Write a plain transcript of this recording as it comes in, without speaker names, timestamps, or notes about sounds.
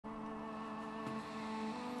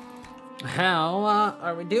How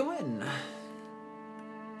are we doing?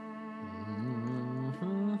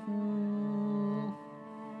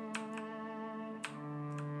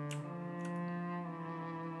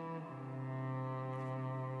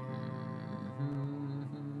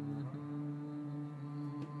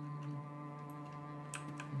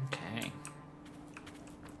 Okay.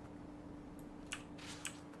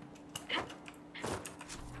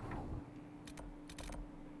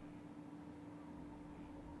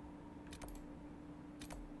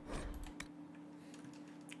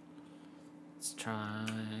 It's time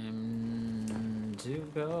to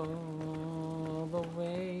go the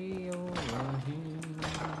way over here.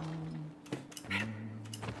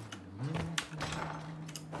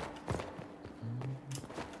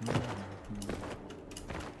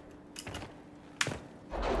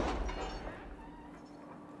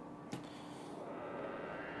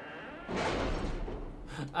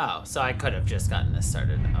 Oh, so I could have just gotten this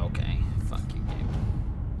started. Okay, fuck you, game.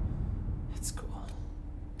 It's cool.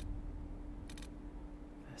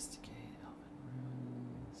 Investigate elven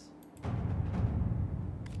ruins.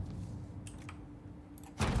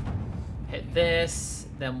 Hit this,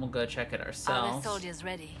 then we'll go check it ourselves. Are the soldiers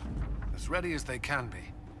ready? As ready as they can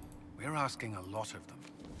be. We're asking a lot of them.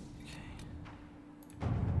 Okay.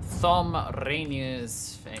 Thom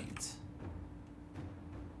Rainier's fate.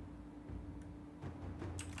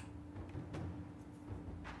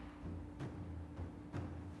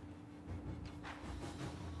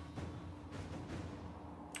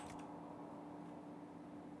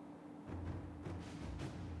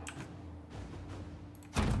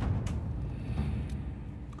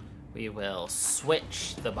 We will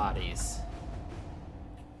switch the bodies.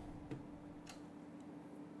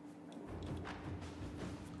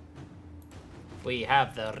 We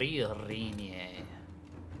have the real Rainier.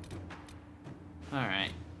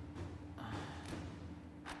 Alright.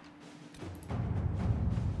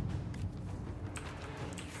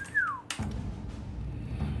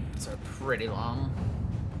 These are pretty long.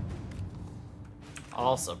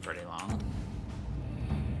 Also pretty long.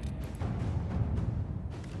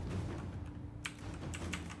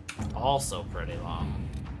 Also pretty long.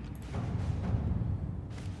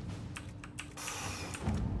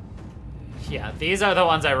 Yeah, these are the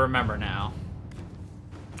ones I remember now.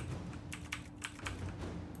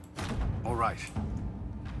 All right.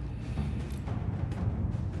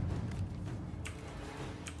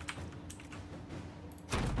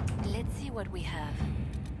 Let's see what we have.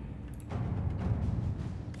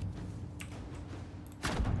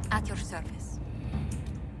 At your service.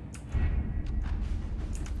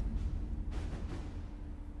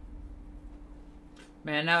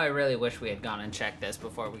 Man, now I really wish we had gone and checked this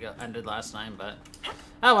before we ended last night, but...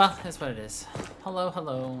 Oh well, that's what it is. Hello,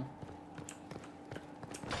 hello.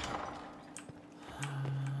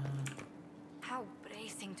 How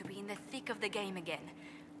bracing to be in the thick of the game again.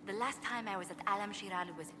 The last time I was at Alam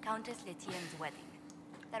Shiral was Countess Letienne's wedding.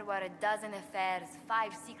 There were a dozen affairs,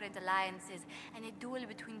 5 secret alliances, and a duel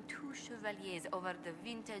between 2 chevaliers over the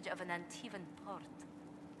vintage of an Antivan port.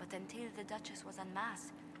 But until the Duchess was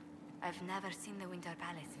unmasked, I've never seen the Winter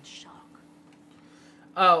Palace in shock.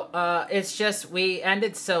 Oh, it's just, we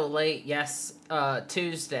ended so late,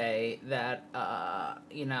 Tuesday, that,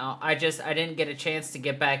 you know, I didn't get a chance to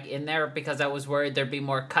get back in there because I was worried there'd be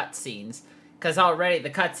more cutscenes. Because already the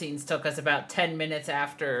cutscenes took us about 10 minutes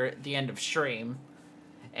after the end of stream.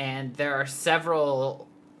 And there are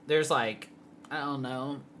there's like, I don't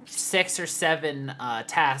know, 6 or 7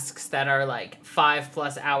 tasks that are like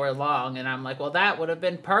 5+ hour long, and I'm like, well, that would have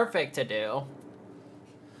been perfect to do,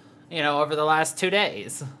 you know, over the last 2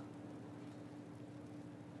 days.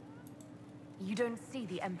 You don't see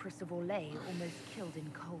the Empress of Orlais almost killed in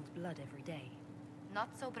cold blood every day. Not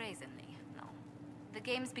so brazenly, no. The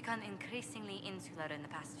game's become increasingly insular in the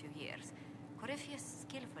past few years. Corypheus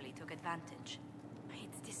skillfully took advantage.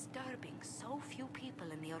 It's disturbing so few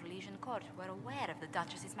people in the Orlesian court were aware of the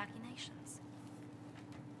Duchess's machinations.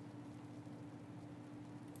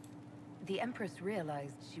 The Empress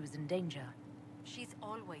realized she was in danger. She's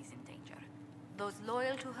always in danger. Those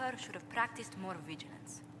loyal to her should have practiced more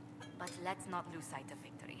vigilance. But let's not lose sight of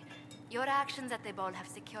victory. Your actions at the ball have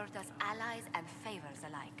secured us allies and favors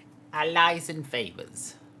alike. Allies and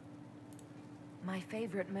favors. My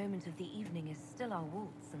favorite moment of the evening is still our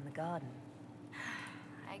waltz in the garden.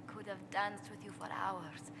 I could have danced with you for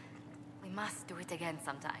hours. We must do it again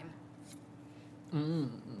sometime.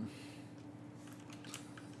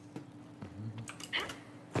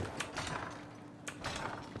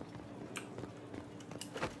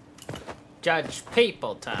 Judge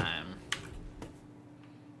people time.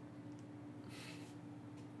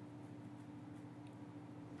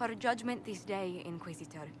 For judgment this day,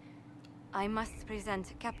 Inquisitor, I must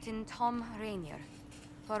present Captain Tom Rainier,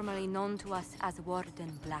 formerly known to us as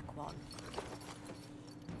Warden Blackwall.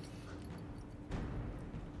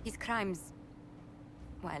 His crimes...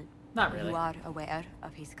 well, Not really. you are aware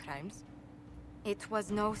of his crimes. It was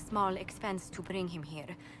no small expense to bring him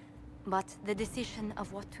here, but the decision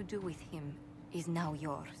of what to do with him is now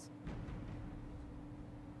yours.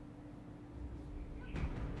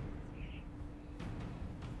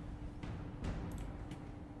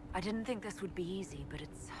 I didn't think this would be easy, but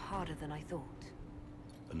it's harder than I thought.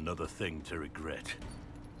 Another thing to regret.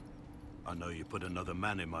 I know you put another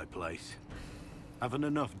man in my place. Haven't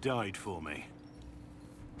enough died for me.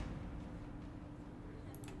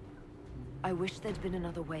 I wish there'd been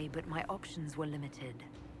another way, but my options were limited.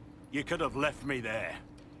 You could have left me there.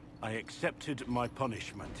 I accepted my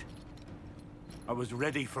punishment. I was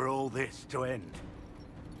ready for all this to end.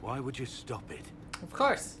 Why would you stop it? Of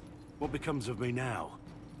course. What becomes of me now?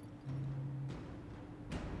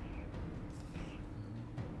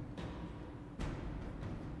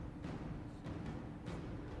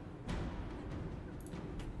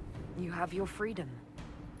 You have your freedom.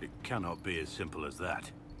 It cannot be as simple as that.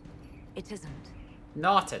 It isn't.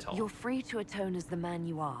 Not at all. You're free to atone as the man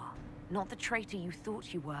you are, not the traitor you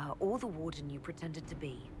thought you were, or the warden you pretended to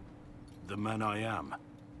be. The man I am.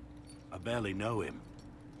 I barely know him.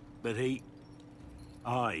 But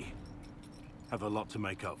I have a lot to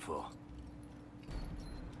make up for.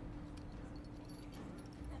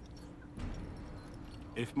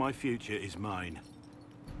 If my future is mine,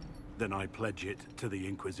 then I pledge it to the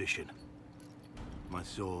Inquisition. My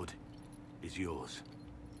sword is yours.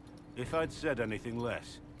 If I'd said anything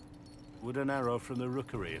less, would an arrow from the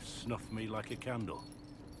rookery have snuffed me like a candle?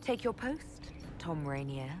 Take your post, Tom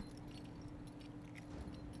Rainier.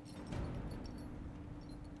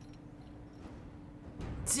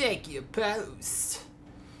 Take your post.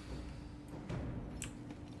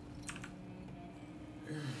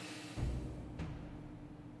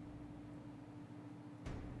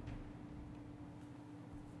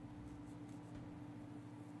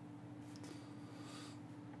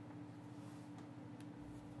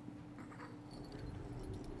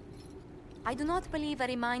 I do not believe a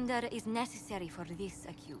reminder is necessary for this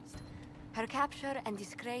accused. Her capture and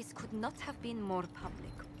disgrace could not have been more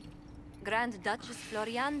public. Grand Duchess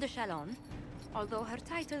Floriane de Chalon, although her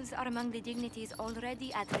titles are among the dignities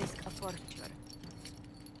already at risk of forfeiture.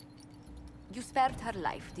 You spared her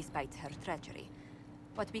life despite her treachery.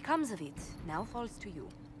 What becomes of it now falls to you.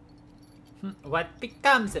 What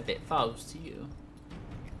becomes of it falls to you.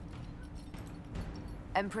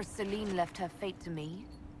 Empress Celine left her fate to me.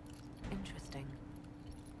 Interesting.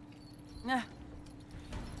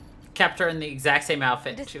 Kept her in the exact same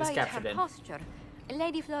outfit she was Despite captured her in. posture,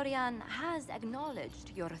 Lady Floriane has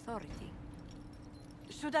acknowledged your authority.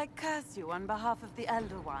 Should I curse you on behalf of the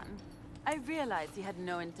Elder One? I realized he had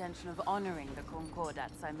no intention of honoring the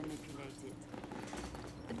concordats I manipulated.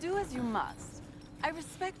 Do as you must. I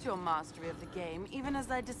respect your mastery of the game, even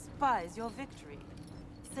as I despise your victory.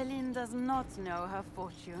 Celine does not know her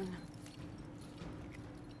fortune.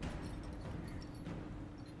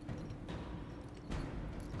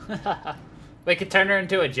 We could turn her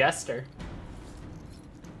into a jester.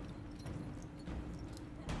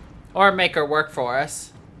 Or make her work for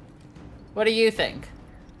us. What do you think?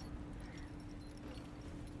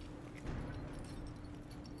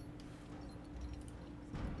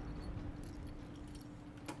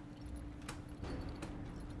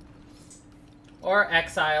 Or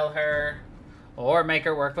exile her. Or make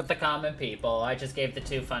her work with the common people. I just gave the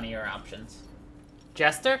two funnier options.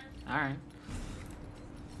 Jester? Alright.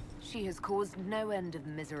 She has caused no end of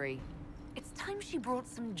misery. It's time she brought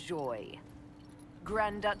some joy.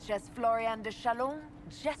 Grand Duchess Floriane de Chalon,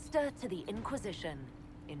 jester to the Inquisition,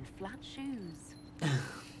 in flat shoes.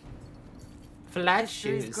 Flat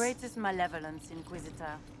History's shoes. greatest malevolence,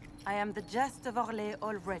 Inquisitor. I am the jest of Orlais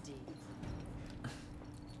already.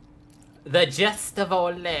 The jest of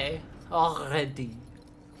Orlais already.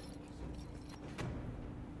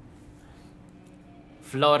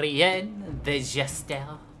 Floriane the Jester.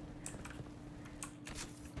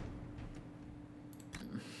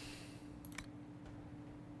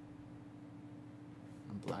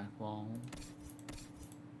 Blackwall.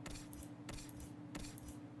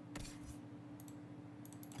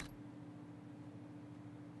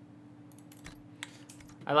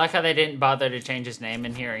 I like how they didn't bother to change his name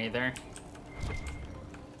in here either.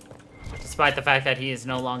 Despite the fact that he is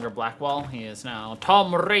no longer Blackwall, he is now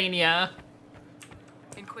Tom Rainier.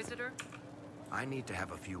 Inquisitor? I need to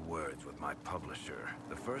have a few words with my publisher.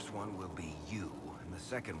 The first one will be you, and the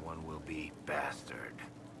second one will be bastard.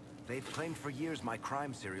 They've claimed for years my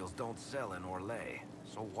crime serials don't sell in Orlais.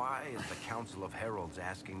 So why is the Council of Heralds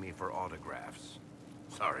asking me for autographs?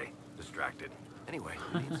 Sorry, distracted. Anyway,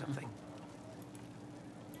 you need something?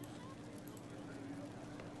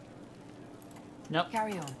 Nope.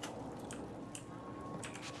 Carry on.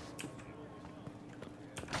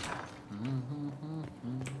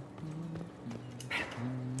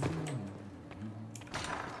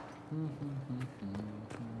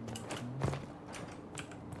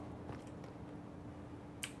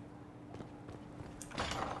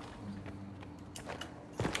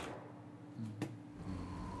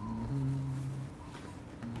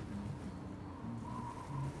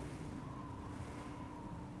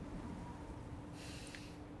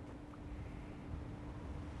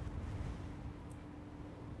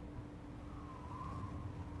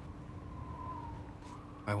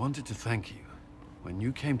 I wanted to thank you. When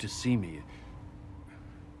you came to see me,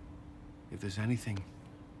 if there's anything...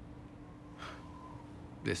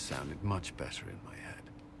 This sounded much better in my head.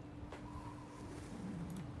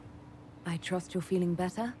 I trust you're feeling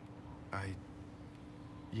better?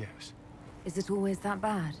 Yes. Is it always that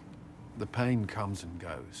bad? The pain comes and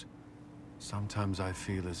goes. Sometimes I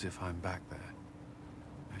feel as if I'm back there.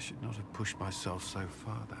 I should not have pushed myself so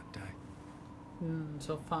far that day.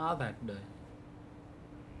 So far that day.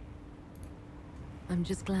 I'm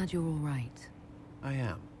just glad you're all right. I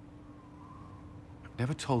am. I've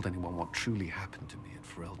never told anyone what truly happened to me at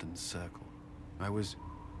Ferelden's Circle. I was...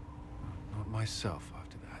 not myself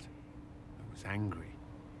after that. I was angry.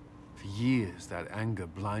 For years, that anger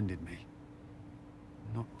blinded me.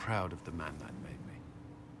 I'm not proud of the man that made me.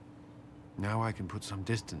 Now I can put some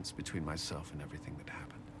distance between myself and everything that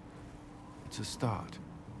happened. It's a start.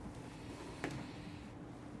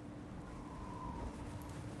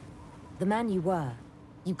 The man you were,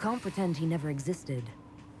 you can't pretend he never existed.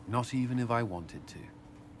 Not even if I wanted to.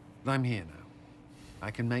 But I'm here now.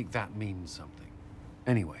 I can make that mean something.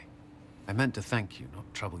 Anyway, I meant to thank you,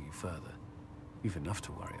 not trouble you further. You've enough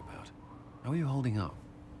to worry about. How are you holding up?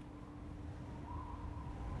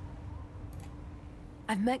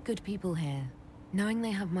 I've met good people here. Knowing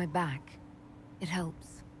they have my back, it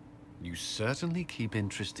helps. You certainly keep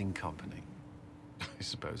interesting company. I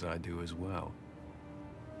suppose I do as well.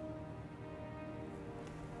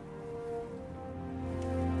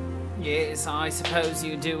 Yes, I suppose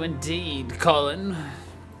you do indeed, Colin.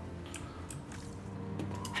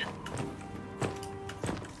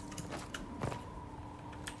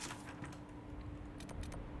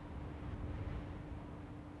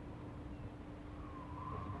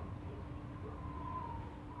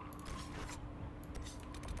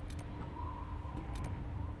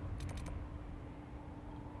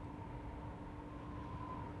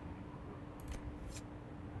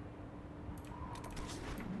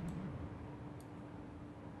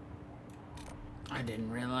 I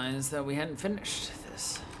didn't realize that we hadn't finished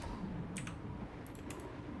this.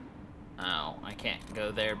 Oh, I can't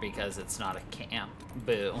go there because it's not a camp.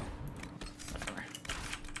 Boo. Whatever.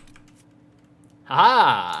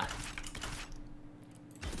 Ha!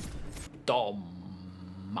 Dumb.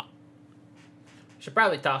 Should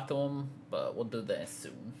probably talk to him, but we'll do that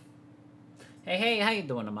soon. Hey, how you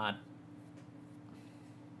doing, Ahmad?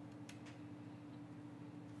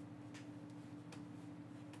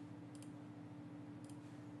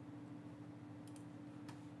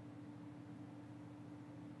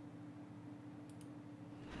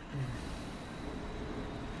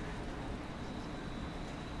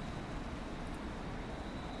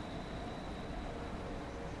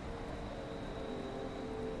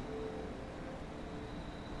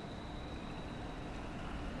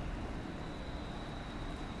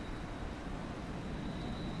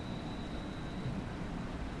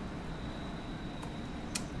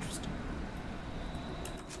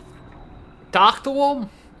 Talk to him?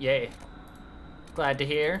 Yeah. Glad to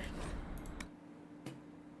hear.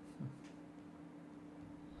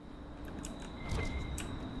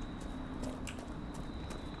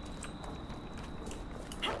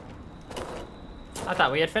 I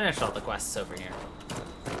thought we had finished all the quests over here.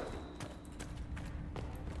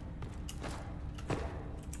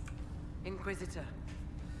 Inquisitor,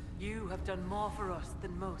 you have done more for us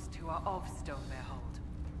than most who are of Stonebearhold.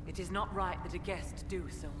 It is not right that a guest do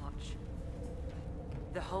so much.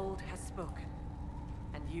 The Hold has spoken,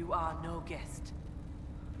 and you are no guest.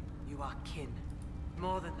 You are kin.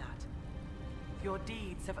 More than that, your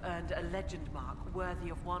deeds have earned a legend mark worthy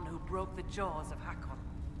of one who broke the jaws of Hakon.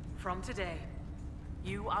 From today,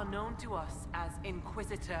 you are known to us as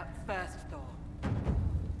Inquisitor Firstthor.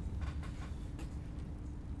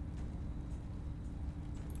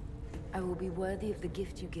 I will be worthy of the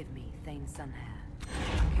gift you give me, Thane Sunhair.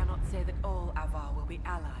 I cannot cannot say that all Avar will be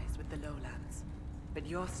allies with the Lowlands, but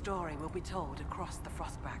your story will be told across the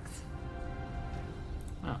Frostbacks.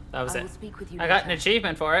 Oh, that was I it. will speak with you I got an later.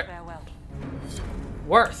 achievement for it. Farewell.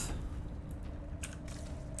 Worth.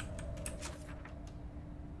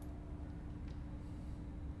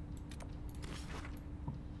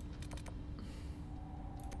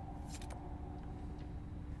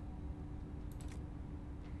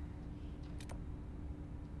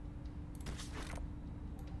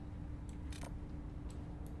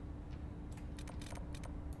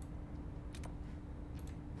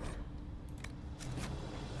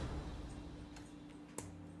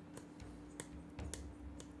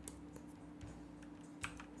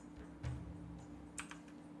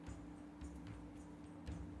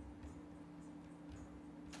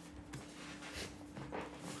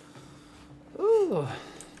 Ooh.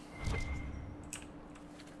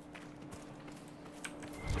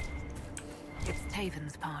 It's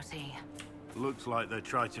Taven's party. Looks like they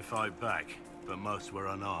tried to fight back, but most were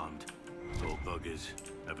unarmed. Poor buggers.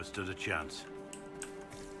 Never stood a chance.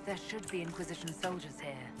 There should be Inquisition soldiers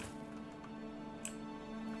here.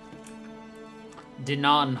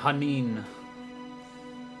 Dinan Hanin.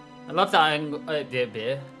 I love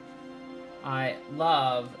the I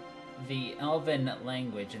love the Elven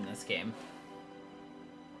language in this game.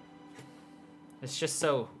 It's just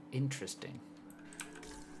so interesting.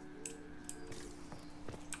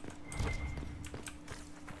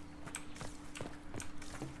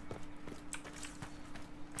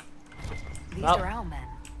 These Well. are our men.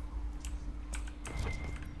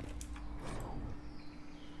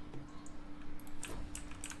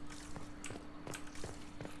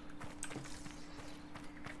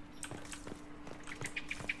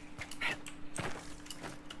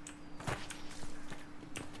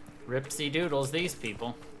 Ripsy doodles, these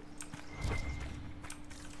people.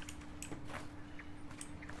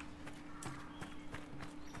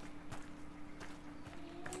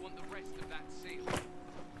 Want the rest of that seal?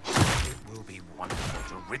 It will be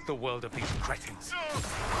wonderful to rid the world of these cretins.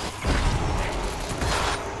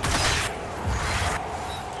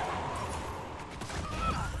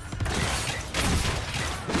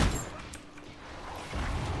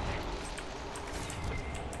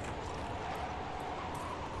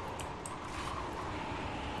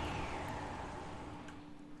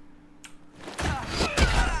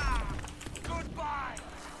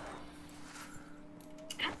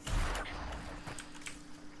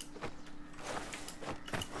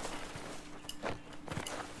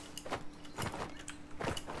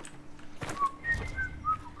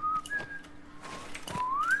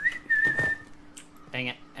 Dang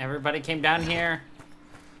it. Everybody came down here.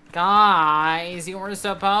 Guys, you were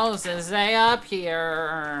supposed to stay up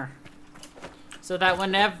here. So that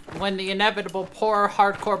when the inevitable poor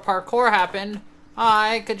hardcore parkour happened,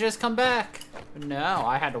 I could just come back. But no,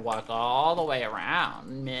 I had to walk all the way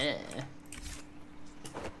around. Meh.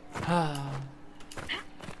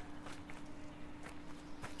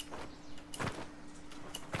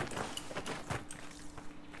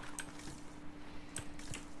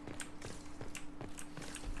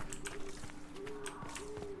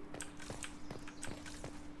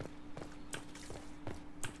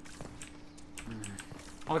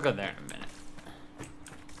 I'll go there in a minute.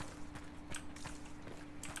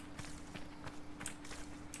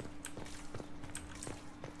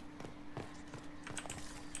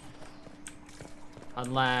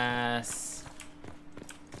 Unless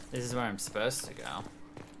this is where I'm supposed to go.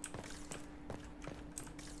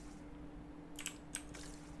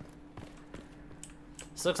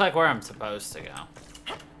 This looks like where I'm supposed to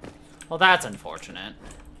go. Well, that's unfortunate.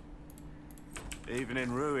 Even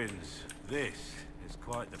in ruins, this is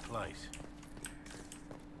quite the place.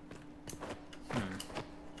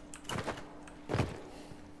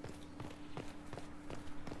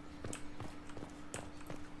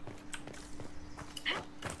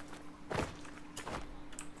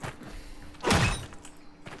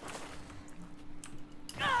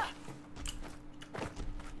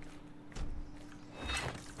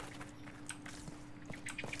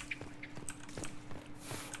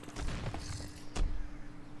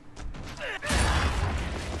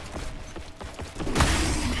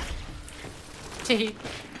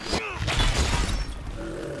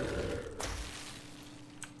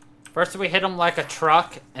 First we hit him like a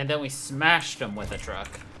truck, and then we smashed him with a truck.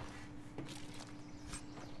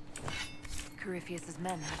 Corypheus's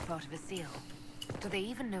men had part of a seal. Do they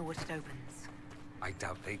even know what it opens? I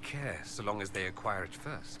doubt they care, so long as they acquire it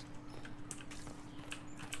first.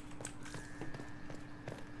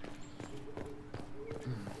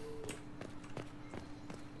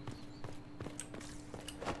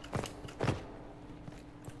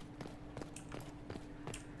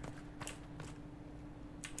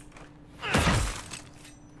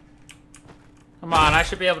 Come on, I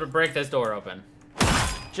should be able to break this door open.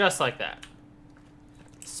 Just like that.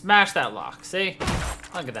 Smash that lock, see?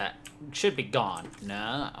 Look at that. It should be gone.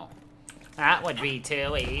 No. That would be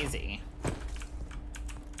too easy.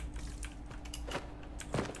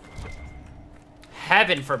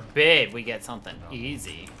 Heaven forbid we get something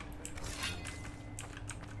easy.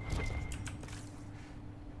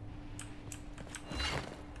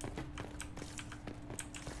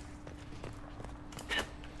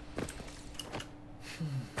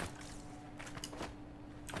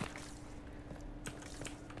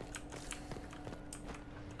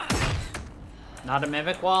 Not a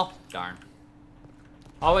mimic wall? Darn.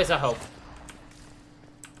 Always a hope.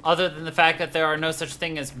 Other than the fact that there are no such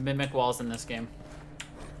thing as mimic walls in this game.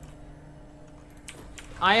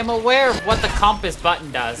 I am aware of what the compass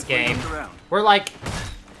button does, game. We're like...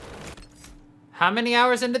 How many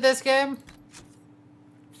hours into this game?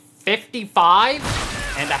 55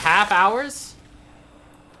 and a half hours?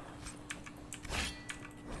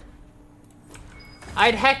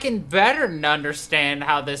 I'd heckin' better understand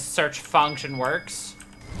how this search function works.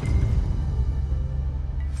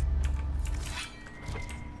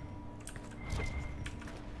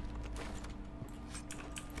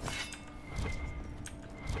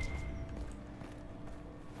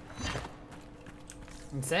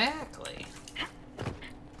 Exactly.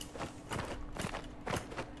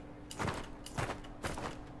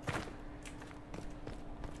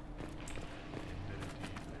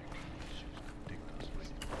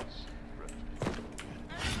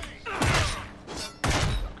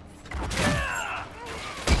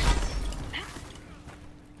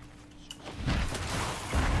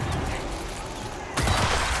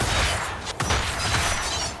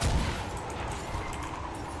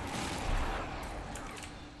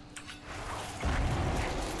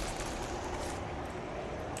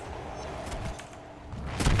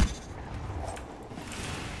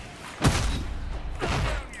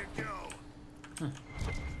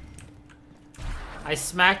 I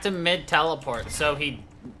smacked him mid-teleport, so he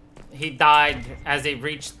died as he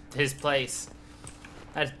reached his place.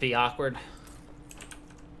 That'd be awkward.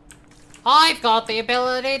 I've got the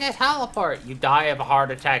ability to teleport! You die of a heart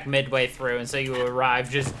attack midway through, and so you arrive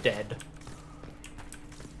just dead.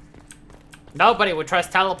 Nobody would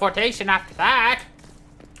trust teleportation after that!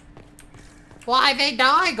 Why, they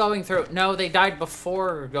die going through. No, they died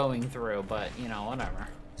before going through, but, you know, whatever.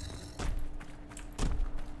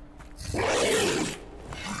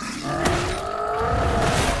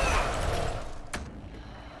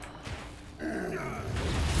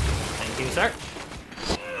 Thank you, sir.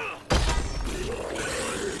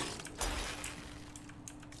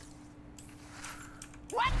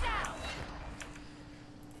 Watch out!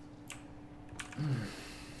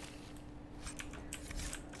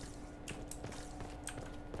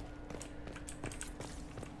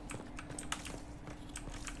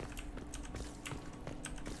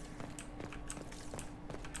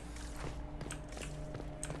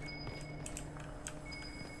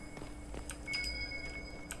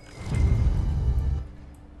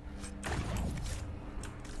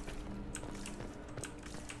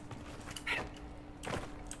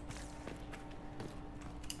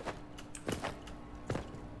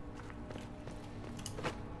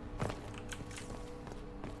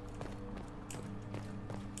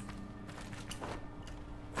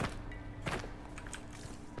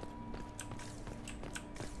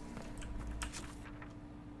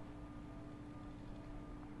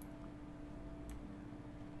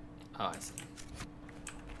 Oh, I see.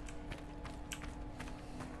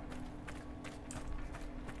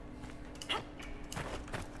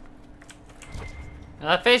 Now,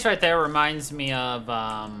 that face right there reminds me of,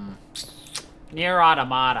 Nier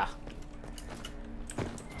Automata.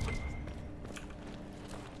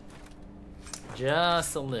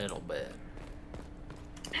 Just a little bit.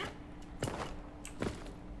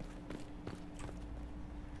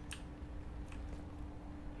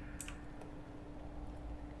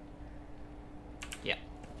 Yeah.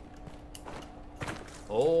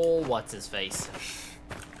 Oh, what's his face?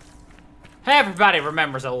 Everybody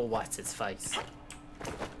remembers old what's his face.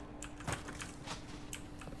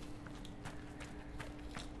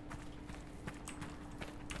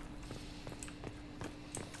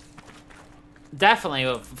 Definitely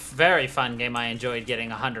a very fun game I enjoyed getting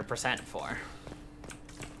 100% for.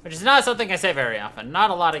 Which is not something I say very often. Not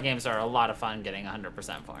a lot of games are a lot of fun getting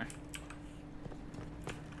 100% for.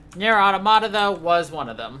 Nier Automata, though, was one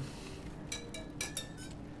of them.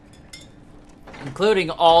 Including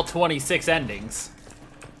all 26 endings.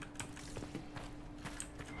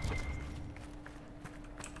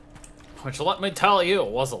 Which, let me tell you,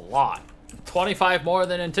 was a lot. 25 more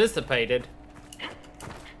than anticipated.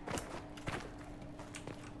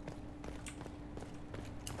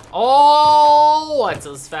 Oh, what's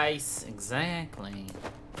his face? Exactly.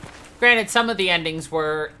 Granted, some of the endings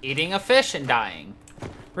were eating a fish and dying.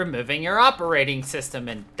 Removing your operating system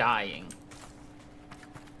and dying.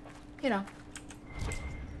 You know.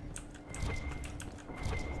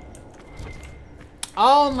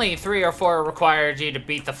 Only 3 or 4 required you to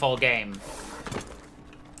beat the full game.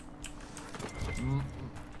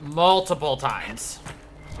 Multiple times.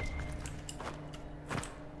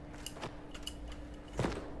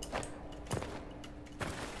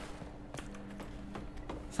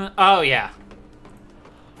 Oh, yeah.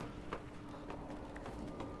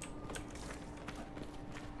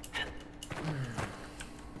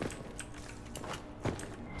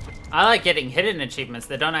 I like getting hidden achievements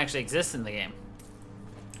that don't actually exist in the game.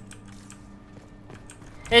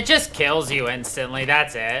 It just kills you instantly,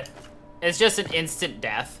 that's it. It's just an instant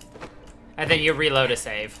death. And then you reload a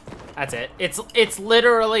save. That's it. It's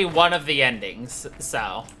literally one of the endings,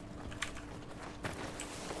 so.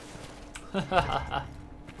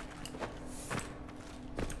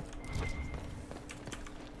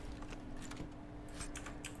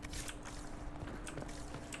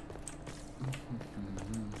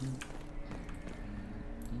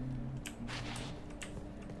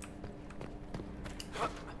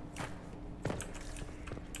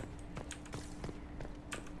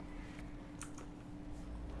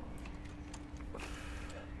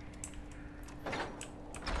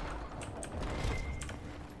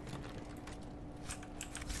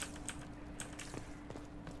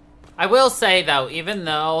 I will say, though, even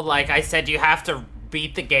though, like I said, you have to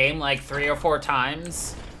beat the game like 3 or 4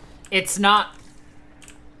 times, it's not...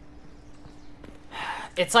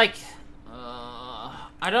 It's like...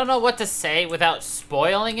 I don't know what to say without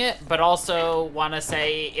spoiling it, but also want to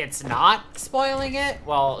say it's not spoiling it.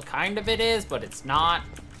 Well, kind of it is, but it's not.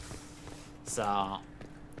 So...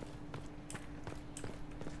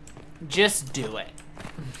 just do it.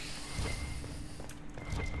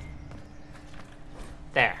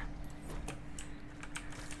 There.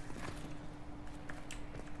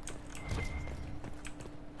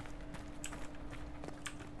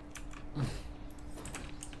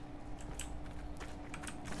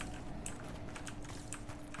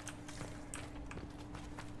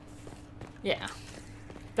 Yeah.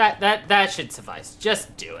 That should suffice.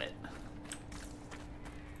 Just do it.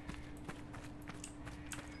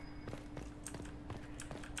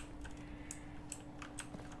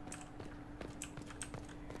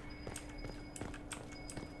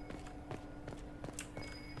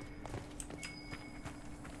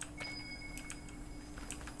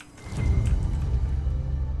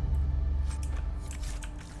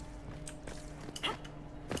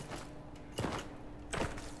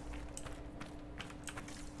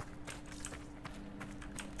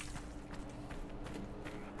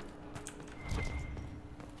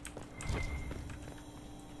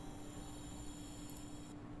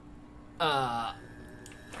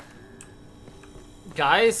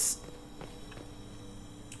 Guys?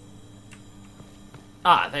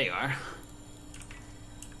 Ah, there you are.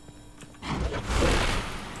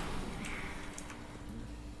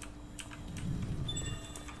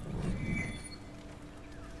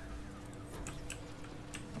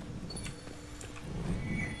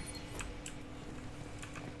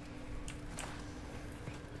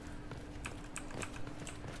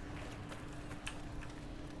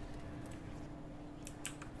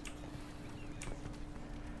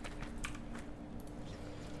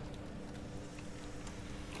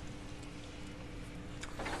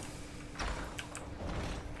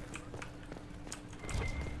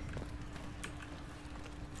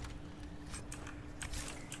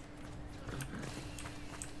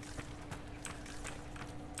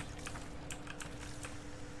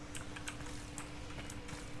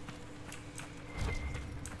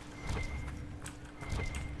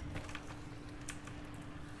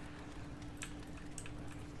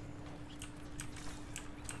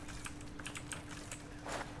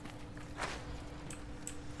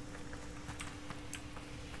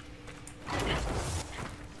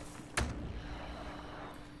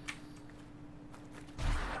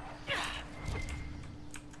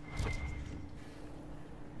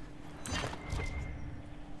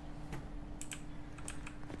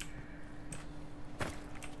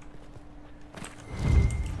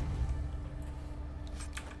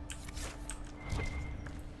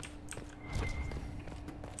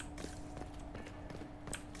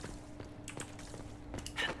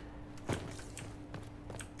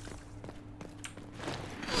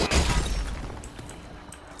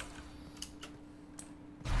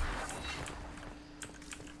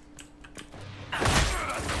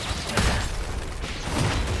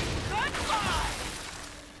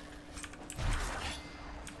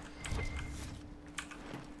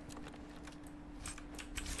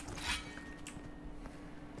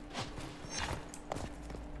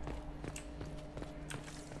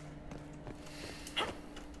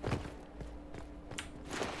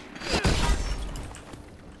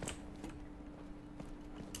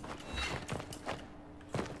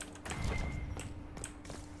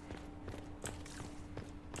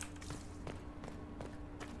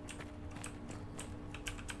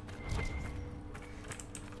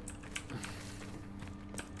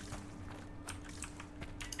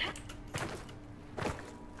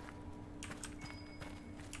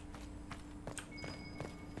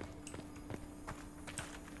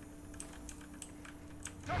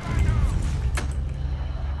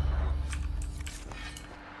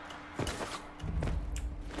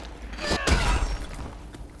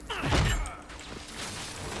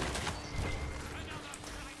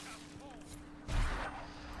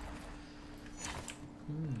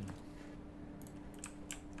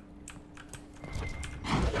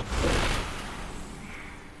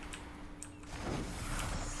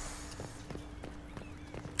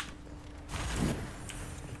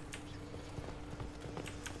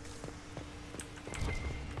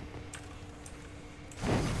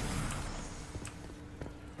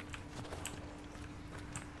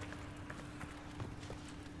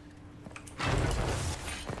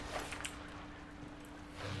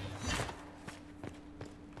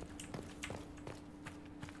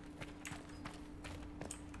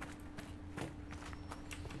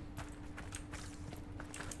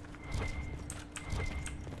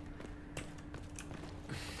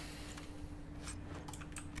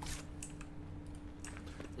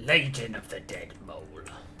 Legion of the Dead Mole.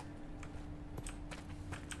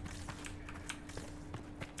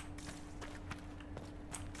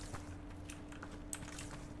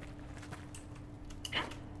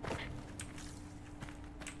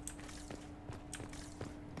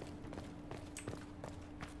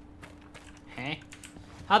 Hey?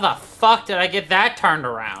 How the fuck did I get that turned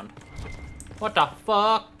around? What the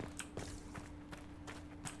fuck?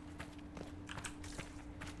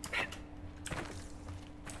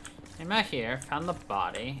 Came out here, found the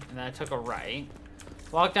body, and then I took a right.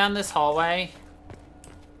 Walked down this hallway.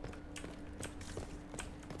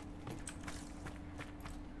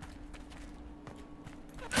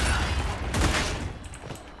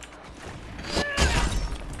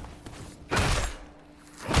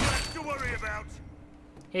 To worry about.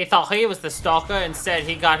 He thought he was the stalker, instead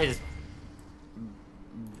he got his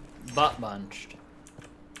butt bunched.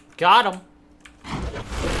 Got him.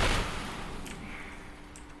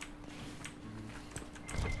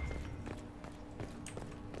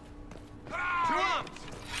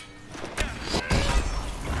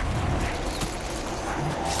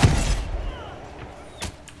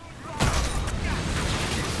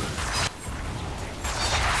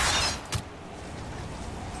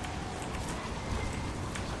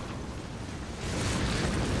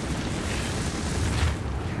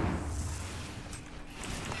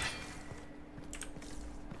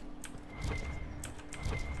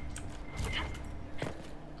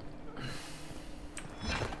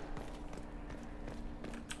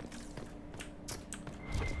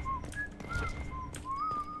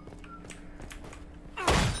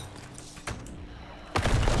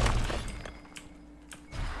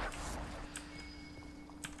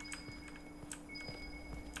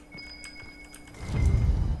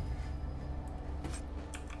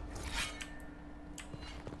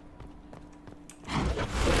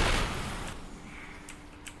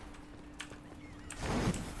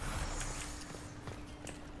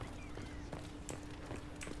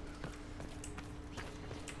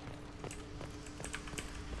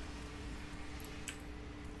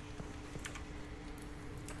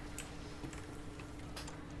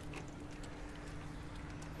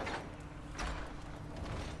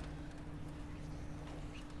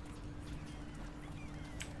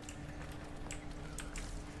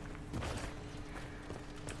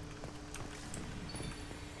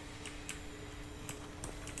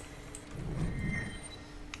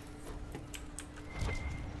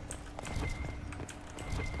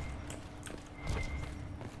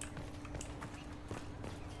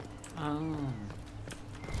 Oh.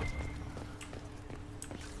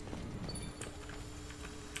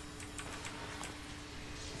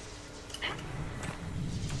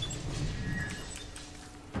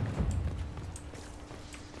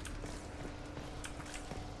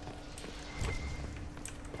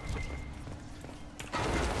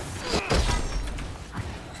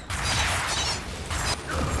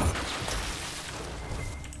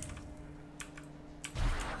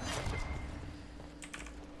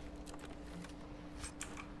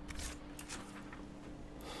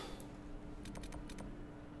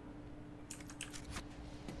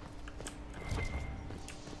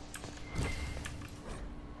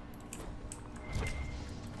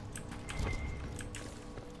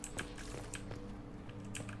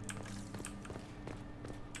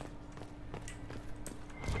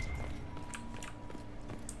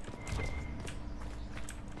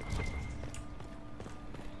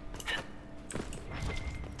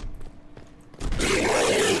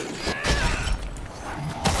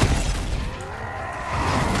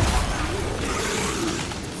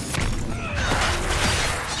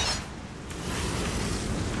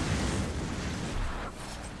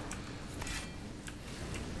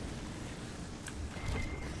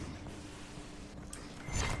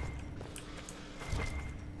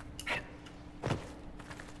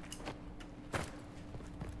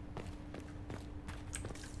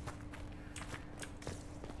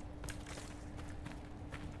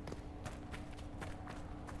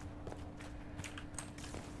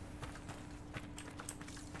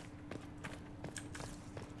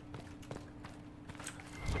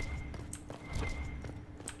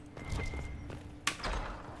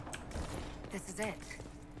 this is it.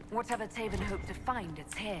 Whatever Taven hoped to find,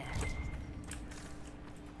 it's here.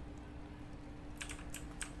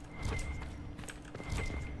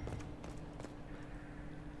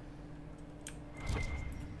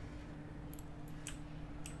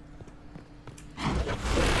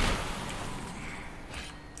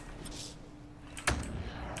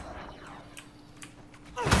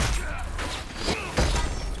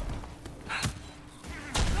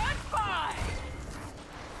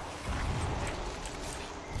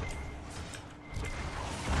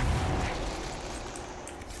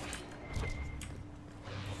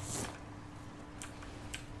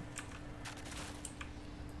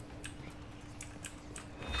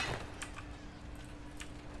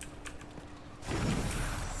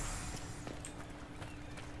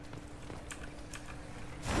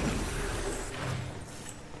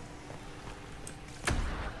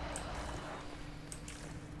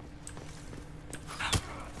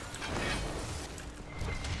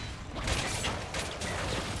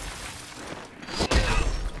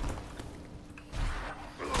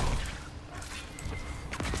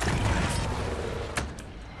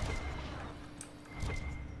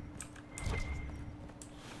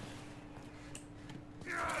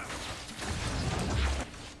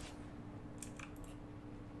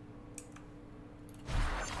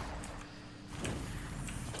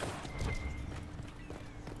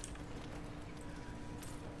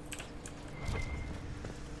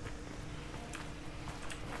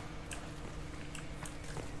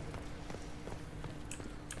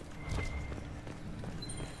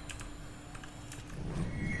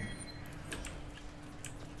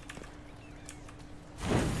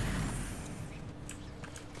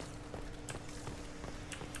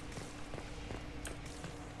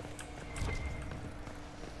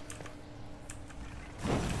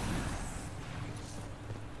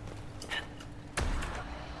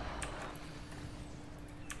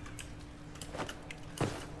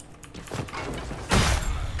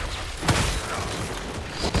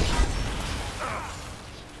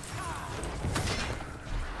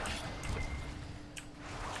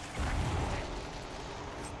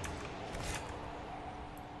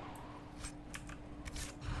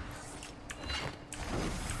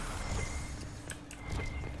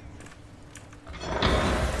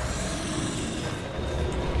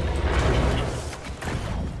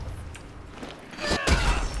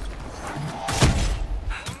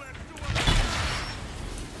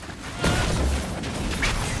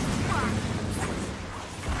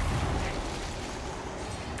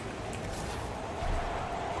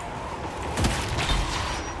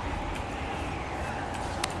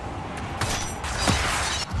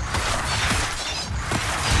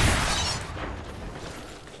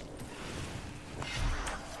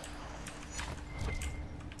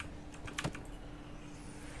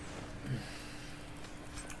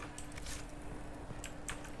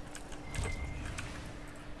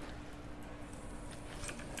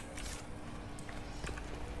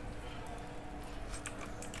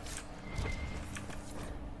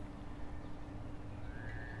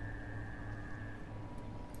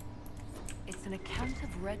 It's an account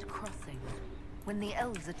of Red Crossing. When the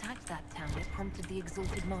elves attacked that town, it prompted the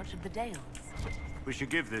exalted march of the Dales. We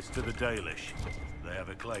should give this to the Dalish. They have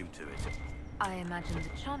a claim to it. I imagine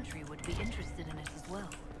the Chantry would be interested in it as well.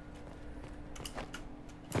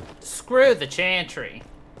 Screw the Chantry.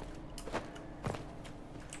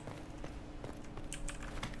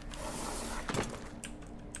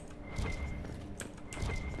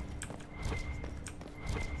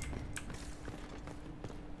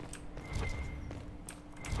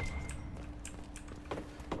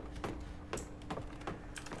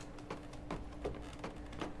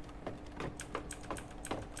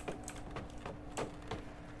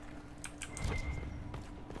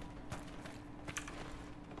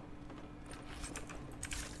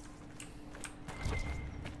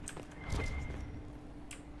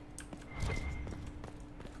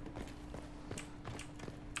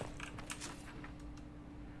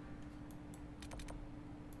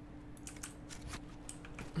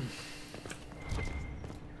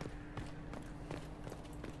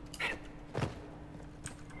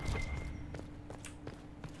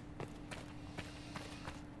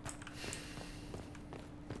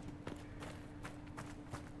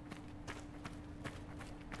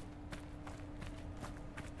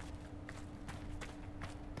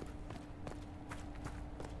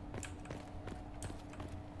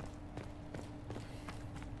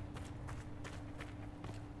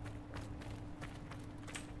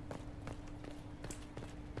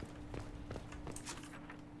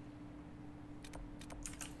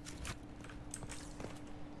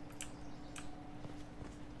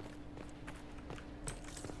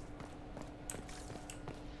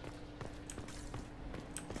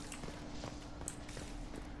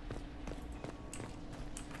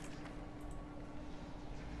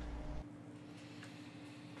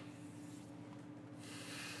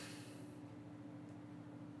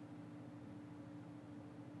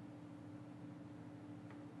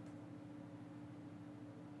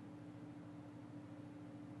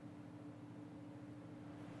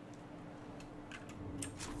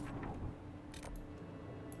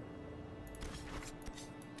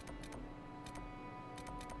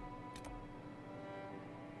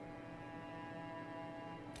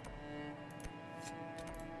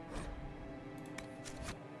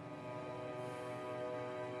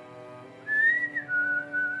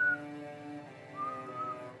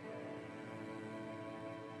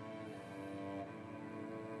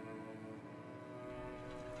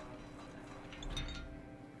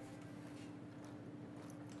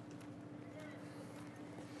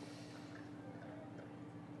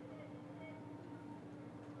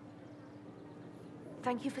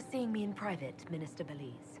 Thank you for seeing me in private, Minister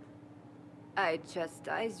Belize. I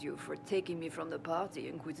chastise you for taking me from the party,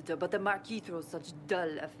 Inquisitor, but the Marquis throws such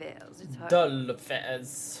dull affairs. It's hard. Dull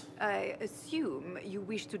affairs. I assume you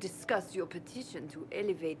wish to discuss your petition to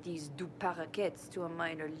elevate these du Paraquets to a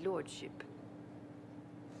minor lordship.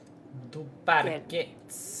 Du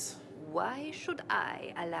Paraquets. Why should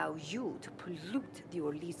I allow you to pollute the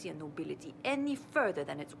Orlesian nobility any further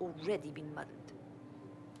than it's already been muddled?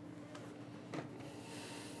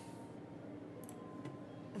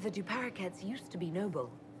 The du Paraquets used to be noble.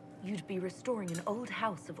 You'd be restoring an old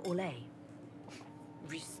house of Orlais.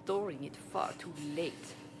 Restoring it far too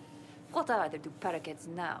late. What are the du Paraquets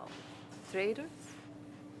now? Traders?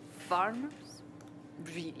 Farmers?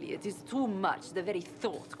 Really, it is too much. The very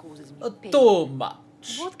thought causes me pain. Too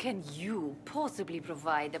much. What can you possibly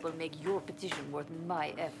provide that will make your petition worth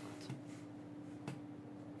my effort?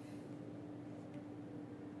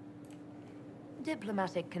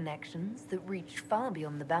 Diplomatic connections that reach far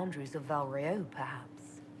beyond the boundaries of Valreo,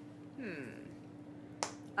 perhaps.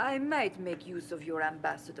 I might make use of your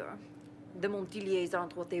ambassador. The Montiliers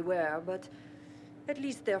aren't what they were, but at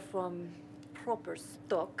least they're from proper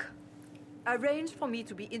stock. Arrange for me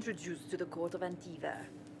to be introduced to the court of Antiver.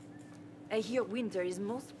 I hear winter is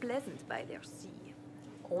most pleasant by their sea.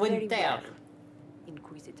 Very Winter. well,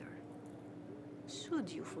 Inquisitor. Should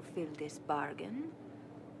you fulfill this bargain,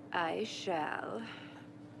 I shall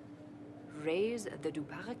raise the du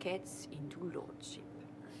Paraquets into lordship.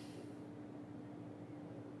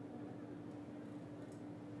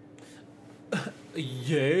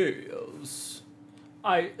 Yes,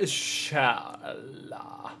 I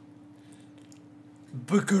shall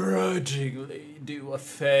begrudgingly do a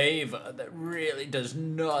favor that really does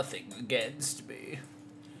nothing against me.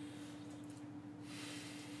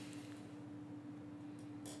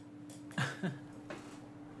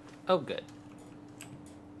 Oh, good.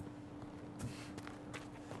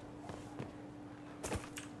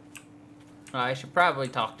 I should probably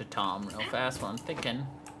talk to Tom real fast while I'm thinking.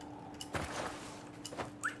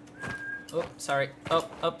 Oh, sorry. Oh,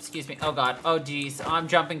 excuse me. Oh, God. Oh, jeez. I'm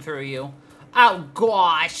jumping through you. Oh,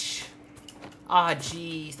 gosh. Oh,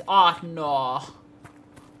 jeez. Oh, no.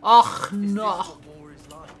 Oh, no.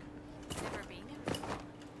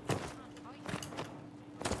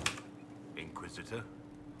 Inquisitor?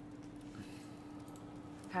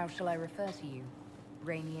 How shall I refer to you?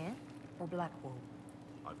 Rainier or Blackwall?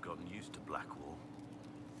 I've gotten used to Blackwall.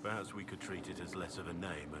 Perhaps we could treat it as less of a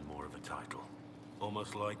name and more of a title.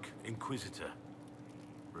 Almost like Inquisitor.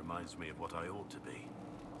 Reminds me of what I ought to be.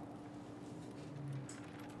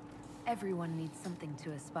 Everyone needs something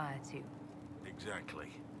to aspire to.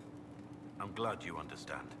 Exactly. I'm glad you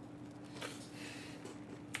understand.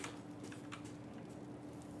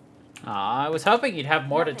 I was hoping you'd have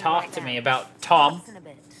more to talk to me about, Tom.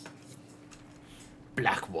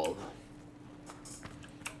 Blackwall.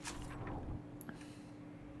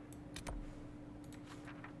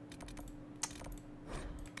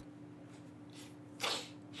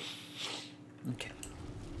 Okay.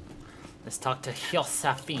 Let's talk to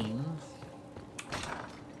Josephine.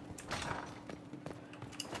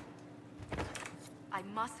 I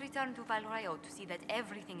must return to Valreo to see that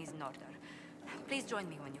everything is in order. Please join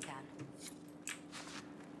me when you can.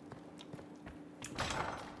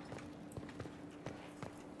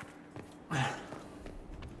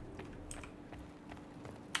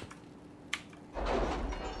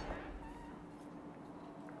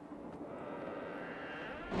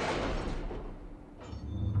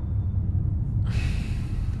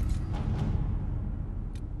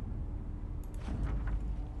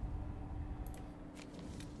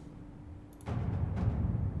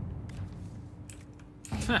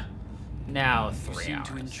 Now You 3 seem hours.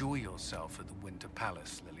 to enjoy yourself at the Winter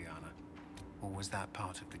Palace, Liliana. Or was that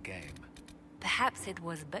part of the game? Perhaps it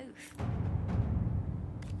was both.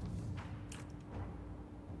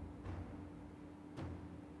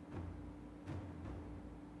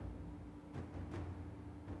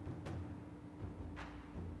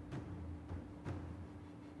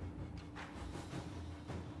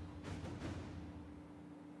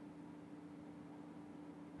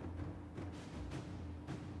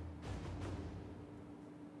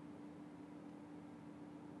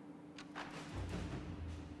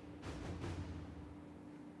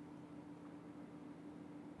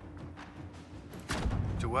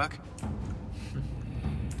 To work?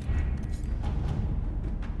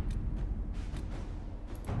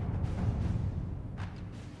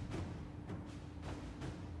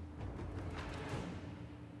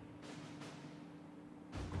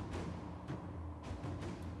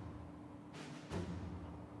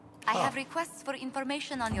 I have requests for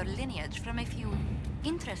information on your lineage from a few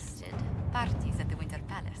Interested? Parties at the Winter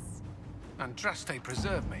Palace. Andraste,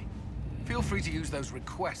 preserve me. Feel free to use those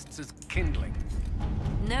requests as kindling.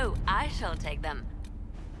 No, I shall take them.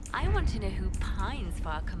 I want to know who pines for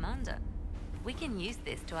our commander. We can use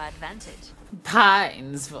this to our advantage.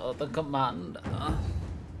 Pines for the commander.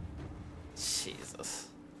 Jesus.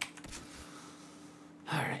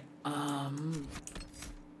 Alright,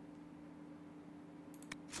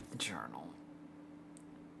 journal.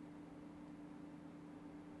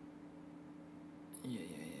 Yeah,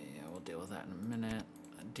 we'll deal with that in a minute.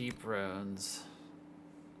 Deep roads.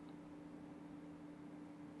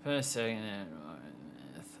 First, second,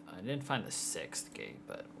 I didn't find the 6th gate,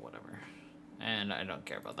 but whatever. And I don't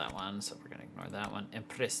care about that one, so we're gonna ignore that one.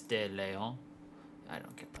 Empress de Leon. I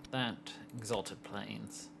don't care about that. Exalted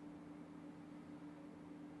Plains.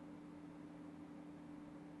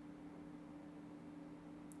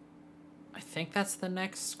 I think that's the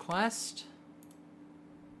next quest.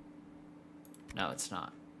 No, it's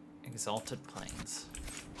not. Exalted Plains.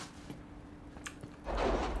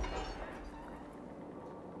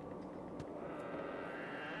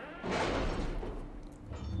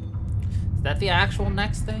 Is that the actual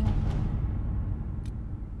next thing?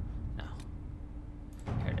 No.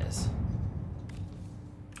 Here it is.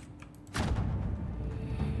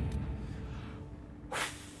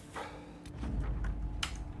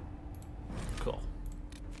 Cool.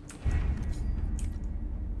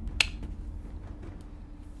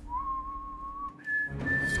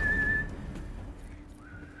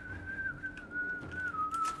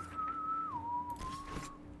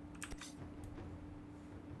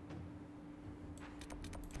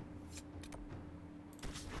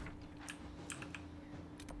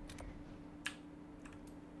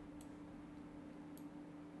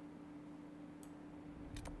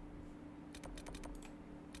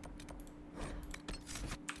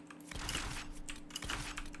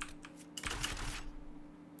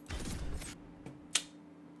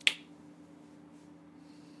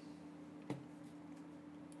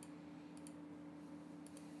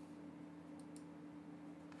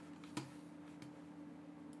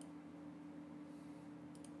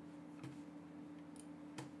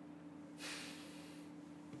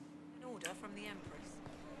 From the Empress.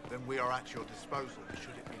 Then we are at your disposal,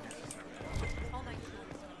 should it be necessary. I'll make sure.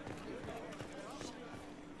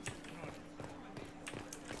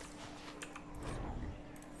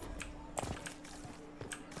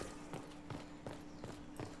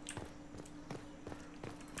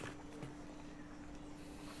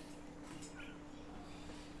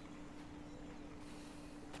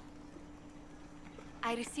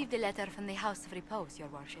 I received a letter from the House of Repose, Your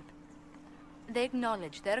Worship. They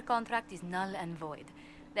acknowledge their contract is null and void.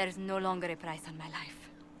 There is no longer a price on my life.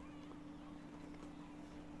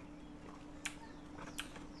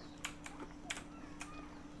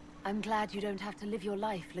 I'm glad you don't have to live your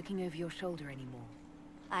life looking over your shoulder anymore.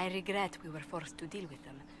 I regret we were forced to deal with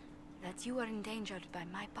them. That you were endangered by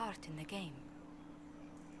my part in the game.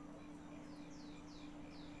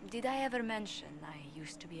 Did I ever mention I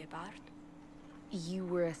used to be a bard? You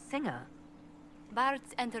were a singer?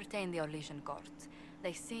 Bards entertain the Orlesian courts.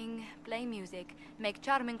 They sing, play music, make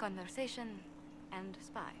charming conversation, and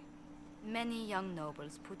spy. Many young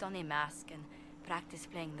nobles put on a mask and practice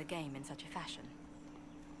playing the game in such a fashion.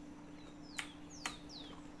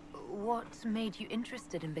 What made you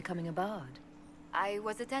interested in becoming a bard? I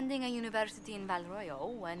was attending a university in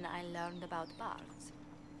Valroyo when I learned about bards.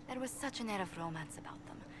 There was such an air of romance about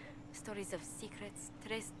them. Stories of secrets,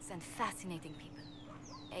 trysts, and fascinating people.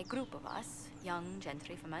 A group of us, young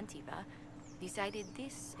gentry from Antiva, decided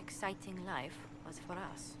this exciting life was for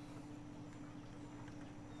us.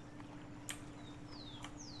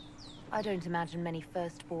 I don't imagine many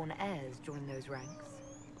firstborn heirs join those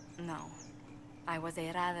ranks. No. I was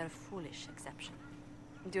a rather foolish exception.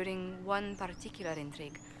 During one particular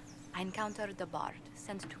intrigue, I encountered a bard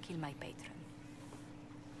sent to kill my patron.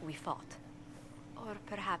 We fought. Or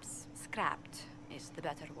perhaps scrapped is the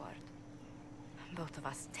better word. Both of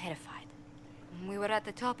us terrified. We were at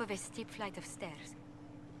the top of a steep flight of stairs.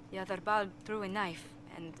 The other bard threw a knife,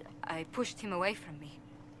 and I pushed him away from me.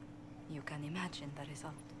 You can imagine the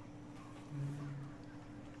result.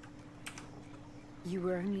 You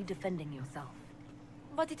were only defending yourself.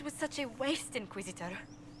 But it was such a waste, Inquisitor.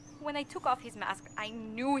 When I took off his mask, I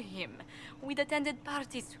knew him. We'd attended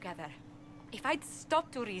parties together. If I'd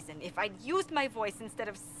stopped to reason, if I'd used my voice instead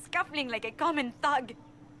of scuffling like a common thug,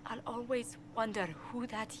 I'll always wonder who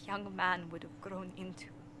that young man would have grown into.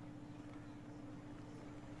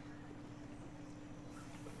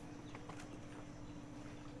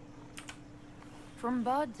 From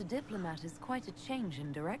bard to diplomat is quite a change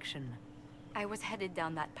in direction. I was headed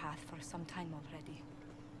down that path for some time already.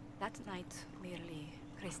 That night merely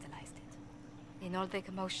crystallized it. In all the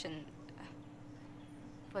commotion...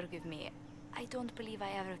 forgive me, I don't believe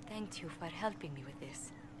I ever thanked you for helping me with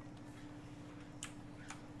this.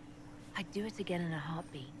 I'd do it again in a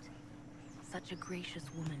heartbeat. Such a gracious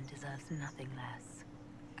woman deserves nothing less.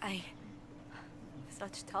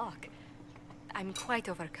 Such talk. I'm quite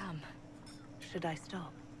overcome. Should I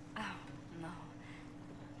stop? Oh, no.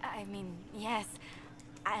 I mean, yes.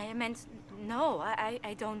 I meant... no,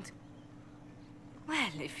 I don't...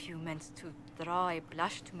 Well, if you meant to draw a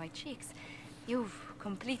blush to my cheeks, you've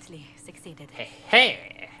completely succeeded. Hey,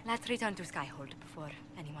 hey! Let's return to Skyhold before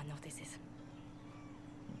anyone notices.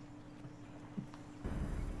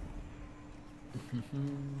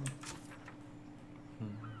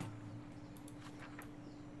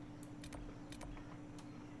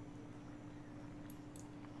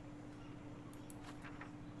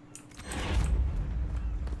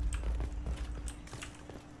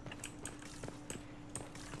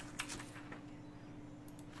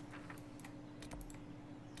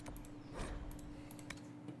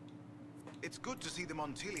 It's good to see the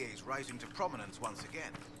Montiliers rising to prominence once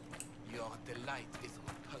again. Your delight is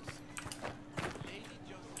repulsive. Lady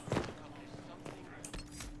Joseph accomplished something.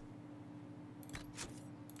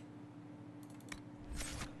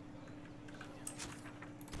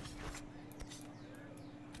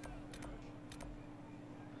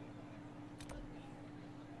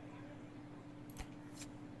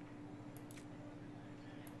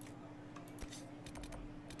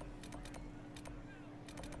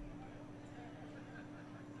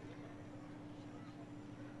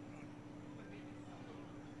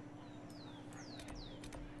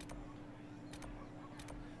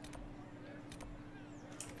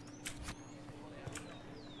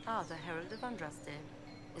 Ah, the Herald of Andraste.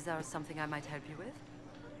 Is there something I might help you with?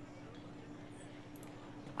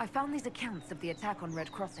 I found these accounts of the attack on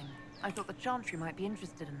Red Crossing. I thought the Chantry might be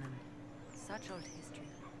interested in them. Such old history.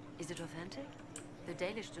 Is it authentic? The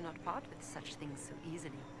Dalish do not part with such things so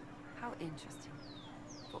easily. How interesting.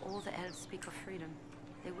 For all the elves speak of freedom,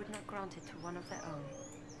 they would not grant it to one of their own.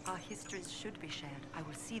 Our histories should be shared. I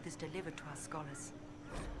will see this delivered to our scholars.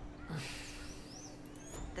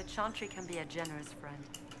 The Chantry can be a generous friend.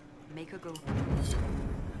 Make a go.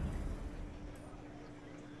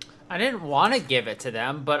 I didn't want to give it to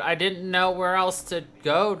them, but I didn't know where else to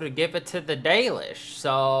go to give it to the Dalish,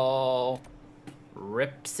 so...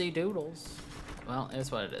 Ripsy doodles. Well, it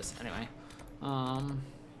is what it is. Anyway.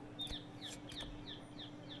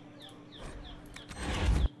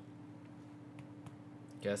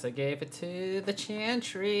 Guess I gave it to the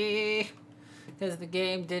Chantry. Because the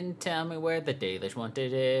game didn't tell me where the Dalish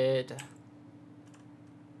wanted it.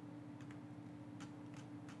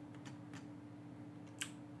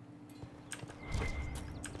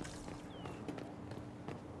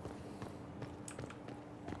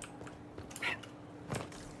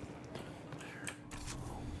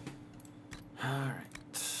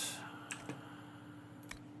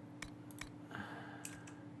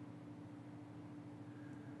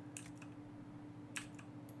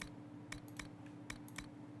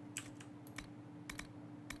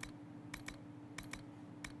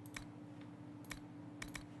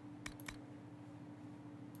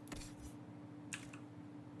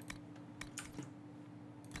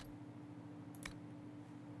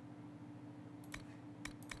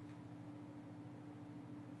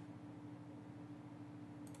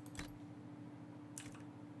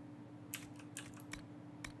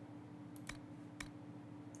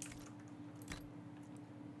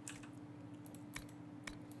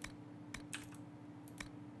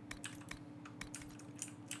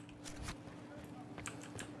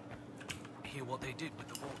 Hear what they did with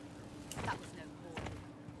the wall. That was no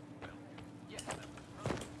call. Yes.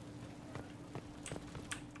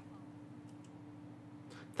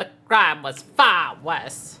 The crime was far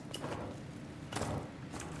worse.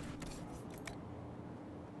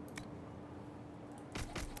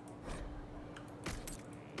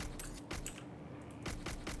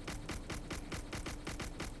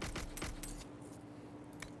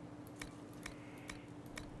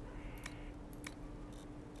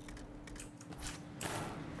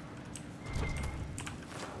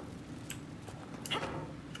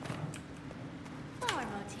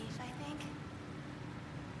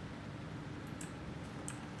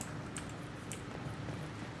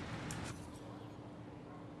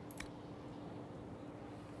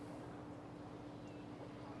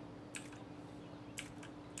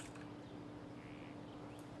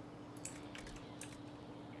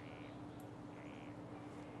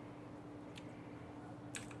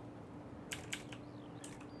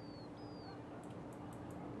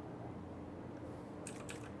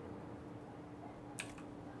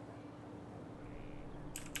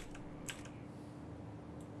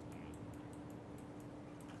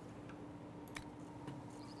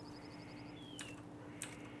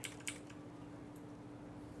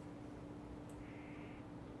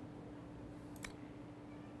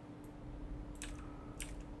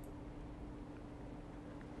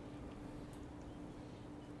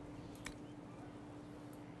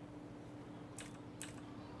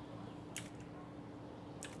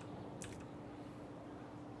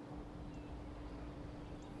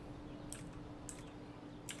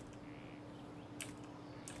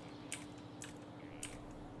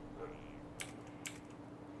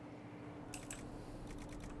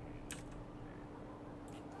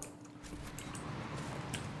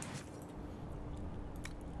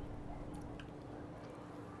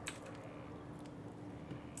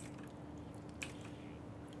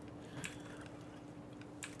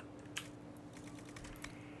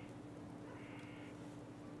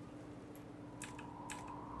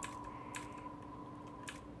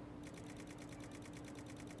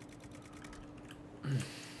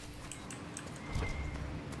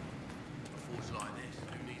 Forge like this,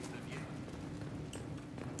 who needs the view?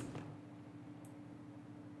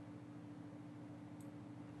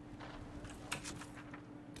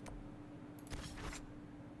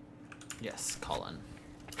 Yes, Colin.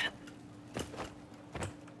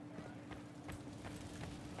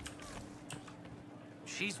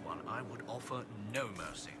 She's one I would offer no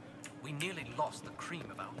mercy. We nearly lost the cream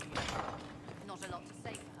of our people. Not a lot to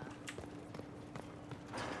say for her.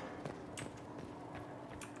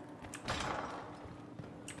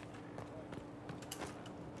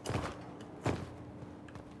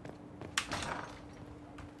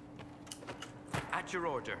 At your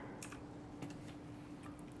order.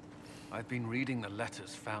 I've been reading the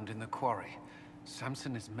letters found in the quarry.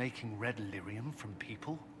 Samson is making red lyrium from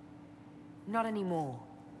people? Not anymore.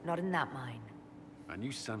 Not in that mine. I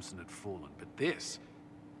knew Samson had fallen, but this...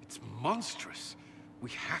 it's monstrous. We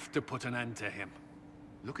have to put an end to him.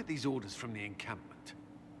 Look at these orders from the encampment.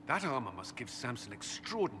 That armor must give Samson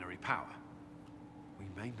extraordinary power. We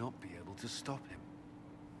may not be able to stop him.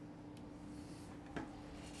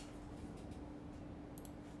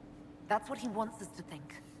 That's what he wants us to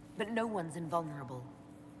think. But no one's invulnerable.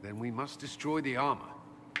 Then we must destroy the armor.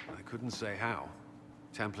 I couldn't say how.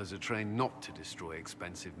 Templars are trained not to destroy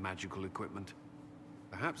expensive magical equipment.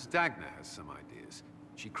 Perhaps Dagna has some ideas.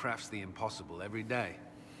 She crafts the impossible every day.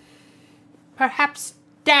 Perhaps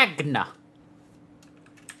Dagna.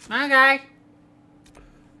 Okay.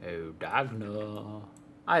 Oh, Dagna.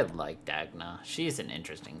 I like Dagna. She's an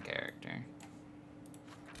interesting character.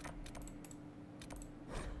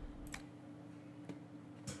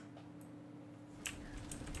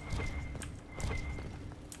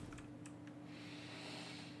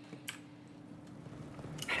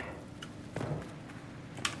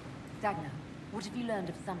 Dagna, what have you learned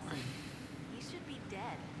of Samson? He should be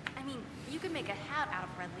dead. I mean, you can make a hat out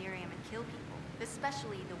of red lyrium and kill people,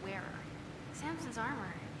 especially the wearer. Samson's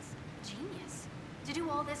armor is genius. To do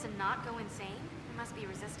all this and not go insane, he must be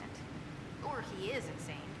resistant. Or he is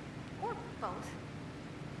insane. Or both.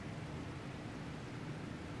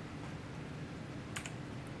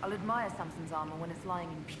 I'll admire Samson's armor when it's lying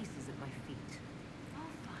in pieces at my feet. Oh,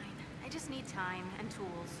 fine. I just need time and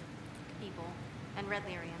tools, people, and red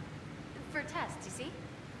lyrium. For tests, you see?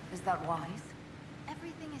 Is that wise?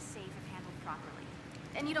 Everything is safe if handled properly.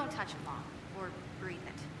 And you don't touch it long, or breathe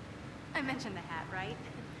it. I mentioned the hat, right?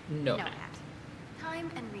 No hat. hat. Time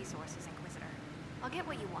and resources, Inquisitor. I'll get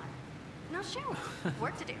what you want. Now shoot.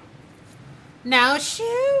 Work to do. Now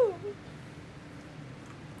shoot!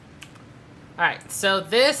 Alright, so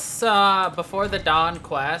this, Before the Dawn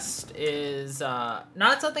quest is,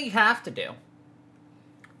 not something you have to do.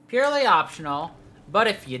 Purely optional. But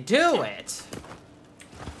if you do it,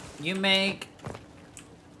 you make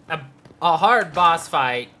a hard boss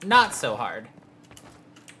fight not so hard.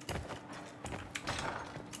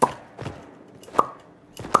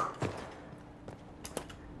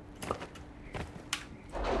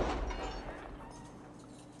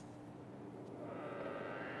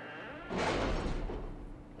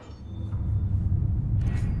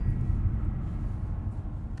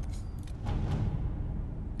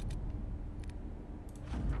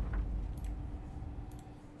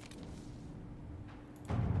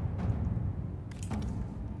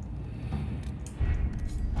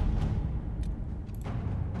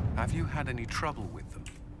 Have you had any trouble with them?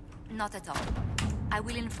 Not at all. I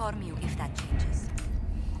will inform you if that changes.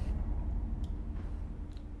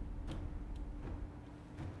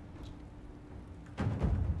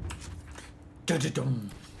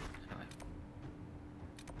 Dun-dun-dun.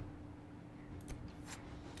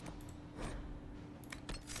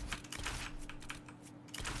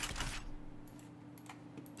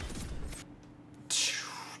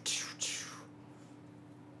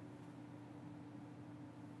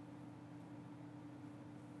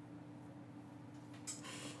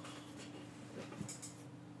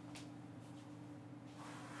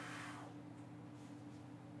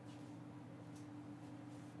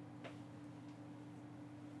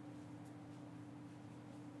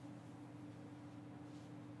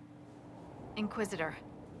 Inquisitor,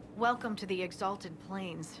 welcome to the Exalted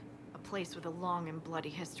Plains, a place with a long and bloody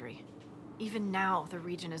history. Even now, the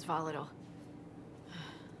region is volatile.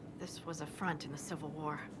 This was a front in the Civil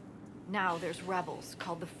War. Now there's rebels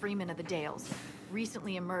called the Freemen of the Dales,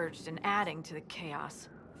 recently emerged and adding to the chaos.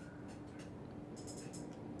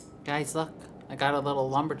 Guys, look. I got a little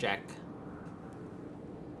lumberjack.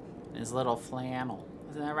 His little flannel.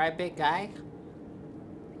 Isn't that right, big guy?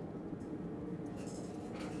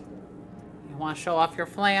 You want to show off your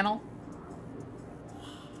flannel?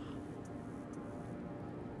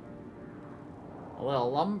 A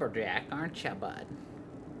little lumberjack, aren't ya, bud?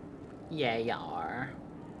 Yeah, you are.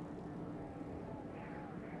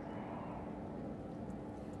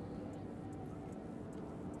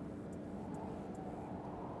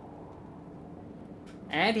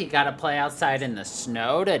 And he got to play outside in the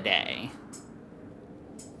snow today.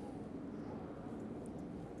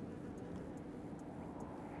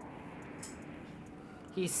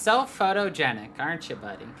 He's so photogenic, aren't you,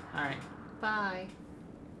 buddy? All right, bye.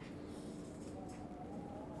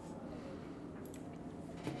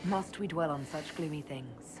 Must we dwell on such gloomy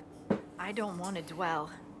things? I don't want to dwell.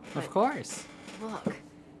 Of course. Look,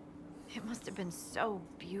 it must have been so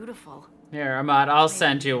beautiful. Here, Ahmad, I'll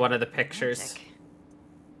send you one of the pictures. Magic.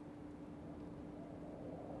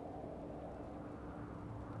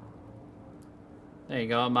 There you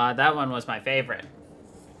go, Ahmad. That one was my favorite.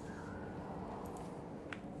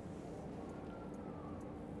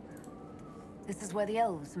 This is where the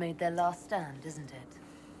elves made their last stand, isn't it?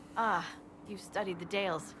 Ah, you've studied the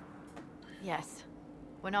Dales. Yes.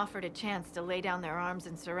 When offered a chance to lay down their arms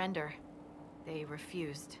and surrender, they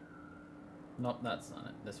refused. Nope, that's not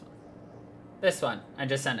it. This one. This one. I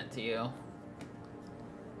just sent it to you.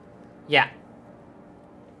 Yeah.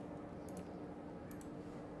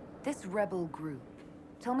 This rebel group.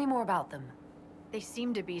 Tell me more about them. They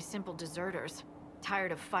seem to be simple deserters,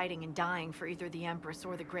 tired of fighting and dying for either the Empress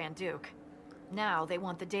or the Grand Duke. Now they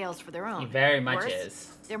want the Dales for their own. He very much Worse,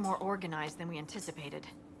 is. They're more organized than we anticipated.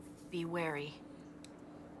 Be wary.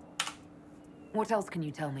 What else can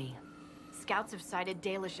you tell me? Scouts have sighted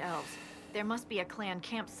Dalish elves. There must be a clan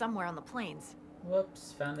camped somewhere on the plains.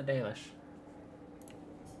 Whoops, found the Dalish.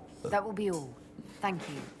 That will be all. Thank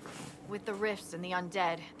you. With the rifts and the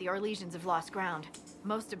undead, the Orlesians have lost ground.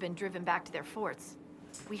 Most have been driven back to their forts.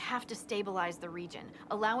 We have to stabilize the region,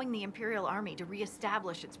 allowing the Imperial Army to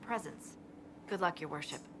re-establish its presence. Good luck, Your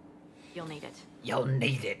Worship. You'll need it. You'll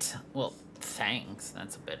need it. Well, thanks.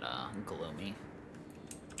 That's a bit, gloomy.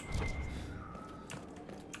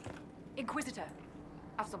 Inquisitor,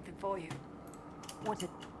 I've something for you. What it...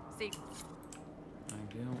 See.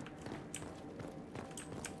 Thank you.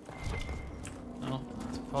 Oh,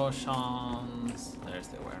 it's potions. There's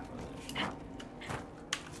the aware position.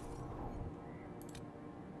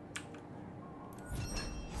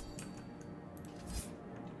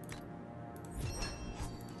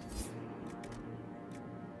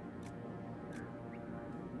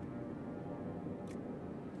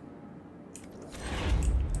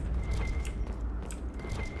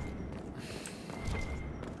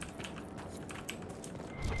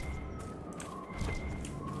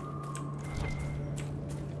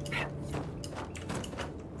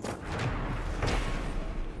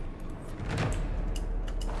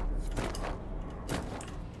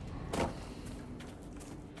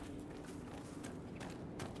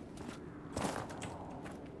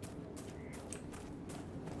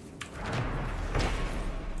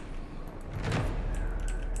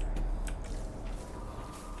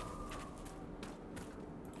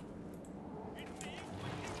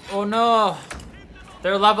 Oh no!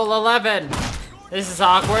 They're level 11! This is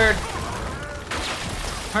awkward.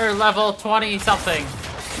 Her level 20 something.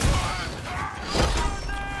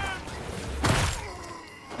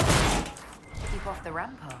 Keep off the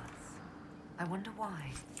ramparts. I wonder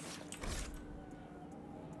why.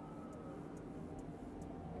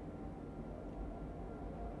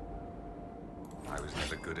 I was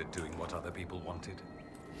never good at doing what other people wanted.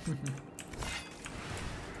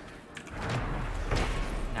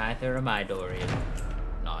 Neither am I, Dorian.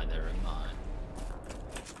 Neither am I.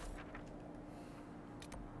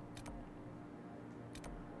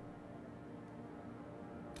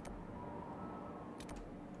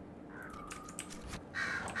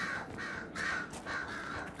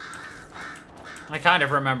 I kind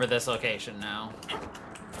of remember this location now.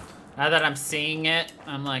 Now that I'm seeing it,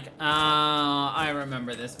 I'm like, oh, I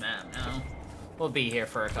remember this map now. We'll be here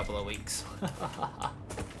for a couple of weeks.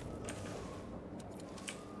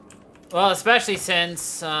 Well, especially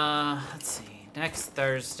since, let's see, next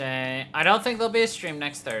Thursday. I don't think there'll be a stream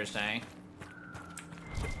next Thursday.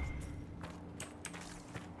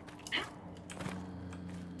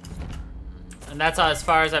 And that's as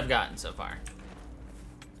far as I've gotten so far.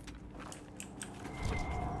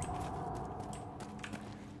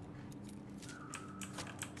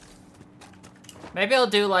 Maybe I'll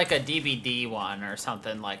do like a DVD one or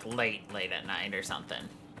something like late at night or something.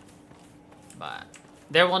 But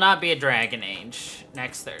there will not be a Dragon Age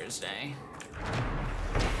next Thursday.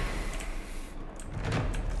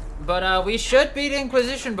 But we should beat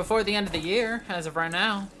Inquisition before the end of the year, as of right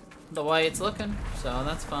now. The way it's looking, so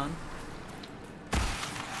that's fun.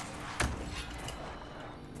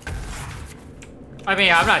 I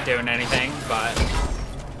mean, I'm not doing anything, but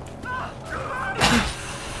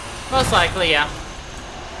most likely, yeah.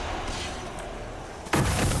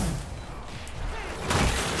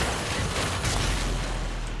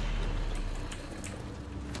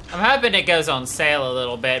 I'm hoping it goes on sale a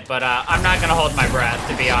little bit, but I'm not gonna hold my breath,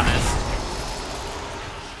 to be honest.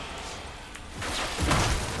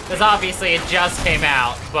 Because obviously it just came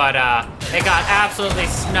out, but it got absolutely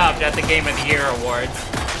snubbed at the Game of the Year Awards.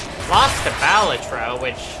 Lost to Balatro,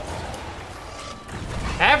 which...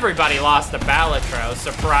 Everybody lost to Balatro,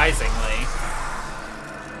 surprisingly.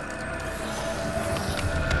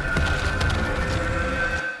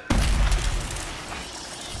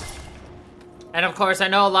 And of course, I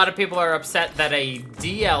know a lot of people are upset that a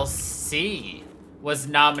DLC was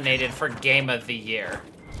nominated for Game of the Year.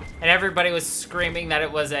 And everybody was screaming that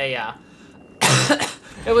it was a,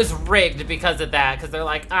 it was rigged because of that. Because they're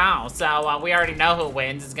like, oh, so we already know who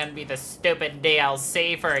wins. It's going to be the stupid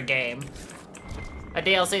DLC for a game. A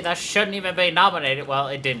DLC that shouldn't even be nominated. Well,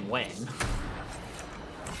 it didn't win.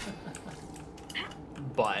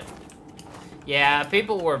 But, yeah,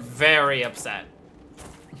 people were very upset.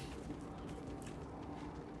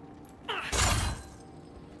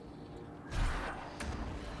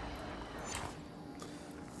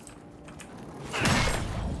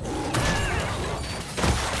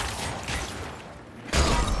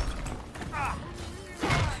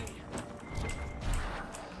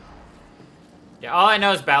 Yeah, all I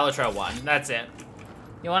know is Balatro won. That's it.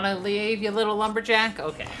 You want to leave, you little lumberjack?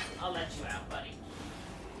 Okay, I'll let you out, buddy.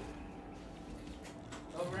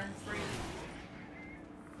 Over and free.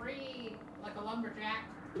 Free like a lumberjack.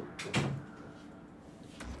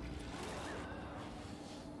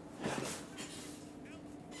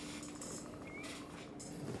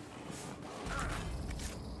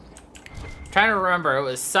 Trying to remember, it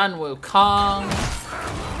was Sun Wukong.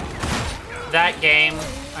 That game.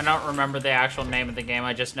 I don't remember the actual name of the game.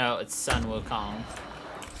 I just know it's Sun Wukong.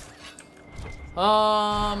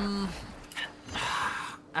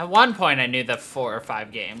 At one point I knew the 4 or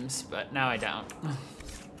 5 games, but now I don't.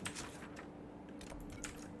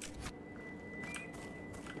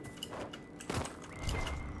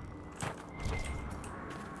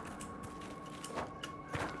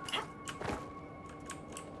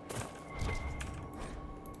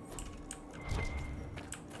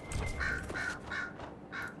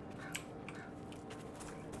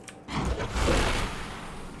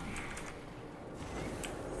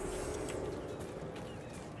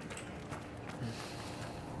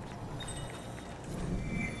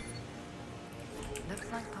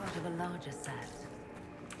 Looks like part of a larger set.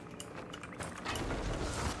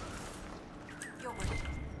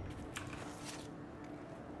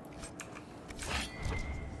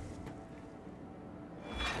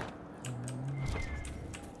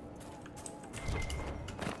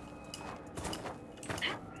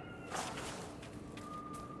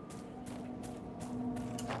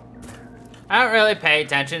 I don't really pay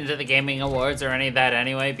attention to the gaming awards or any of that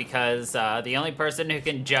anyway, because the only person who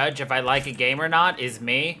can judge if I like a game or not is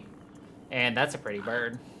me. And that's a pretty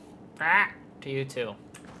bird. Ah, to you too.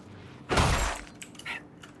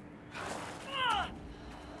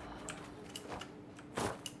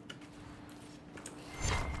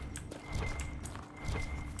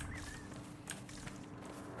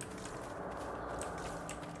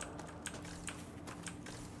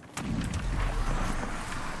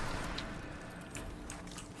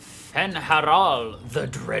 Fenharal, the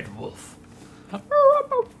Dread Wolf.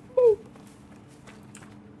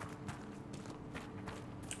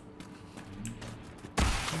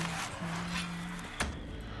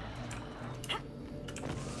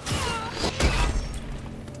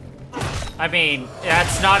 I mean,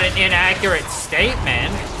 that's not an inaccurate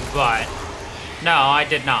statement, but no, I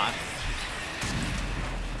did not.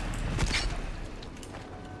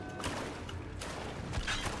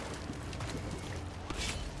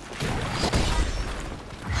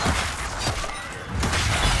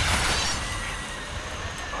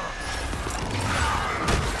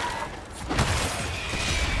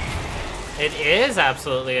 It is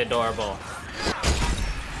absolutely adorable.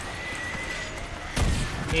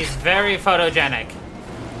 He's very photogenic.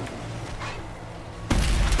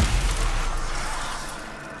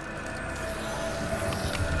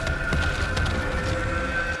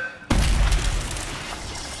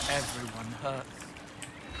 Everyone hurts.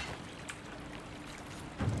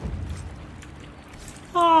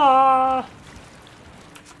 Aww.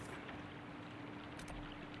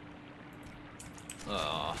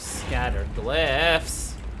 Oh, scattered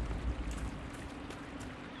glyphs.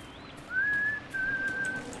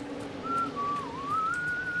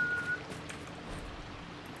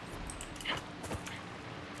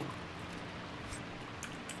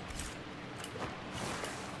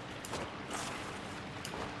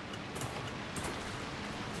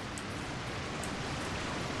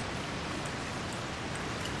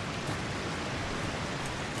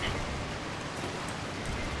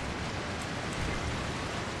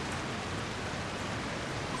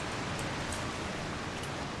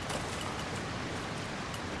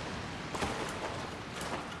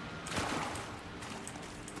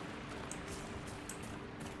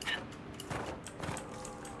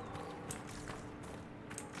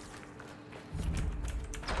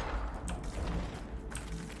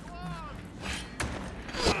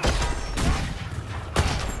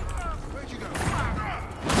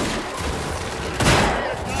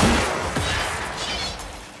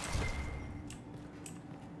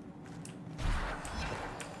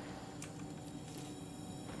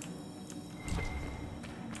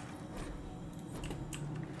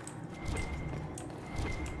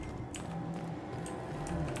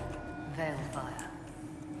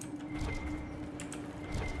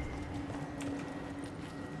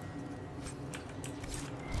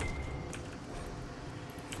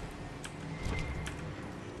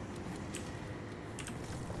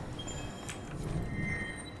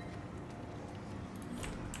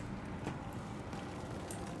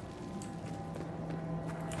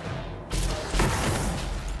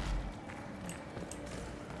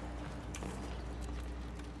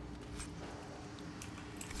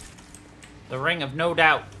 The ring of no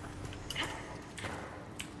doubt.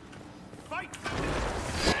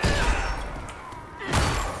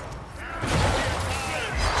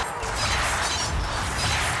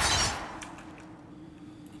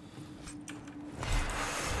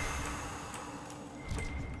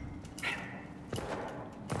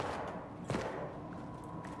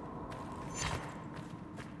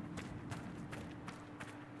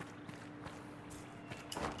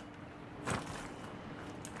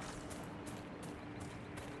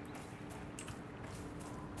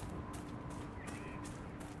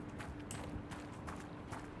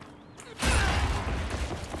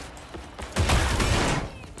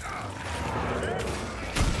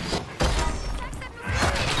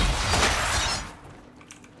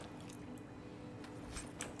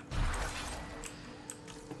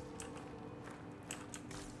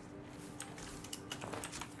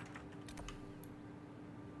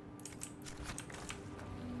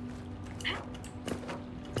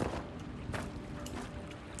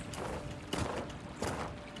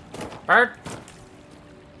 Bird.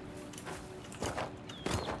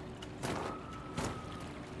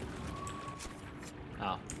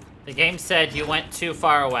 Oh. The game said you went too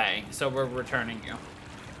far away, so we're returning you.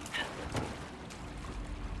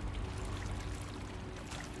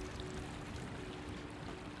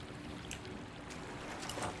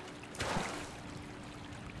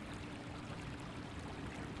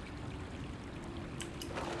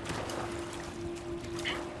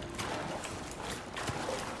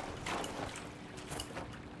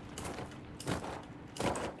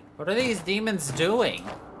 What are these demons doing?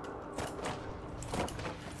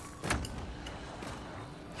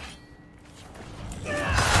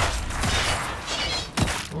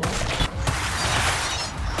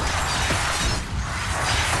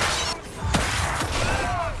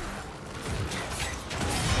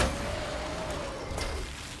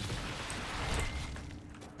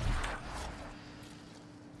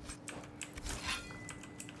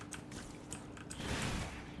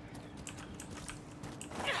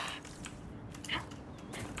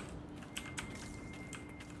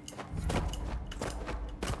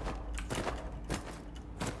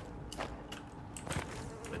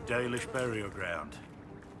 Dalish burial ground.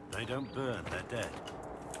 They don't burn, they're dead.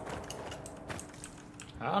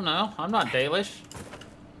 I don't know. I'm not Dalish.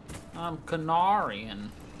 I'm Canarian.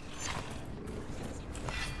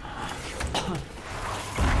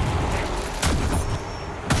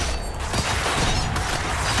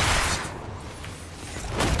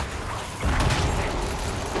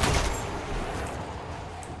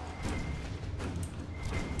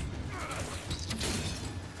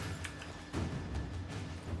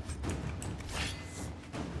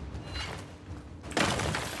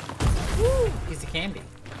 Piece of candy.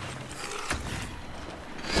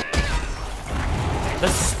 The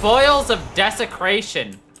Spoils of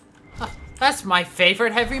Desecration. Huh, that's my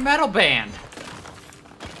favorite heavy metal band.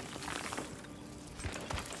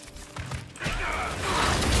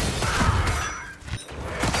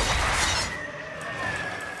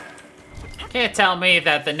 Can't tell me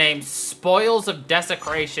that the name Spoils of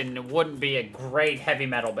Desecration wouldn't be a great heavy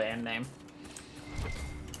metal band name.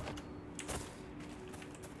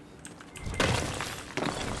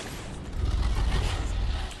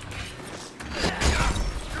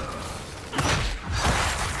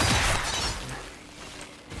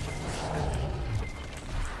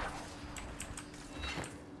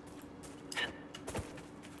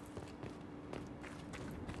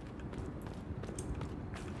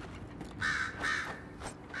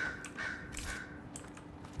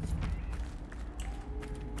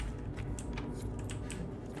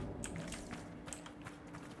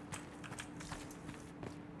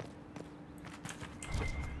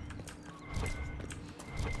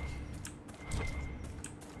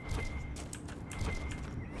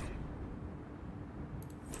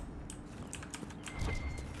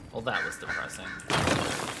 Well, that was depressing.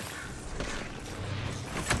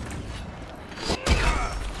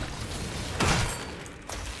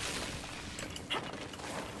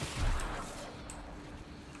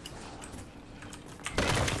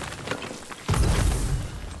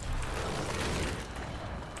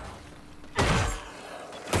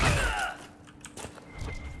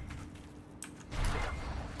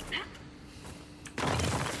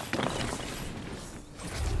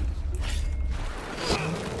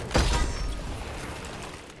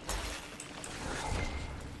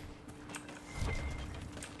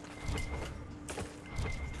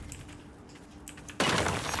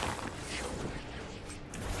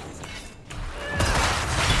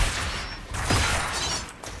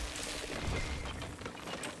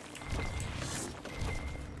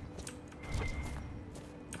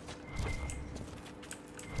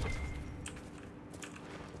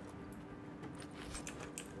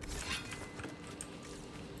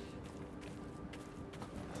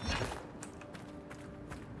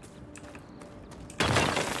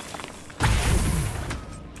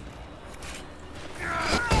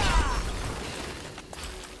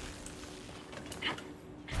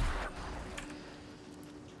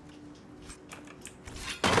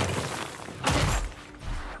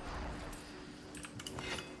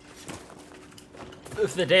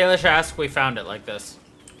 If the Dalish ask, we found it like this.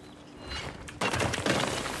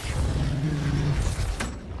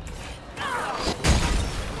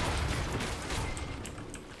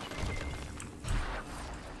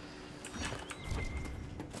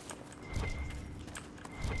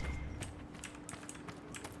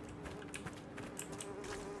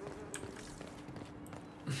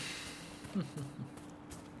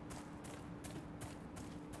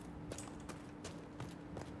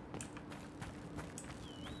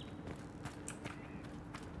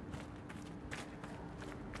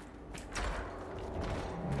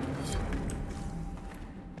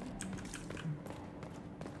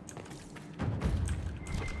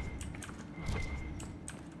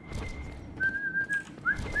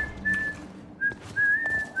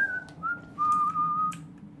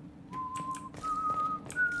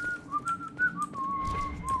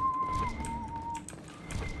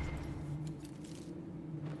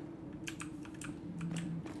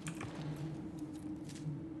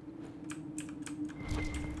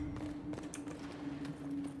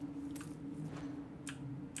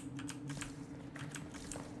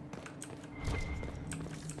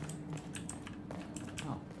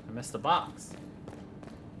 I missed the box.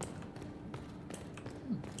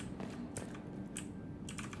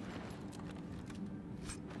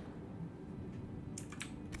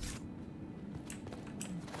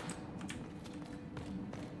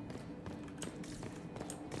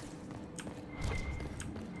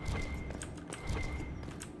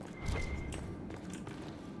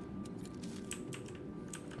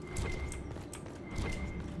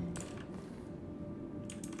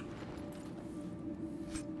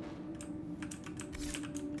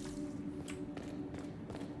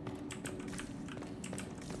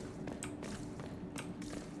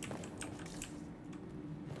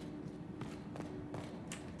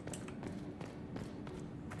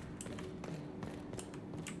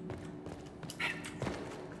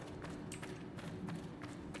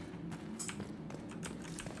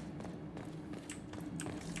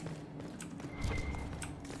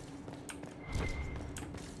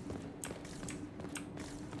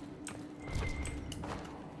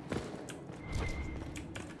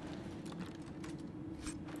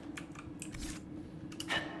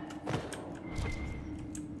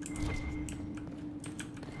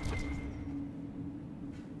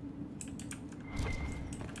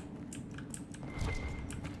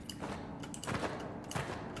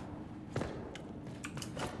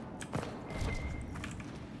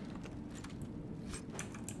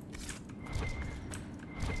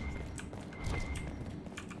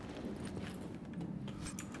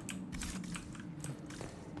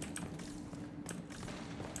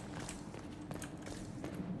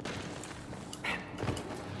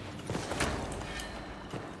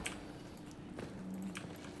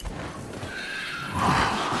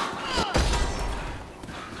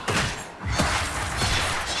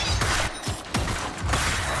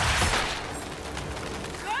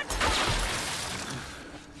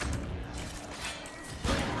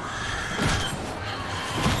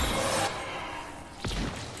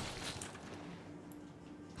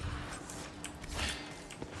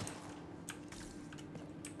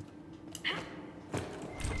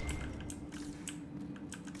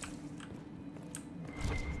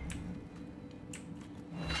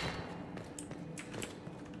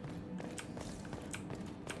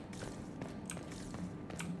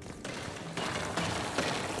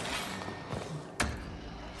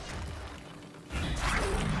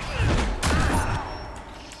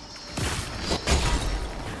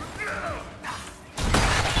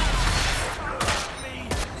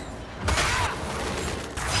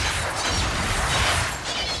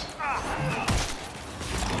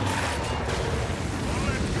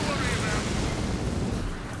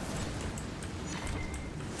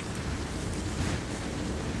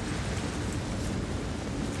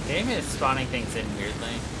 Game is spawning things in weirdly.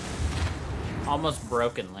 Almost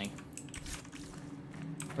brokenly.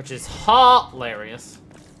 Which is hilarious.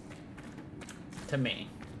 To me.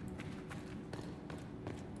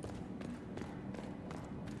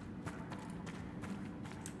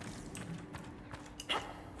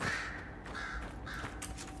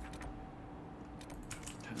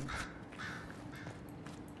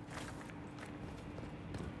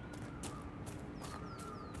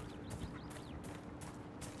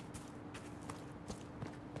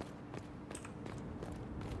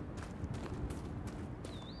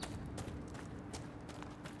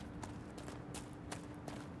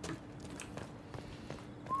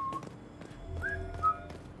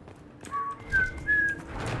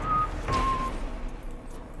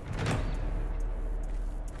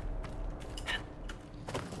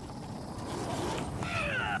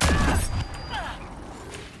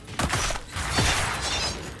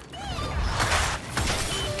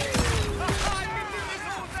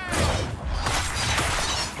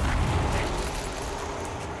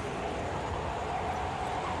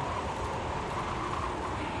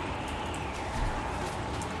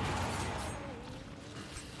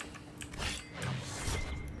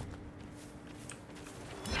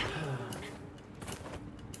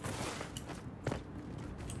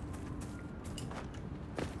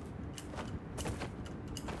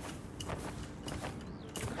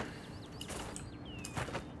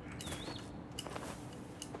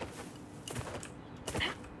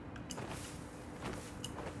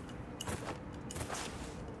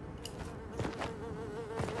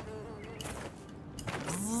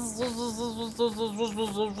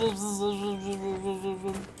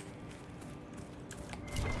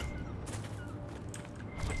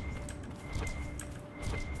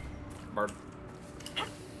 Bird.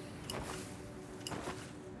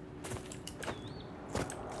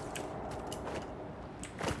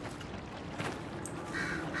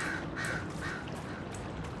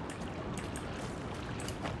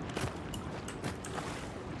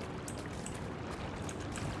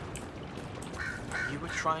 You were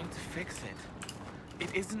trying to fix it.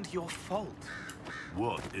 It isn't your fault.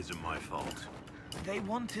 What isn't my fault? They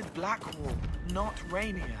wanted Blackwall, not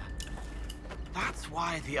Rainier. That's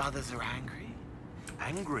why the others are angry.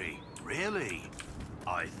 Angry? Really?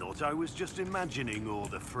 I thought I was just imagining all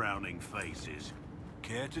the frowning faces.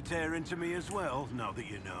 Care to tear into me as well, now that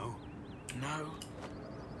you know? No.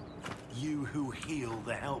 You who heal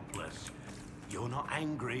the helpless. You're not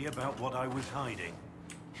angry about what I was hiding.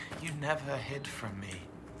 You never hid from me.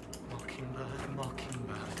 Mockingbird,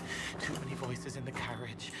 Mockingbird. Too many voices in the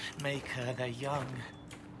carriage. Maker, they're young.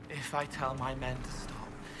 If I tell my men to stop,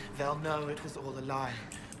 they'll know it was all a lie.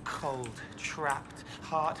 Cold, trapped,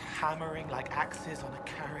 heart hammering like axes on a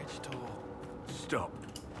carriage door. Stop,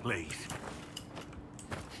 please.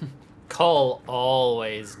 Cole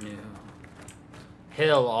always knew.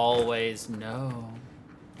 He'll always know.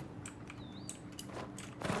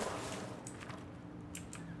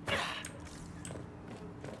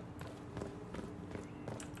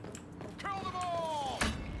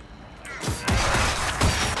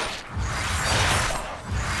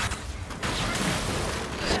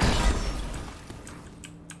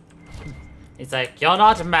 He's like, you're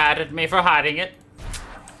not mad at me for hiding it.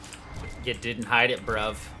 You didn't hide it,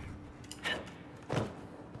 bruv.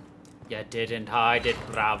 You didn't hide it,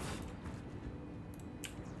 bruv.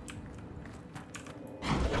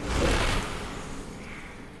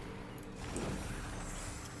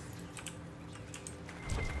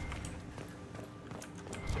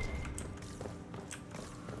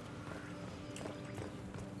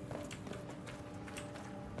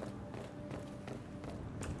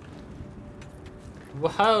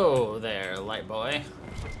 Whoa there, light boy.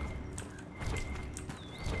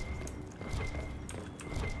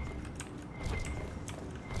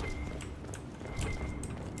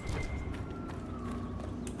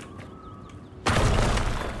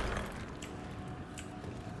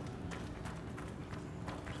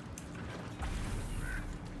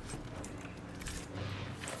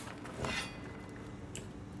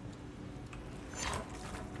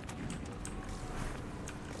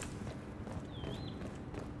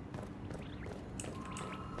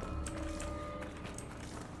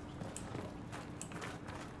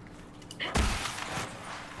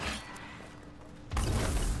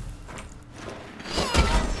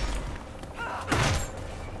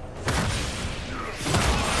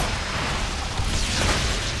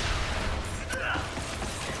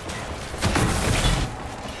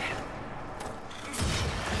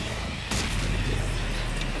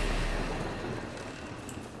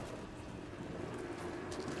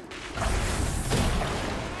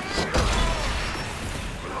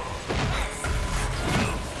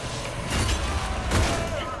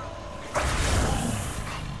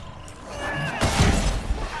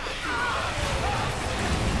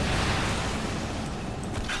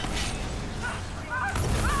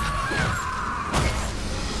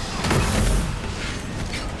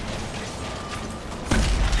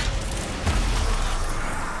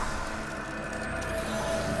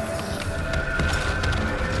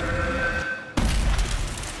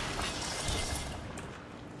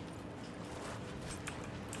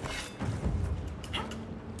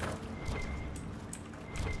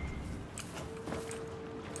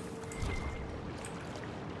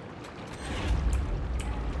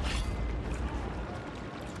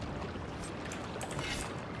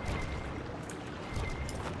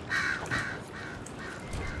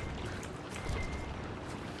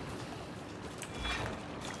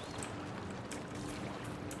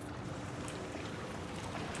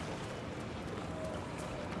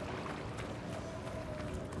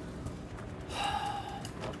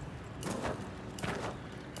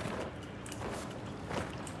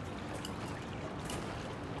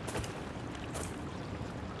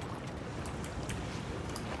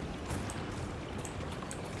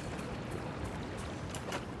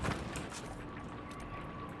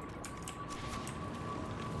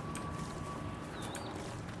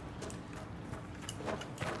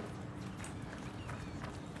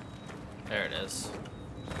 There it is.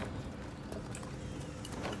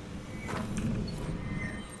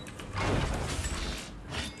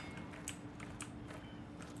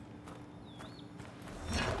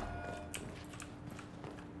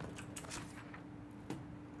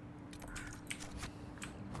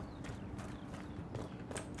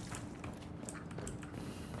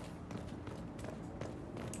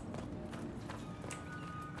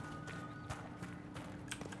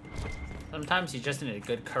 Sometimes you just need a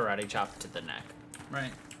good karate chop to the neck, right?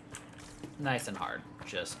 Nice and hard,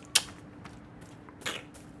 just.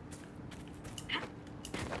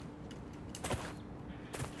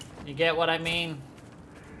 You get what I mean?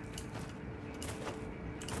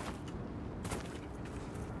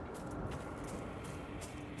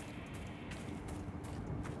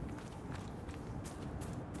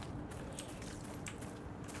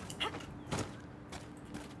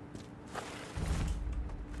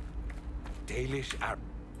 Dalish Arab.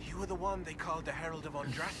 You were the one they called the Herald of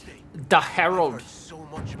Andraste. The Herald. I've heard so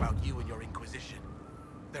much about you and your Inquisition.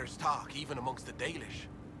 There's talk even amongst the Dalish.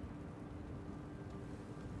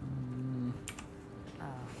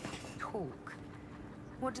 Talk.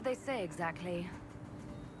 What do they say exactly?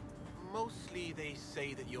 Mostly they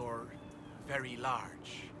say that you're very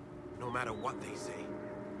large. No matter what they say,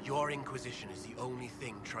 your Inquisition is the only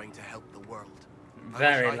thing trying to help the world.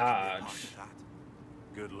 Very large.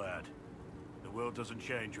 Good lad. The world doesn't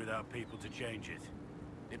change without people to change it.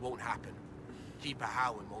 It won't happen. Keeper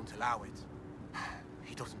Howin won't allow it.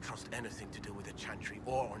 He doesn't trust anything to do with the Chantry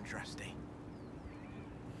or Andraste.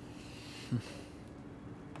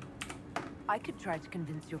 I could try to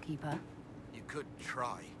convince your keeper. You could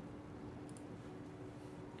try.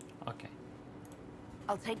 Okay.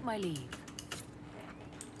 I'll take my leave.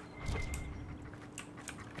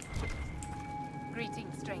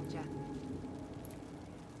 Greetings, stranger.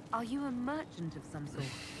 Are you a merchant of some sort?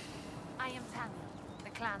 I am Tammy, the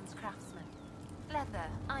clan's craftsman. Leather,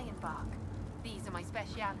 ironbark. These are my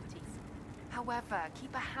specialities. However,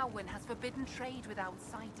 Keeper Howin has forbidden trade with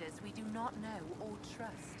outsiders we do not know or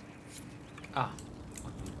trust. Ah.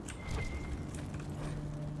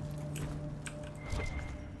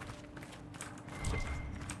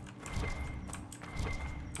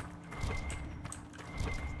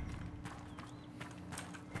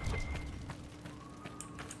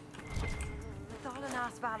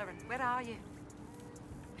 Valoran, where are you?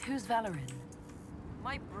 Who's Valoran?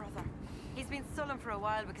 My brother. He's been sullen for a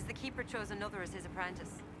while because the Keeper chose another as his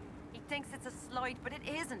apprentice. He thinks it's a slight, but it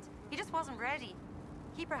isn't. He just wasn't ready.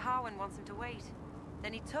 Keeper Howin wants him to wait.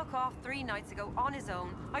 Then he took off 3 nights ago on his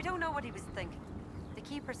own. I don't know what he was thinking. The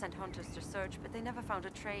Keeper sent hunters to search, but they never found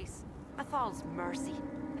a trace. Methal's mercy,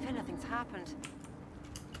 if anything's happened.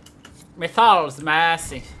 Methal's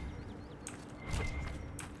mercy.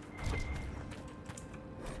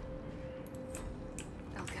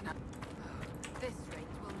 This rate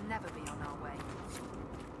will never be on our way.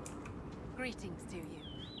 Greetings to you.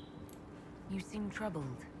 You seem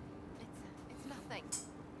troubled. It's nothing.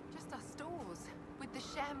 Just our stores. With the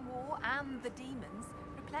Shem War and the demons,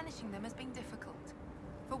 replenishing them has been difficult.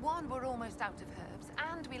 For one, we're almost out of herbs,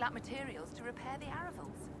 and we lack materials to repair the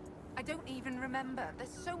Aravals. I don't even remember. There's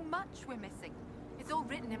so much we're missing. It's all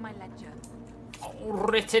written in my ledger. All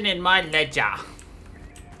written in my ledger.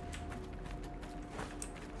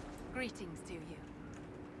 Greetings to you.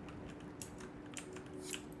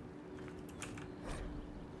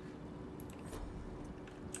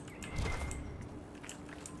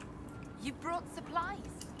 You brought supplies.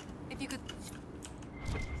 If you could...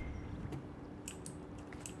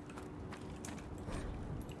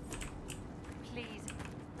 Please.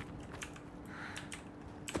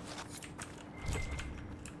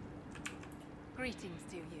 Greetings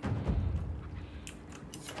to you.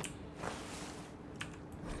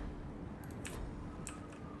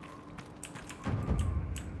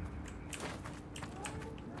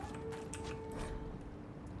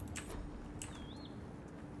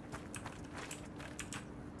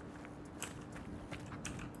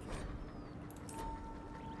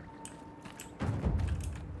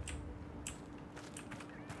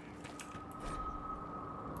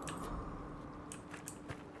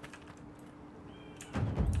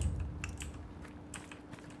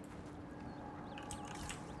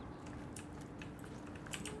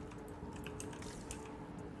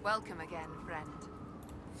 Welcome again, friend.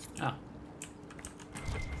 Ah.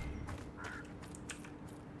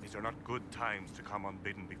 These are not good times to come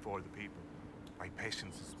unbidden before the people. My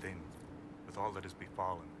patience is thin, with all that has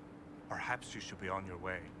befallen. Perhaps you should be on your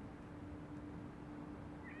way.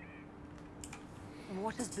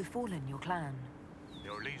 What has befallen your clan? The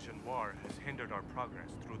Orlesian War has hindered our progress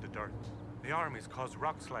through the dirt. The armies cause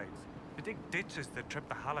rock slides. They dig ditches that trip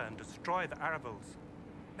the Hala and destroy the Aravals,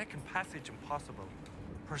 making passage impossible.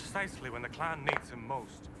 Precisely when the clan needs him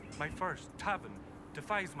most, my first, Tavin,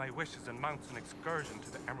 defies my wishes and mounts an excursion to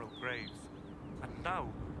the Emerald Graves. And now,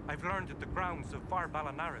 I've learned that the grounds of Var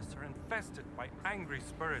Balanaris are infested by angry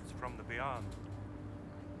spirits from the beyond.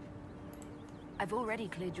 I've already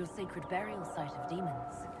cleared your sacred burial site of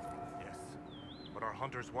demons. Yes, but our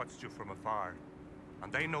hunters watched you from afar.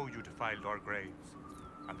 And they know you defiled our graves,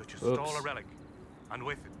 and that you Oops. stole a relic, and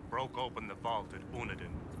with it broke open the vault at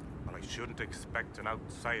Unadin. But I shouldn't expect an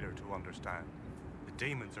outsider to understand. The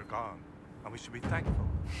demons are gone, and we should be thankful.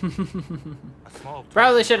 A small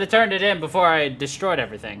Probably should have turned it in before I destroyed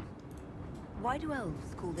everything. Why do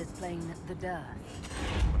elves call this plane the Dearth?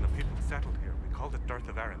 When the people settled here, we called it Dearth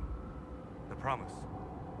of Erin. The promise.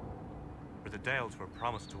 For the Dales were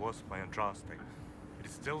promised to us by Andraste. It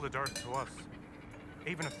is still the Dearth to us.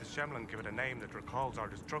 Even if the Shemlin give it a name that recalls our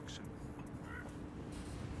destruction.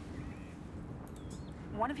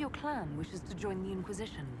 One of your clan wishes to join the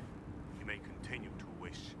Inquisition. You may continue to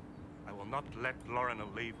wish. I will not let Lorna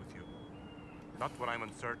leave with you. Not when I'm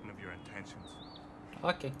uncertain of your intentions.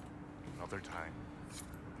 Okay. Another time.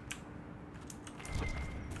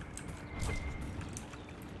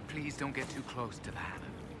 Please don't get too close to the Hannah.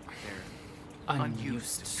 They're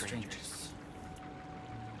Unused strangers.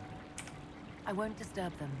 I won't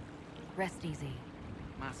disturb them. Rest easy.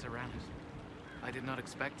 Maseranis, I did not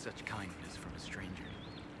expect such kindness from a stranger.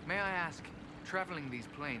 May I ask, traveling these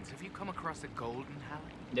plains, have you come across a golden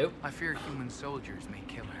Halley? Nope. I fear human soldiers may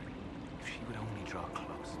kill her. If she would only draw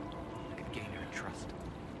close, I could gain her trust.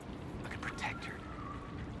 I could protect her.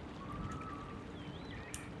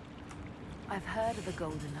 I've heard of the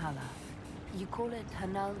Golden Hala. You call it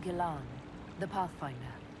Hanal Gilan, the Pathfinder.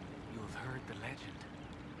 You have heard the legend.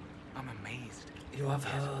 I'm amazed. You have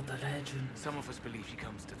heard the legend. Some of us believe she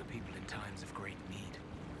comes to the people in times of great need.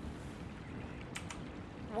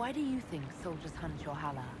 Why do you think soldiers hunt your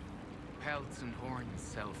Hala? Pelts and horns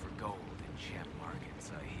sell for gold in gem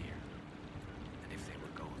markets, I hear. And if they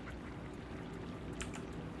were gold.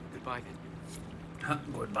 Goodbye then.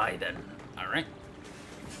 Goodbye then. Alright.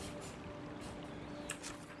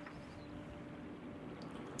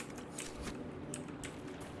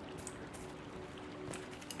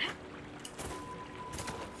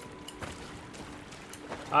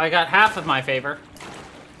 I got half of my favor.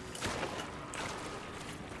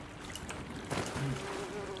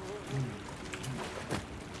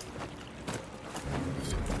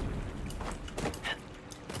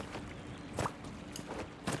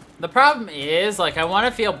 The problem is, like, I want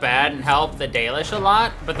to feel bad and help the Dalish a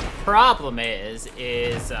lot, but the problem is,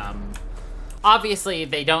 obviously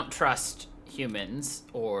they don't trust humans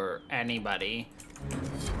or anybody.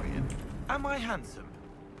 Am I handsome?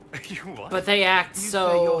 You what? But they act you so...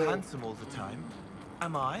 say you're handsome all the time.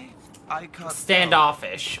 Am I? I can't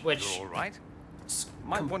standoffish, which... You're all right.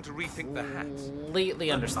 Might want to rethink the hats.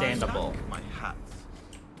 Completely understandable. I like my hats.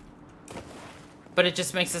 But it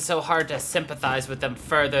just makes it so hard to sympathize with them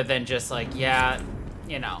further than just like, yeah,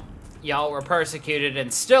 you know, y'all were persecuted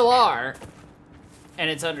and still are. And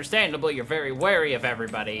it's understandable, you're very wary of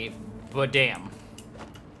everybody, but damn.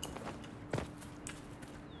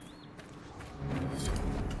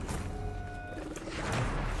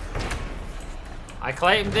 I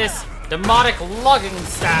claim this demonic logging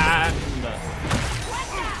stand.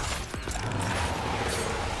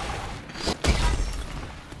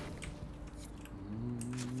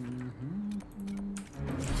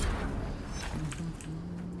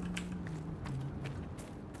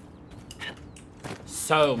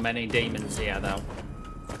 So many demons here, though.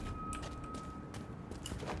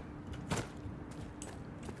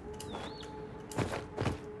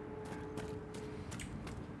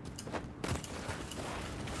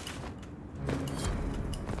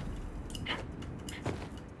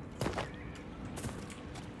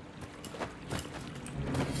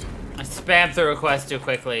 I spammed through a quest too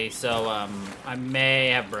quickly, so I may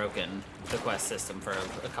have broken the quest system for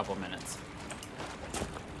a couple minutes.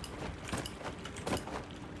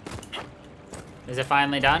 Is it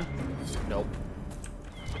finally done? Nope.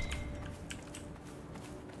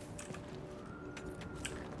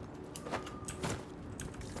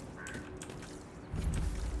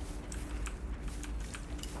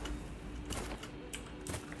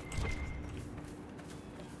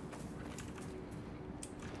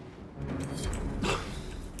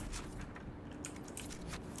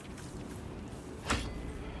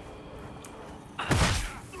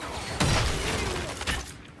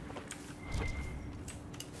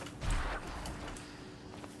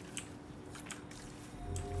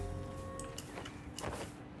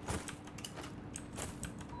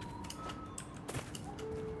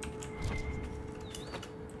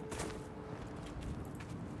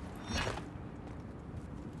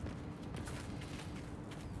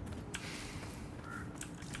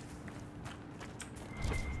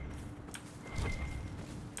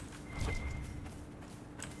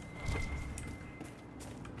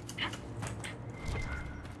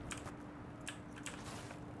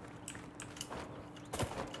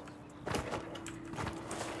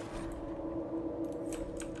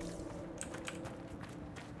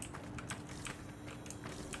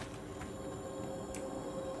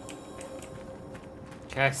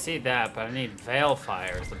 Okay, I see that, but I need veil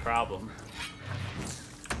fire is the problem.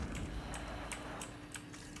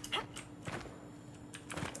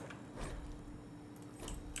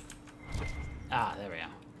 Ah, there we go.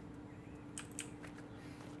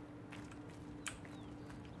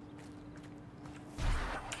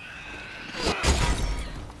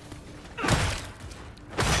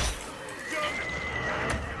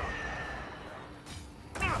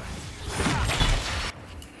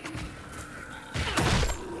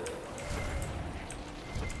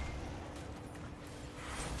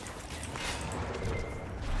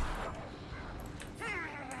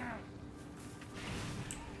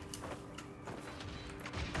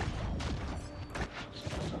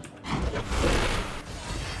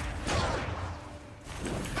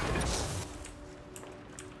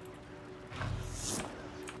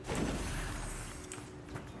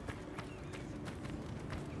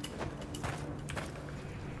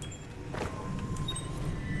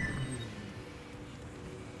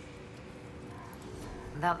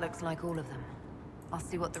 That looks like all of them. I'll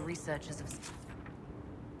see what the researchers have...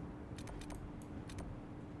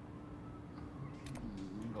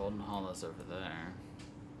 Golden Hollow's over there.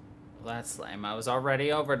 Well, that's lame. I was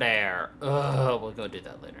already over there. Ugh, we'll go do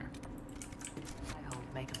that later. I hope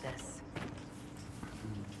make of this.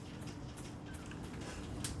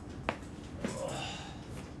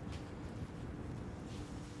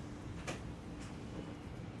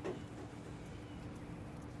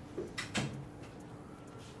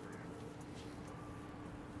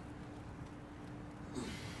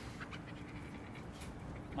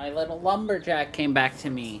 My little lumberjack came back to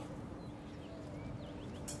me.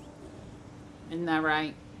 Isn't that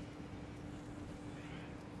right?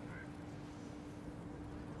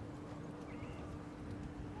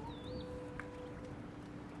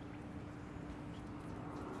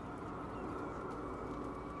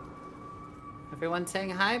 Everyone saying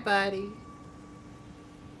hi, buddy.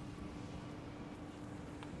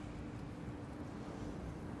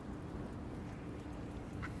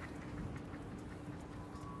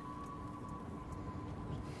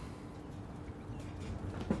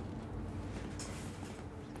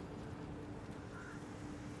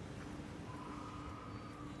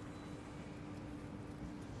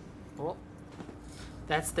 Well,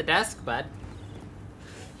 that's the desk, bud.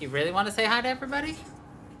 You really want to say hi to everybody?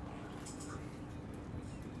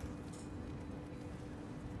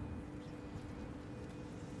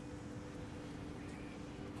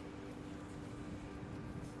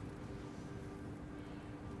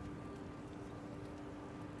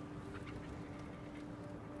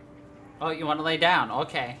 Oh, you want to lay down?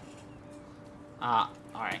 Okay.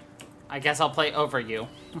 Alright. I guess I'll play over you.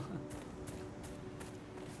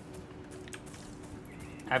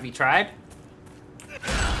 Have you tried?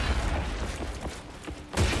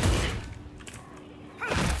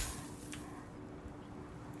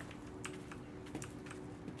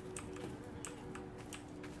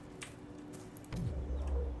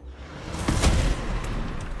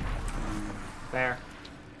 Fair.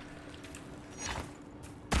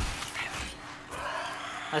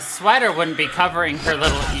 A sweater wouldn't be covering her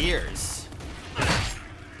little ears.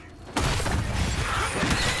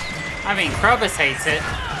 I mean, Krobus hates it.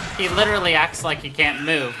 He literally acts like he can't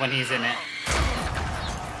move when he's in it.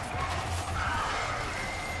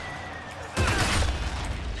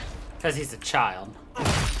 Because he's a child.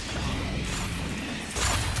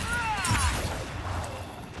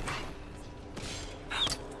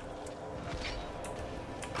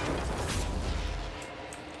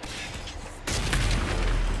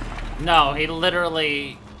 No, he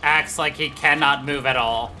literally acts like he cannot move at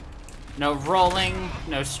all. No rolling,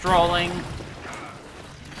 no strolling.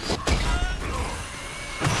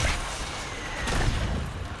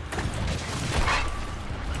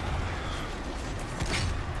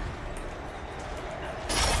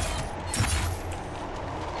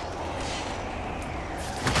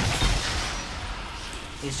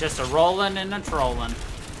 He's just a rollin' and a trollin'.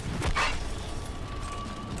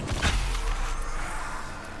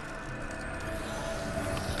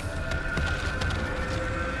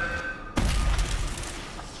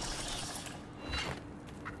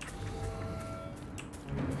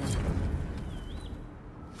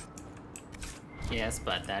 Yes,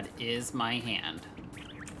 but that is my hand.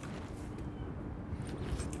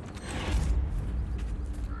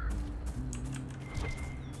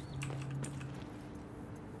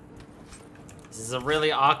 This is a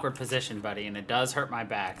really awkward position, buddy, and it does hurt my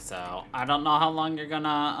back, so I don't know how long you're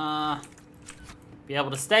gonna be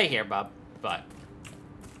able to stay here, bub, but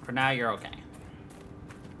for now you're okay.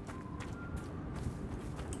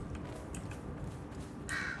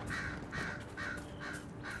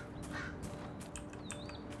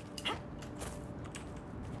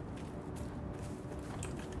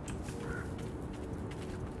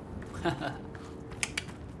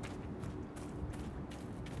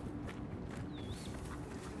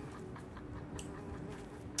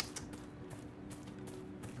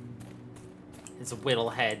 His whittle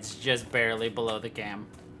head's just barely below the cam.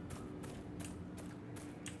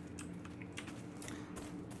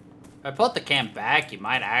 If I put the cam back, you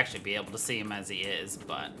might actually be able to see him as he is,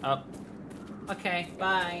 but... Oh. Okay,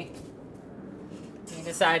 bye. He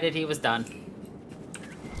decided he was done.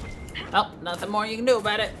 Oh, nothing more you can do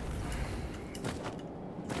about it.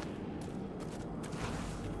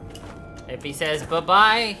 If he says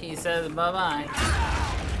bye-bye, he says bye-bye.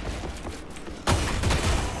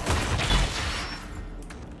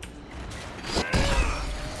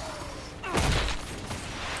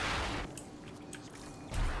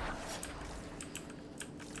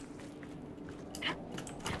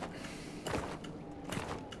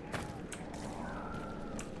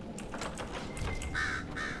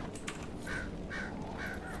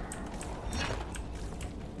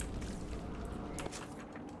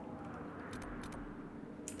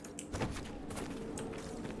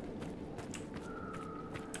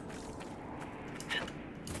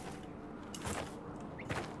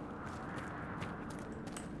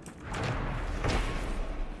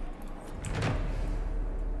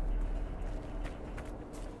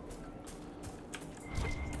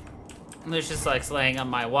 Lucius likes laying on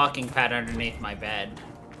my walking pad underneath my bed,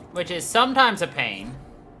 which is sometimes a pain.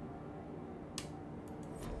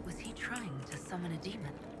 Was he trying to summon a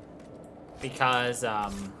demon? Because,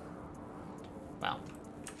 well,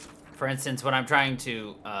 for instance, when I'm trying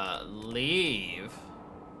to, leave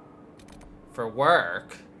for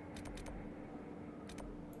work,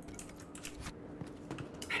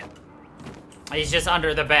 he's just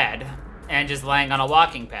under the bed and just laying on a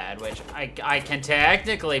walking pad, which I can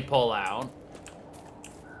technically pull out.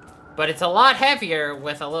 But it's a lot heavier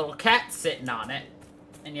with a little cat sitting on it,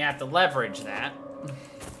 and you have to leverage that.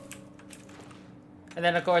 And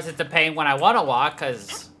then, of course, it's a pain when I want to walk,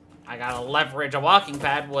 because I gotta leverage a walking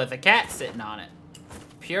pad with a cat sitting on it.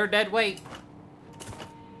 Pure dead weight.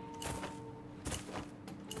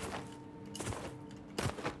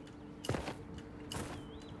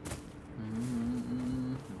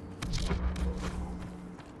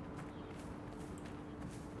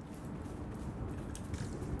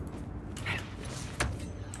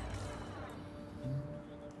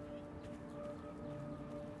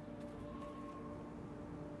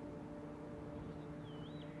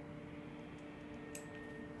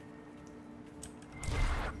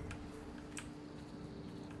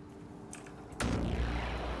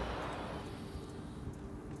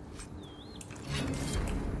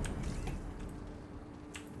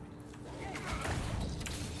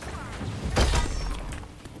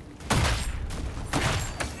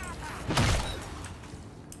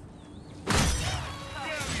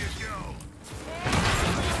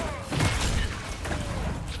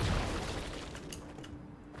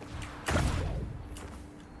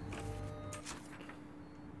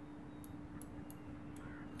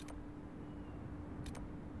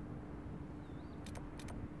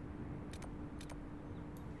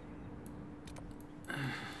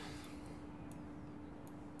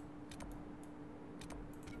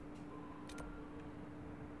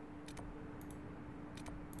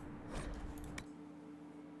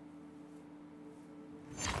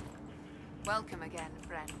 Welcome again,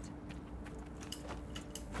 friend.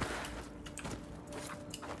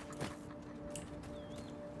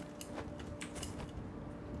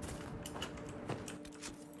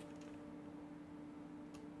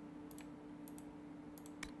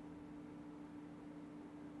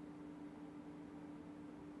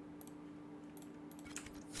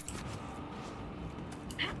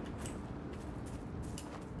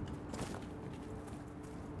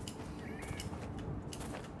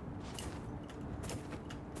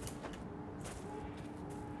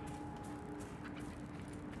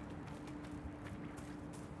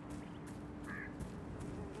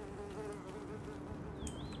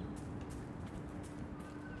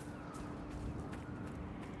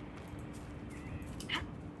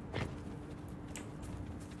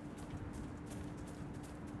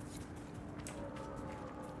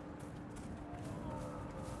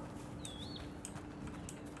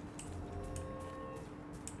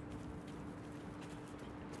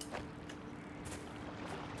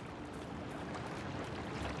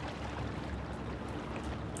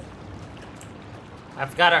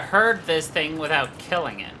 I've got to herd this thing without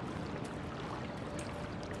killing it.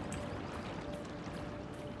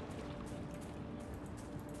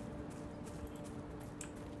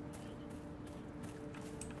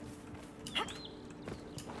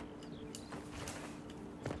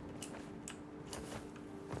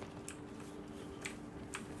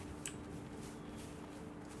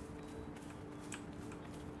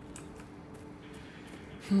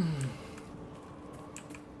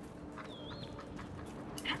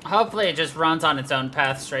 Hopefully it just runs on its own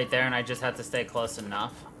path straight there and I just have to stay close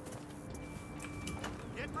enough.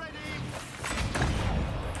 Get ready!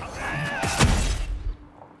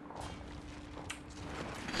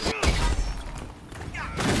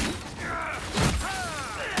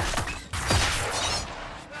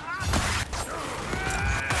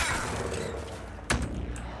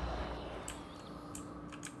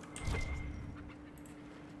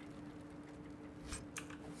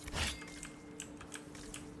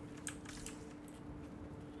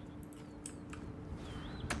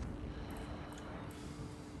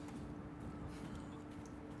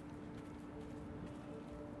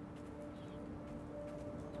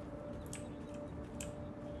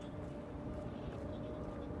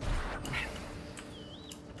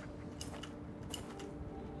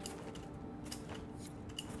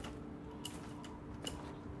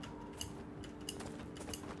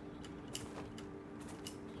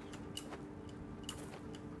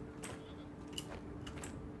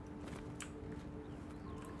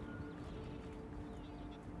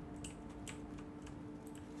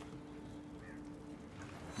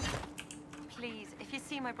 Please, if you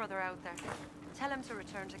see my brother out there, tell him to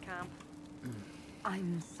return to camp.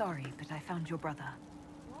 I'm sorry, but I found your brother.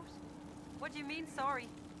 What? What do you mean, sorry?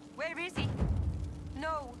 Where is he?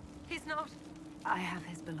 No, he's not. I have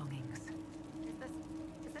his belongings.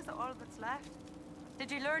 Is this all that's left?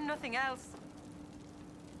 Did you learn nothing else?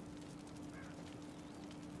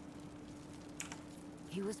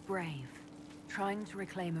 He was brave, trying to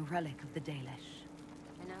reclaim a relic of the Dalish.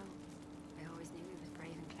 I know. I always knew he was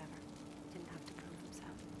brave and clever. Didn't have to prove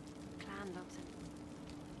himself. The clan loves him.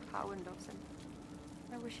 Cowan loves him.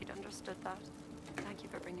 I wish he'd understood that. Thank you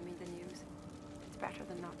for bringing me the news. It's better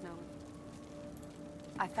than not knowing.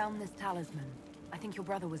 I found this talisman. I think your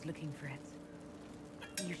brother was looking for it.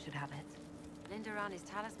 You should have it. Linda Rani's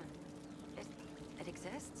talisman. It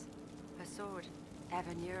exists? Her sword,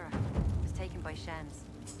 Evanura, was taken by Shens.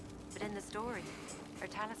 But in the story, her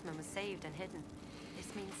talisman was saved and hidden.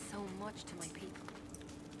 This means so much to my people.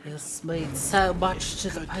 This means so much to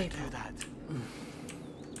the people.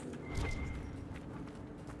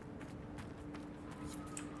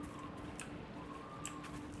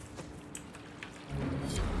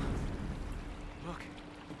 Look,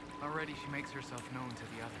 already she makes herself known to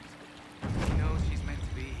the others. She knows she's meant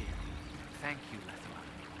to be here. Thank you, Lethela.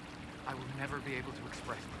 I will never be able to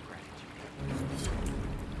express my gratitude.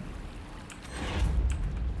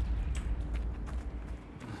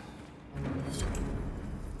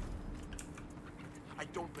 I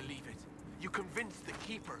don't believe it. You convinced the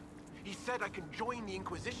Keeper. He said I can join the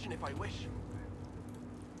Inquisition if I wish.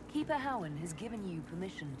 Keeper Howen has given you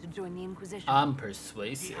permission to join the Inquisition. I'm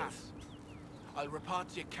persuasive. He has. I'll report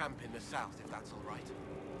to your camp in the south if that's all right.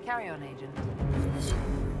 Carry on, Agent.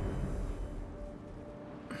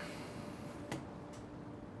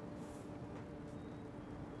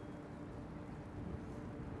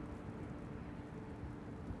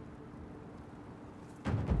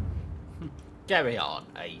 Carry on,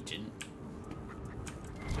 Agent.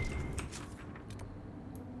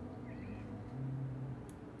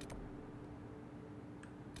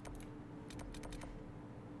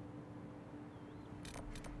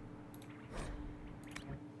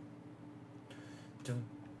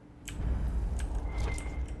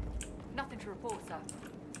 Nothing to report, sir.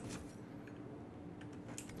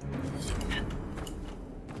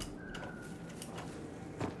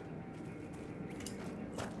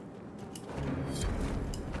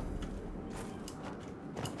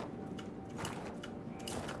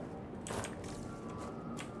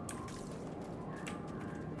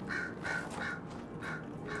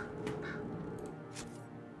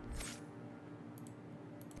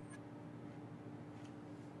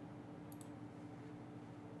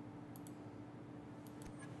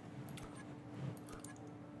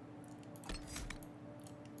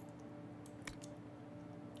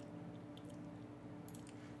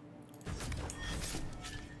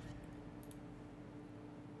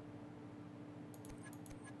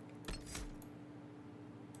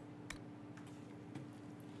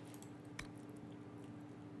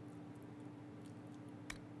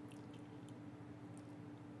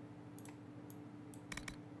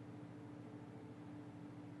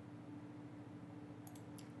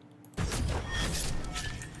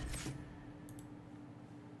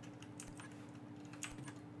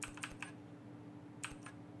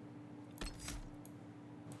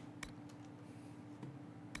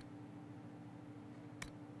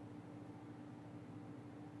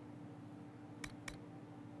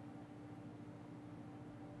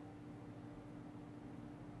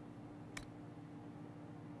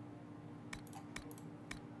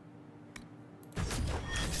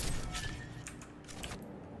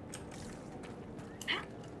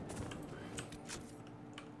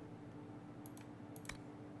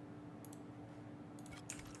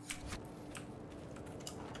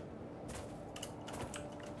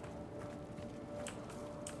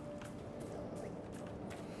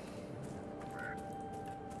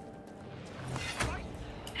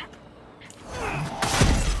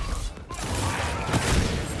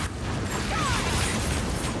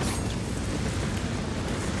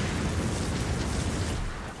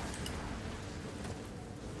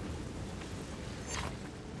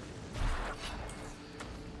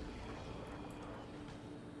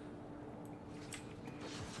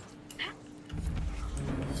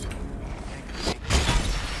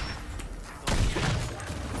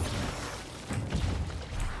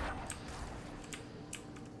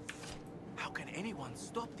 Someone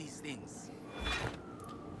stop these things.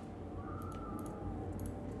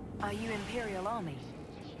 Are you Imperial Army?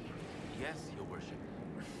 Yes, Your Worship.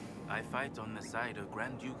 I fight on the side of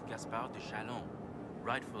Grand Duke Gaspard de Chalon,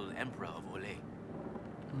 rightful Emperor of Olay.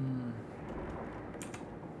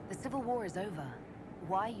 The Civil War is over.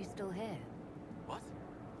 Why are you still here? What?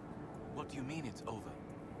 What do you mean it's over?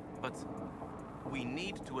 But we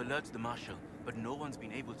need to alert the Marshal, but no one's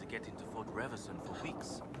been able to get into Fort Reverson for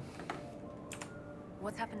weeks.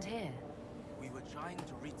 What's happened here? We were trying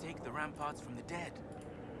to retake the ramparts from the dead.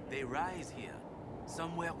 They rise here,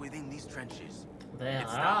 somewhere within these trenches. It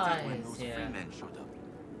started when those freemen showed up.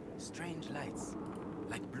 Strange lights,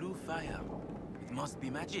 like blue fire. It must be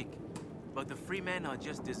magic. But the freemen are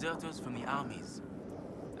just deserters from the armies.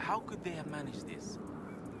 How could they have managed this?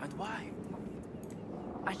 And why?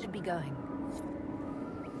 I should be going.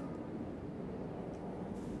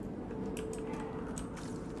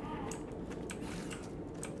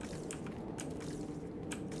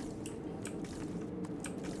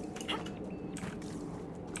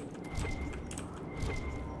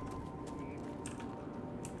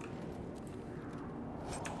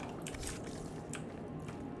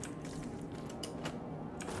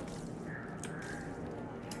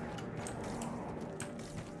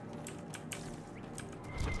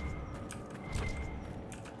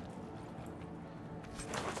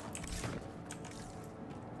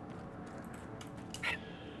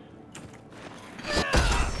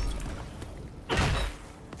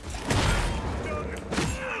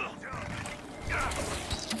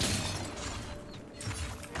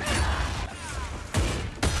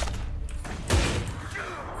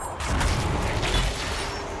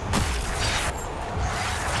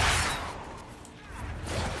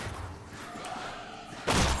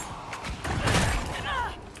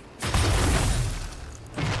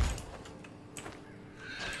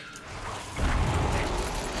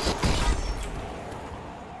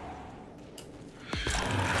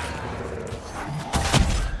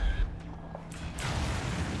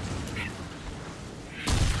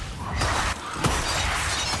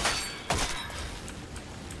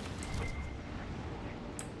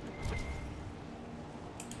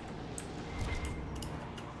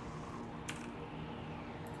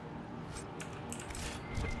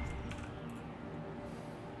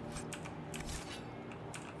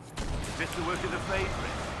 Is this the work of the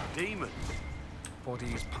Favorite? Demons?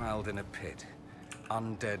 Bodies piled in a pit.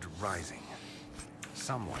 Undead rising.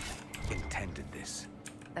 Someone intended this.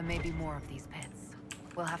 There may be more of these pits.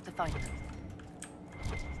 We'll have to find them.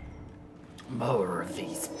 More of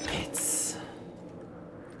these pits.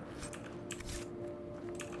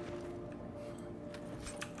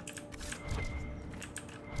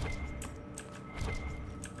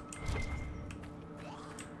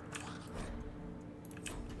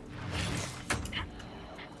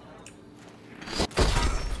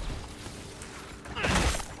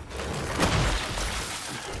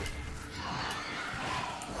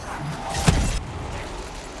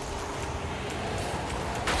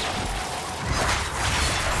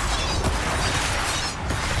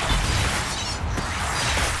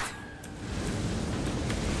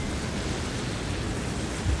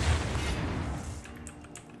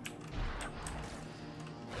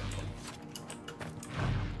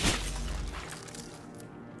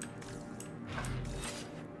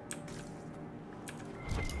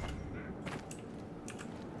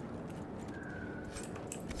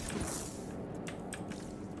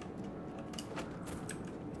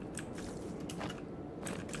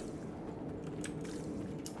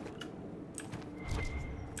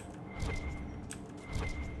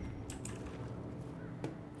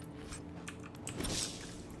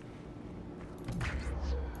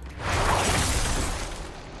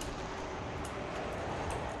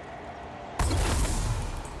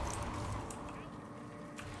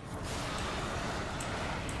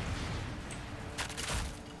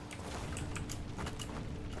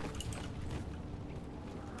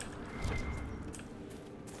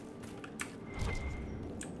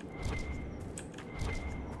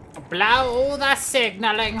 Blow the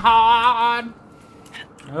signaling horn!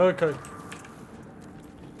 Okay.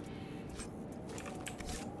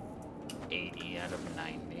 80 out of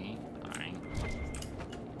 90. Alright.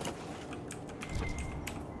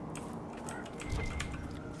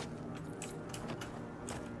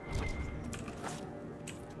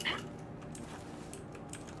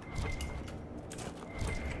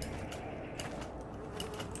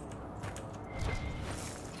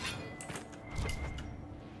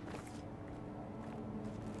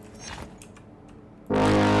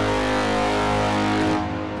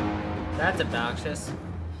 That's obnoxious.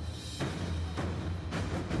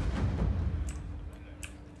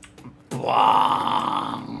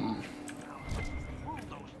 Wrong.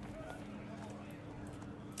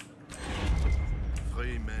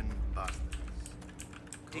 Free men, bastards.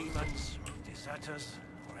 Demons, deserters,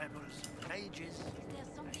 rebels, mages. Is there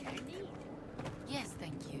something you need? Yes,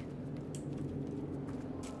 thank you.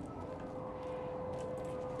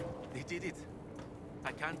 They did it.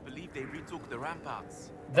 I can't believe they retook the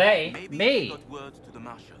ramparts. Maybe they got word to the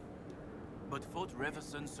Marshal. But Fort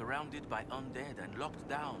Reverson surrounded by undead and locked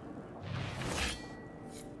down.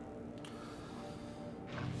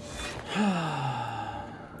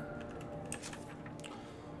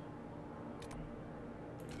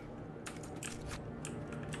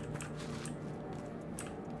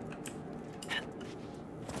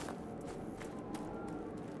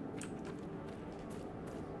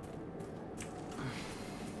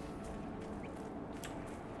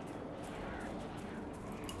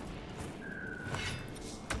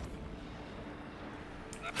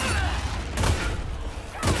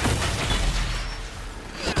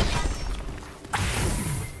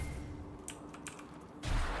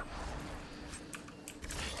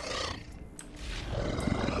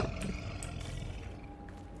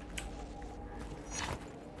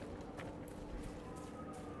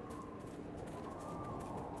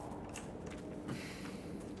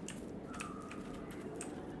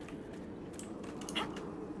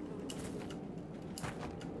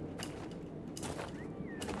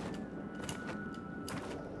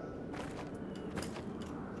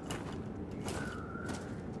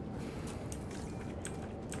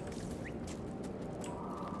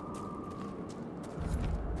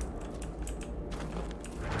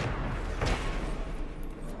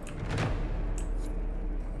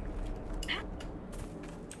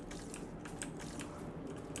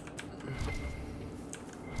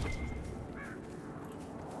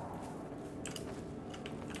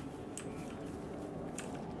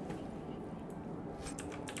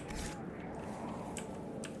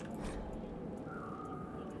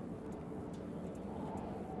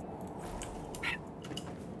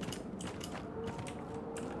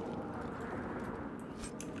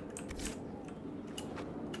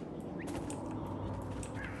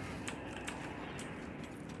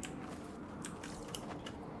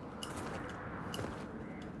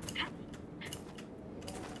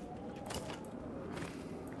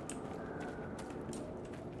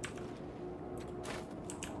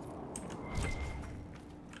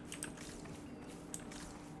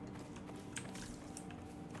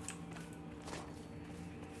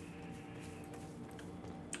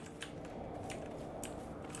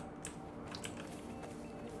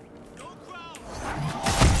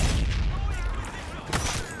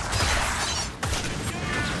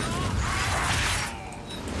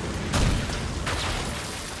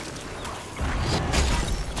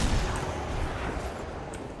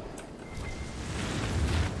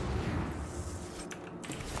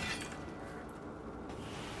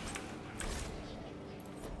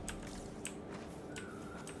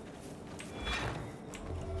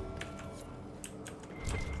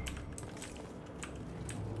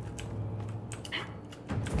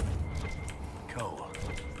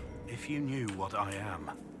 If you knew what I am,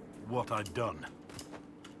 what I'd done,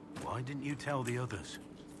 why didn't you tell the others?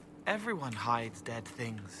 Everyone hides dead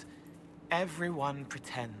things. Everyone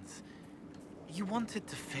pretends. You wanted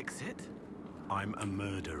to fix it? I'm a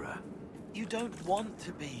murderer. You don't want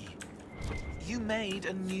to be. You made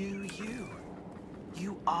a new you.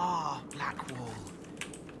 You are Blackwall.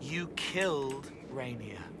 You killed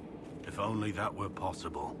Rainier. If only that were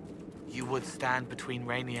possible. You would stand between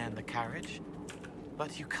Rainier and the carriage,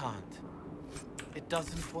 but you can't. It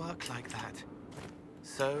doesn't work like that.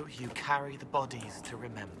 So you carry the bodies to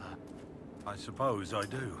remember. I suppose I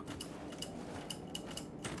do.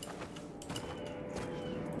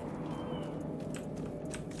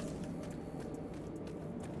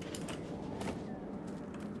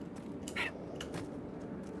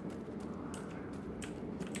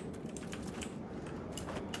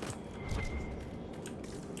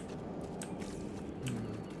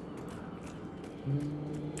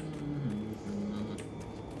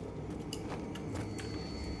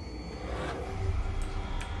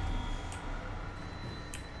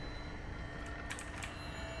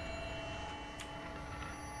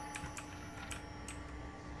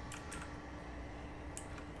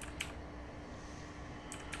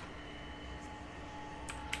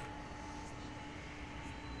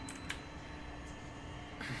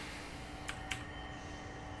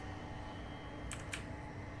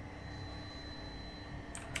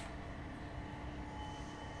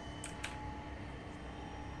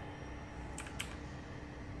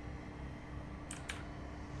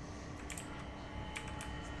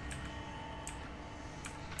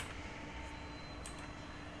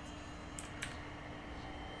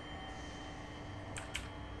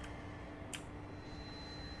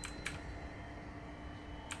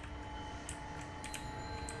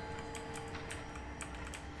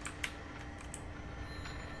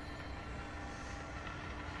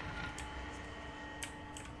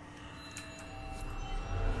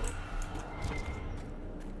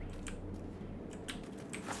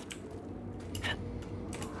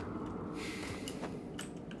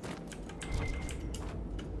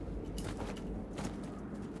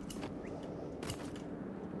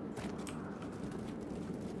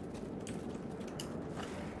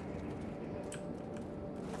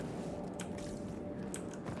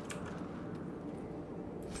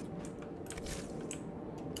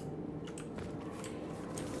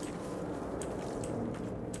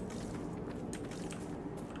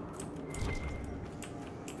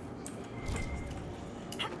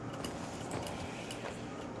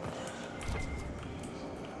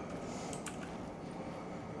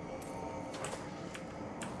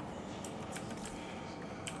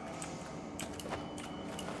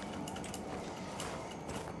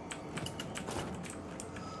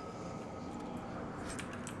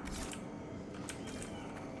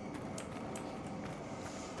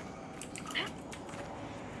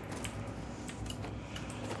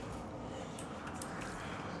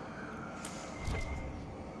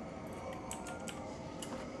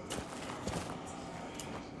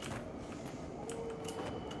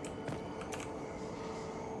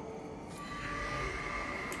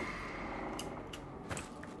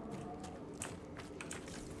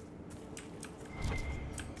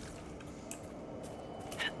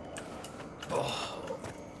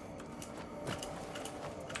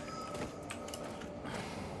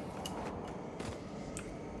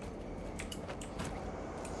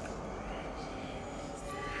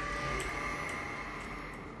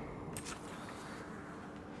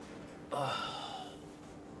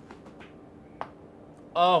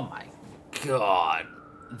 Oh my god.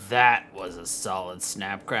 That was a solid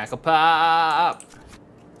snap crackle pop.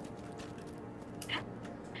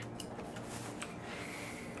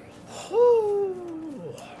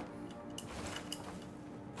 Whew.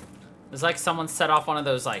 It's like someone set off one of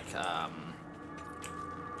those like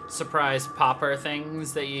surprise popper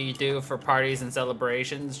things that you do for parties and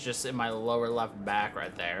celebrations just in my lower left back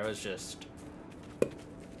right there. It was just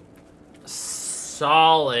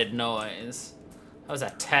solid noise. That was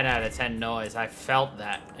a 10 out of 10 noise. I felt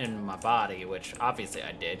that in my body, which obviously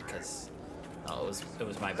I did because it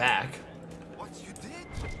was my back. What you did?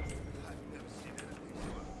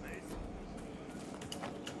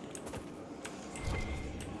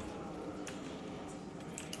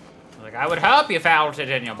 Like, I would hope you felt it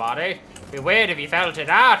in your body. It'd be weird if you felt it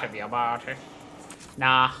out of your body.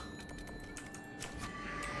 Nah.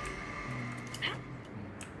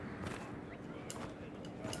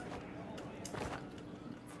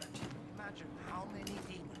 Imagine how many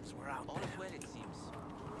demons were out there. All well, it seems.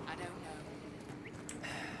 I don't know.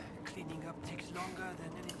 Cleaning up takes longer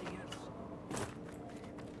than anything else.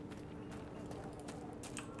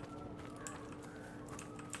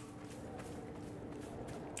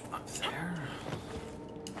 Up there,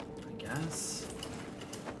 I guess.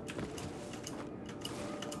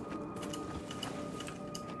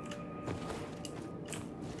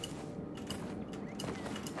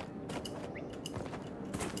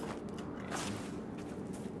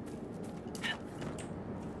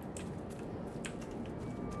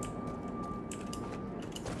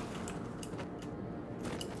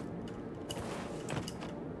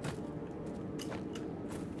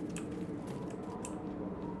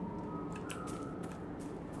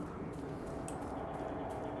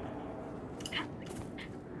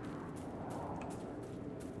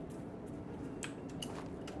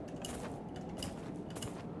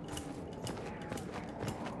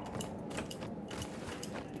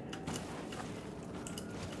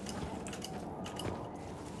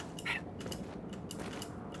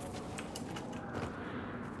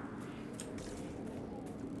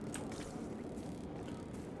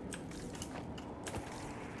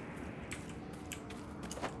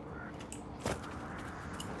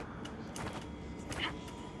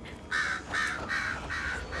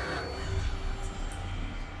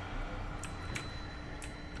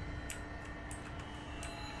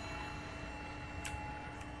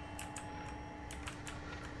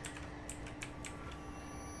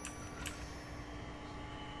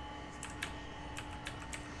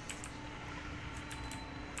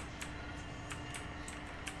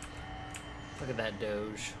 Look at that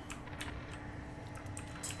Doge.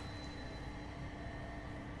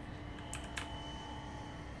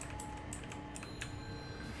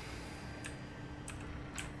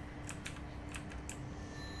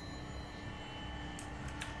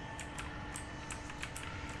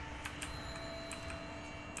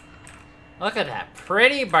 Look at that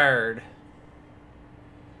pretty bird.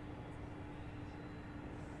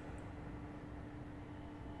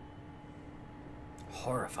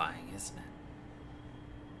 Horrifying, isn't it?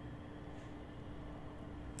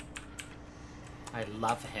 I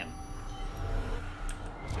love him.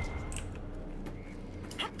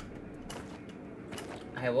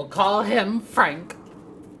 I will call him Frank.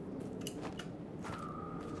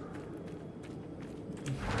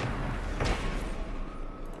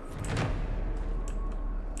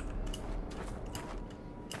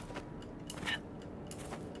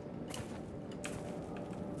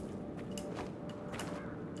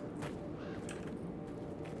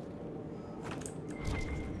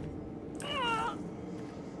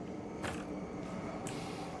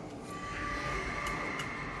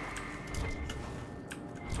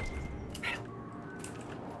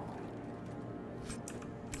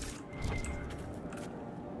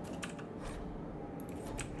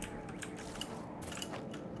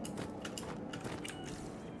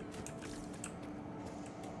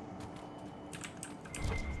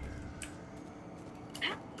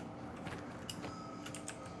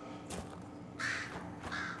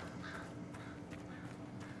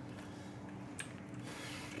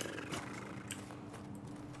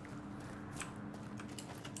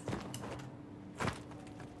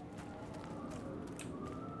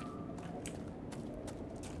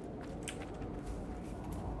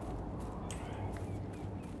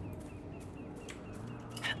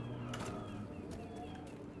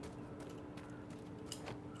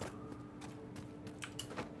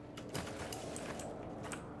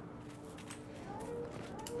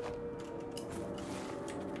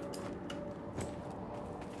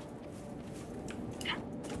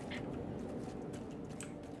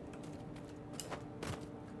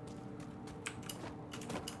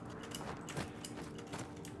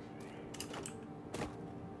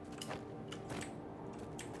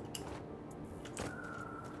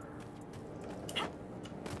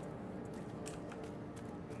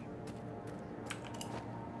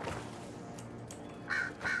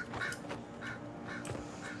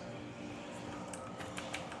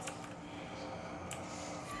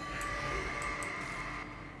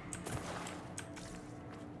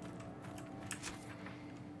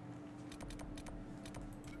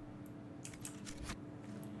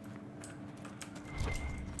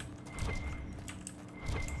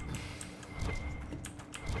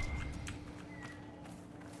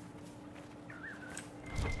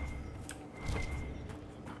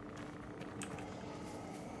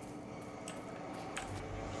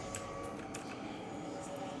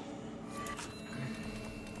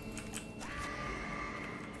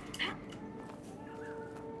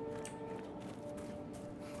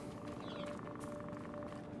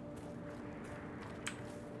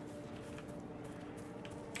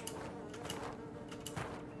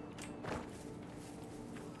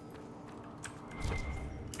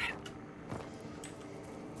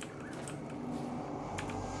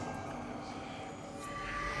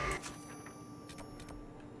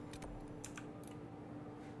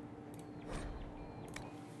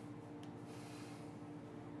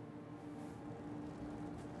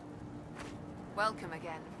 Welcome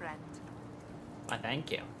again, friend. Why,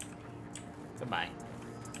 thank you. Goodbye.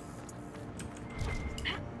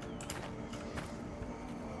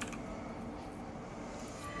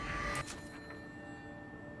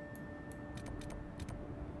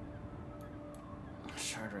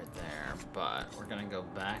 Shard right there, but we're gonna go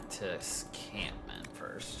back to Scampman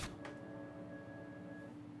first.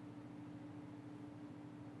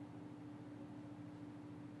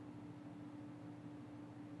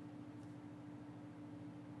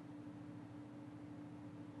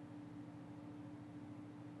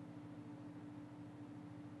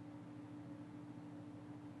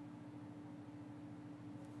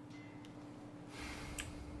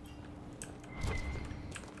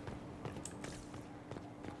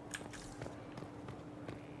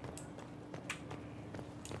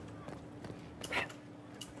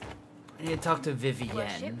 I need to talk to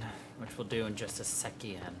Vivienne, which we'll do in just a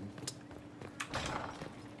second.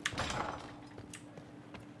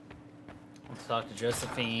 Let's talk to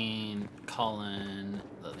Josephine, Colin,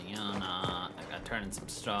 Liliana. I gotta turn in some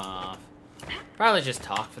stuff. Probably just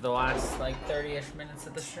talk for the last like 30-ish minutes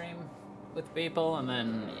of the stream with people, and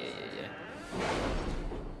then yeah.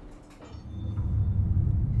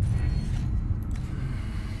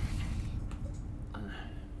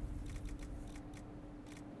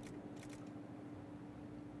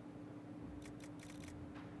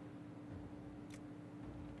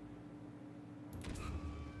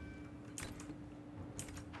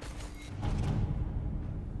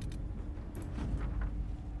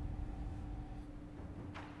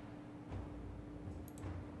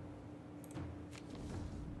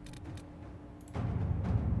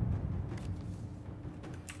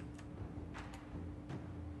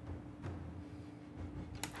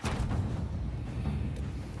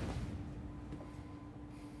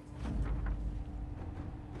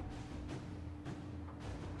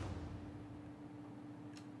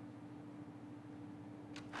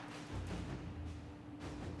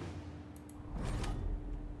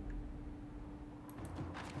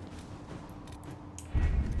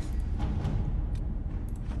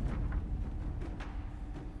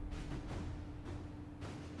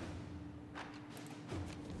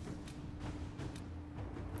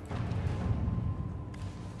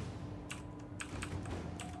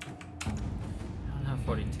 I have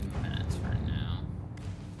 42 minutes right now.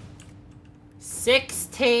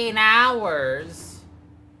 16 hours.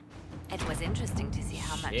 It was interesting to see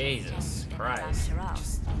how much Jesus Christ.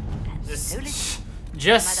 Just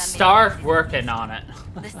Just start working on it.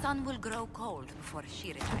 The sun will grow cold before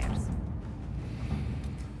she retires.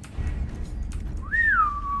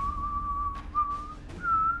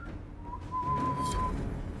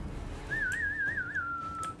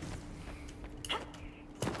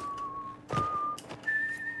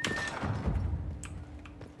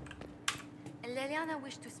 Liliana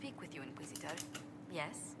wished to speak with you, Inquisitor.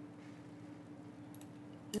 Yes?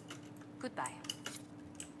 Goodbye.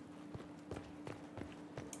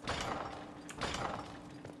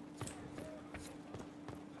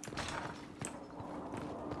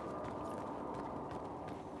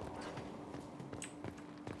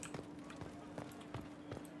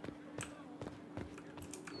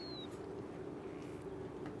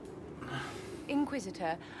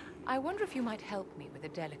 Inquisitor, I wonder if you might help me with a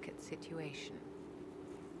delicate situation.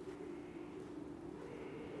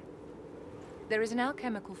 There is an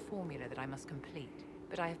alchemical formula that I must complete,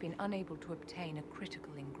 but I have been unable to obtain a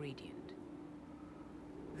critical ingredient.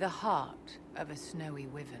 The heart of a snowy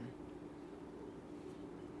wyvern.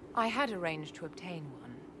 I had arranged to obtain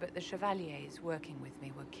one, but the chevaliers working with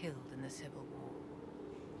me were killed in the Civil War.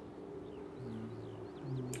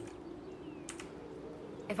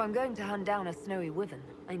 If I'm going to hunt down a snowy wyvern,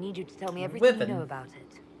 I need you to tell me everything you know about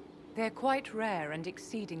it. They're quite rare and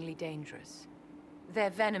exceedingly dangerous. Their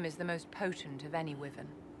venom is the most potent of any wyvern.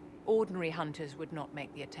 Ordinary hunters would not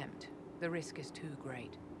make the attempt. The risk is too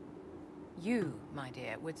great. You, my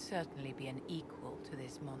dear, would certainly be an equal to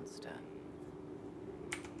this monster.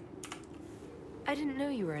 I didn't know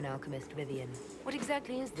you were an alchemist, Vivian. What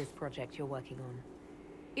exactly is this project you're working on?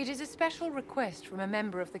 It is a special request from a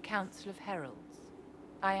member of the Council of Heralds.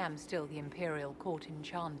 I am still the Imperial Court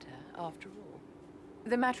Enchanter, after all.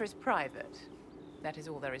 The matter is private. That is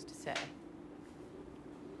all there is to say.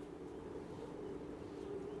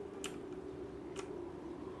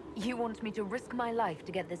 You want me to risk my life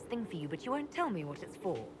to get this thing for you, but you won't tell me what it's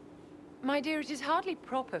for. My dear, it is hardly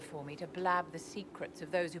proper for me to blab the secrets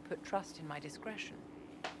of those who put trust in my discretion.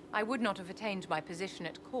 I would not have attained my position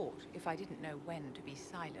at court if I didn't know when to be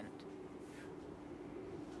silent.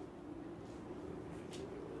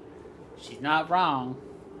 She's not wrong.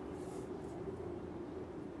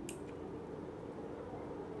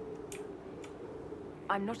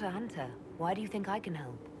 I'm not a hunter. Why do you think I can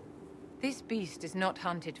help? This beast is not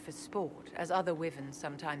hunted for sport, as other wyverns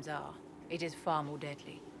sometimes are. It is far more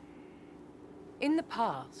deadly. In the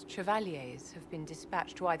past, chevaliers have been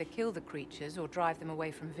dispatched to either kill the creatures or drive them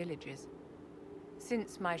away from villages.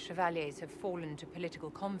 Since my chevaliers have fallen to political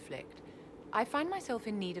conflict, I find myself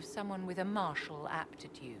in need of someone with a martial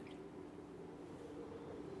aptitude.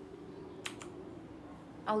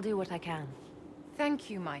 I'll do what I can. Thank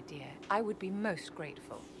you, my dear. I would be most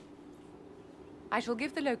grateful. I shall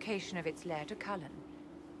give the location of its lair to Cullen.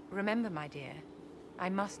 Remember, my dear, I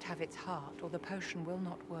must have its heart, or the potion will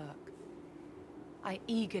not work. I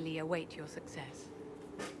eagerly await your success.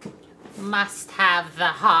 Must have the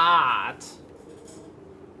heart.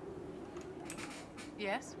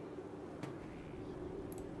 Yes?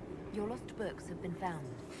 Your lost books have been found.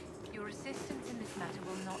 Your assistance in this matter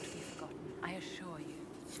will not be forgotten, I assure you.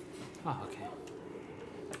 Oh, okay.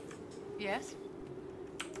 Yes?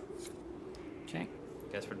 Okay.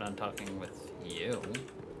 Guess we're done talking with you.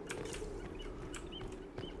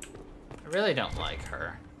 I really don't like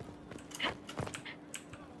her.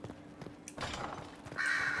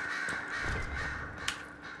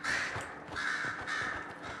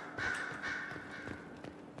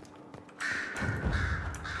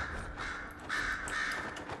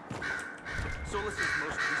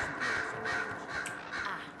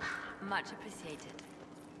 Much appreciated.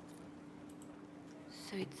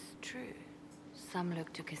 So it's true. Some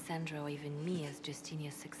look to Cassandra or even me as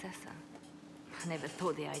Justinia's successor. I never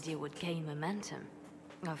thought the idea would gain momentum.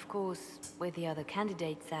 Of course, with the other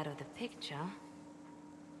candidates out of the picture...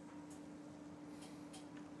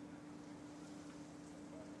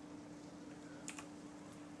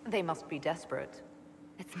 They must be desperate.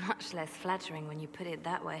 It's much less flattering when you put it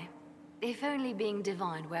that way. If only being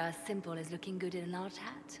divine were as simple as looking good in an art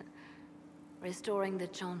hat. Restoring the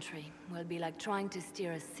Chantry will be like trying to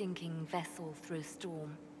steer a sinking vessel through a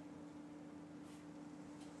storm.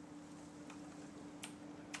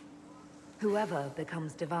 Whoever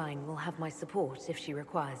becomes divine will have my support if she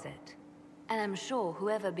requires it. And I'm sure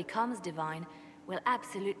whoever becomes divine will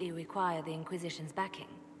absolutely require the Inquisition's backing.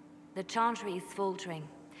 The Chantry is faltering,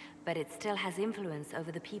 but it still has influence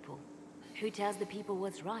over the people. Who tells the people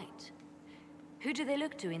what's right? Who do they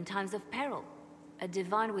look to in times of peril? A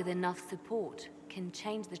divine with enough support can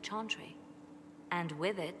change the Chantry. And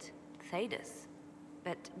with it, Thedas.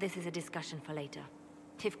 But this is a discussion for later.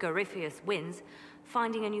 If Corypheus wins,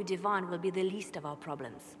 finding a new divine will be the least of our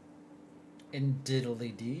problems. In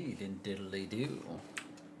diddly-deed, in diddly-do.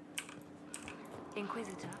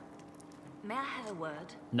 Inquisitor, may I have a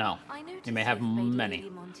word? No. I noticed You may have you've paid many.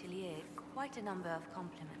 Lady Montilier quite a number of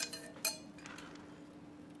compliments.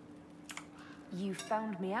 You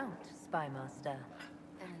found me out, Spymaster.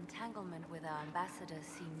 An entanglement with our ambassador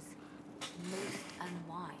seems most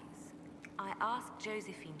unwise. I asked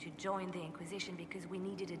Josephine to join the Inquisition because we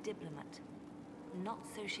needed a diplomat, not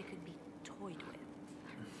so she could be toyed with.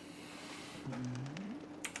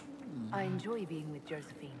 I enjoy being with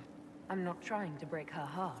Josephine. I'm not trying to break her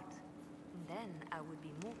heart. Then I would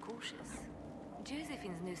be more cautious.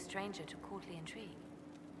 Josephine's no stranger to courtly intrigue.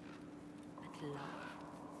 But love,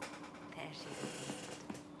 there she is.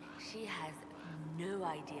 She has no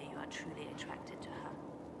idea you are truly attracted to her.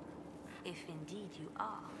 If indeed you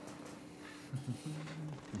are.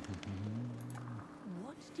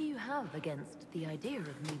 What do you have against the idea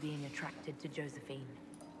of me being attracted to Josephine?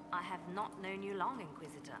 I have not known you long,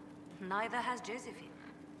 Inquisitor. Neither has Josephine.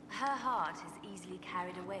 Her heart is easily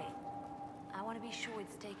carried away. I want to be sure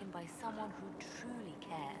it's taken by someone who truly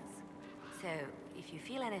cares. So, if you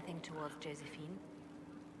feel anything towards Josephine,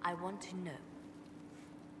 I want to know.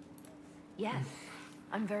 Yes,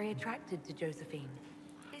 I'm very attracted to Josephine.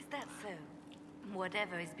 Is that so?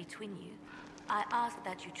 Whatever is between you, I ask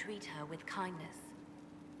that you treat her with kindness.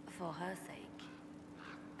 For her sake,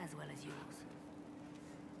 as well as yours.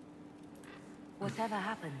 Whatever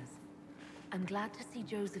happens, I'm glad to see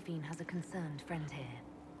Josephine has a concerned friend here.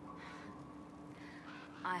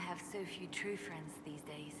 I have so few true friends these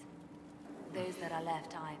days. Those that are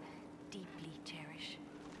left I deeply cherish.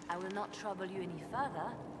 I will not trouble you any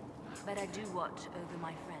further, but I do watch over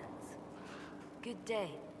my friends. Good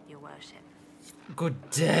day, your worship. Good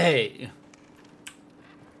day.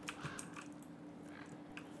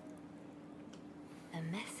 A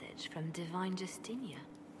message from Divine Justinia.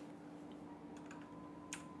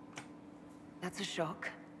 That's a shock.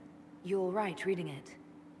 You're right reading it.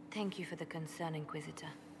 Thank you for the concern, Inquisitor.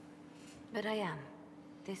 But I am.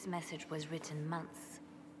 This message was written months,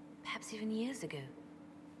 perhaps even years ago,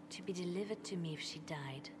 to be delivered to me if she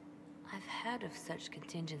died. I've heard of such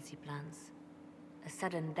contingency plans. A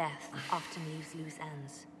sudden death often leaves loose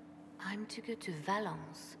ends. I'm to go to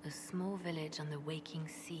Valence, a small village on the waking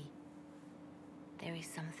sea. There is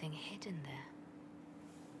something hidden there.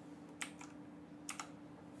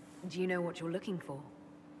 Do you know what you're looking for?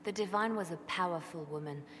 The Divine was a powerful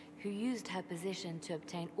woman who used her position to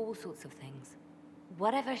obtain all sorts of things.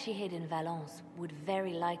 Whatever she hid in Valence would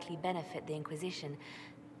very likely benefit the Inquisition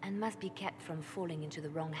and must be kept from falling into the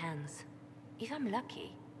wrong hands. If I'm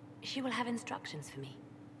lucky, she will have instructions for me.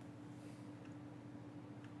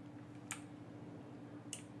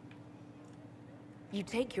 You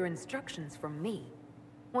take your instructions from me?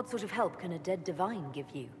 What sort of help can a dead divine give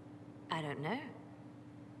you? I don't know.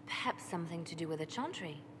 Perhaps something to do with a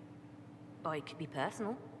chantry. Or it could be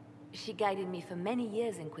personal. She guided me for many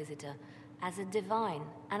years, Inquisitor, as a divine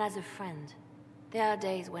and as a friend. There are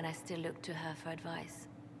days when I still look to her for advice,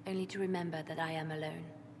 only to remember that I am alone.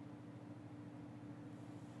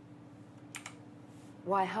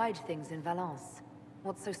 Why hide things in Valence?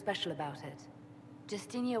 What's so special about it?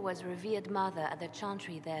 Justinia was revered mother at the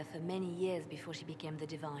chantry there for many years before she became the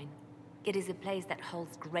Divine. It is a place that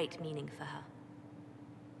holds great meaning for her.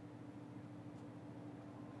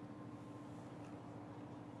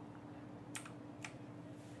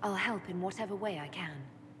 I'll help in whatever way I can.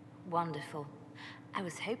 Wonderful. I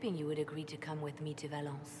was hoping you would agree to come with me to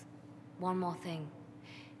Valence. One more thing.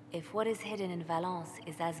 If what is hidden in Valence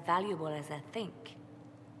is as valuable as I think,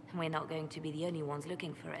 we're not going to be the only ones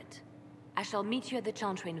looking for it. I shall meet you at the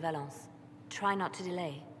chantry in Valence. Try not to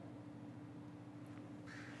delay.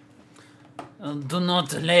 Do not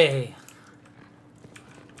delay.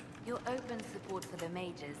 Your open support for the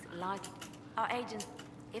mages, like our agents,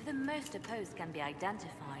 if the most opposed can be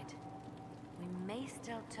identified, we may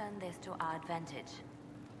still turn this to our advantage.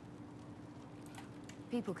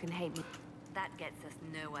 People can hate me. That gets us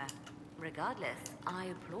nowhere. Regardless, I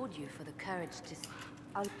applaud you for the courage to...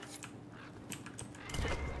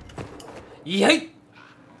 Yay!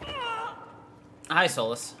 Hi,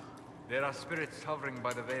 Solus. There are spirits hovering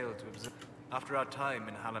by the veil to observe. After our time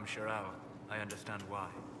in Halam Shiral, I understand why.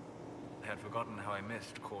 I had forgotten how I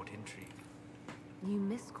missed court intrigue. You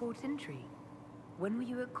missed court intrigue? When were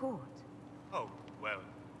you at court? Oh, well,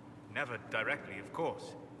 never directly, of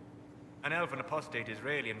course. An elven apostate is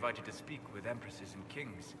rarely invited to speak with empresses and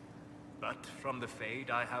kings. But from the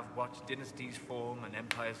Fade, I have watched dynasties form and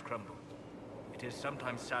empires crumble. It is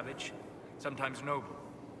sometimes savage, sometimes noble,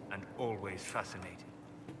 and always fascinating.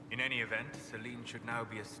 In any event, Celine should now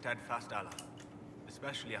be a steadfast ally,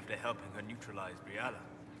 especially after helping her neutralize Briala.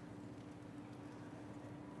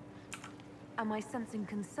 Am I sensing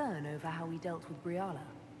concern over how we dealt with Briala?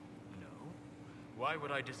 No. Why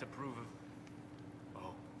would I disapprove of...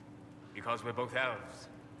 Oh, because we're both elves.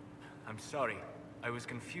 I'm sorry, I was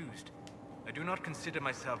confused. I do not consider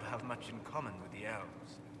myself to have much in common with the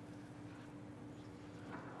elves.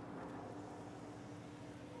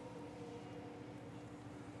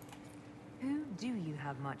 Who do you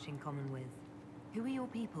have much in common with? Who are your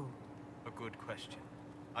people? A good question.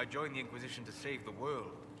 I joined the Inquisition to save the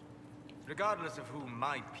world. Regardless of who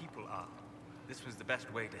my people are, this was the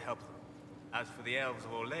best way to help them. As for the elves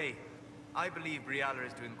of Orlais, I believe Briala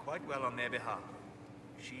is doing quite well on their behalf.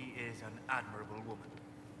 She is an admirable woman.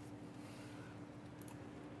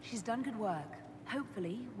 She's done good work.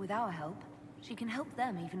 Hopefully, with our help, she can help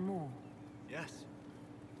them even more. Yes.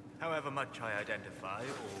 However much I identify,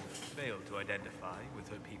 or fail to identify, with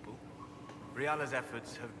her people, Briala's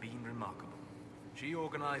efforts have been remarkable. She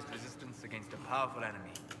organized resistance against a powerful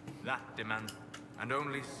enemy. That demands, and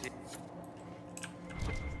only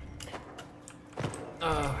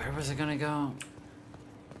Oh, where was it gonna go?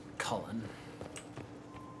 Cullen.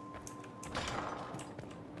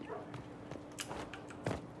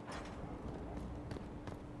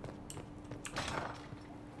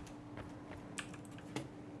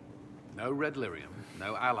 No red lyrium,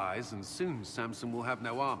 no allies, and soon Samson will have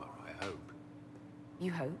no armor, I hope.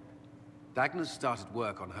 You hope? Dagna's started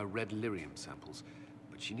work on her red lyrium samples,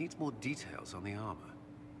 but she needs more details on the armor.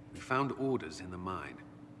 We found orders in the mine.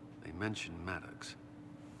 They mention Maddox,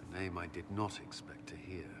 a name I did not expect to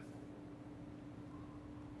hear.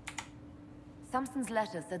 Samson's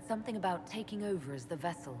letter said something about taking over as the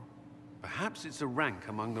vessel. Perhaps it's a rank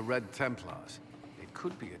among the Red Templars. It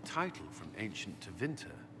could be a title from ancient to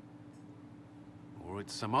Winter. Or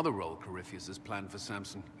it's some other role Corypheus has planned for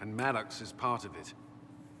Samson, and Maddox is part of it.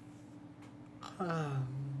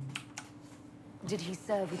 Did he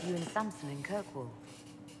serve with you and Samson in Kirkwall?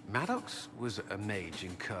 Maddox was a mage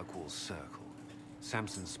in Kirkwall's circle.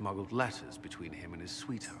 Samson smuggled letters between him and his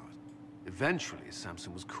sweetheart. Eventually,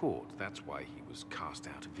 Samson was caught. That's why he was cast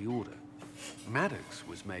out of the Order. Maddox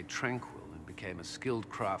was made tranquil and became became a skilled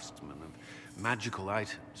craftsman of magical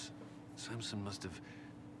items. Samson must have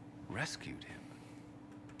rescued him.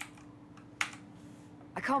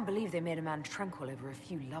 I can't believe they made a man tranquil over a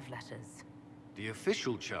few love letters. The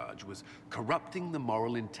official charge was corrupting the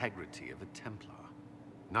moral integrity of a Templar.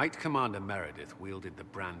 Knight Commander Meredith wielded the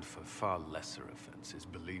brand for far lesser offenses,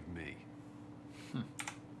 believe me.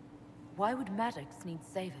 Why would Maddox need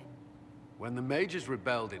saving? When the mages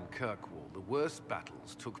rebelled in Kirkwall, the worst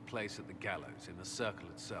battles took place at the gallows in the circle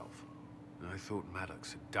itself. I thought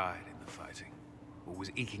Maddox had died in the fighting, or was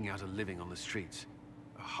eking out a living on the streets.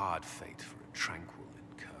 A hard fate for a tranquil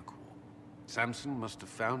in Kirkwall. Samson must have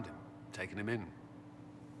found him, taken him in.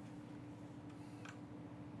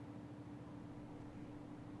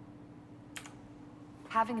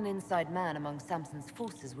 Having an inside man among Samson's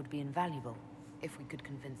forces would be invaluable, if we could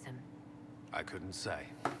convince him. I couldn't say.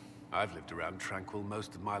 I've lived around Tranquil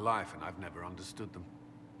most of my life, and I've never understood them.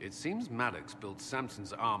 It seems Maddox built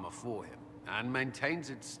Samson's armor for him, and maintains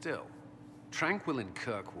it still. Tranquil and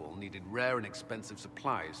Kirkwall needed rare and expensive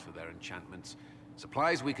supplies for their enchantments.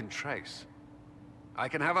 Supplies we can trace. I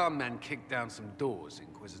can have our men kick down some doors,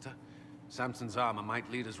 Inquisitor. Samson's armor might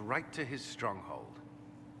lead us right to his stronghold.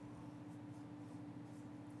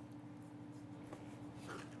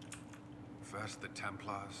 First the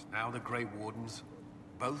Templars, now the Grey Wardens.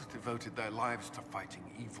 Both devoted their lives to fighting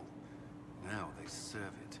evil. Now they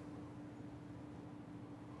serve it.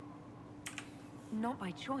 Not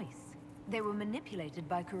by choice. They were manipulated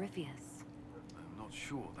by Corypheus. I'm not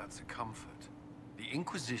sure that's a comfort. The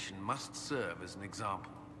Inquisition must serve as an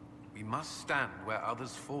example. We must stand where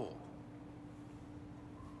others fall.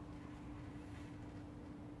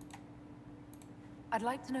 I'd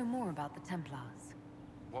like to know more about the Templars.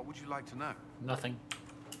 What would you like to know? Nothing.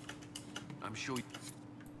 I'm sure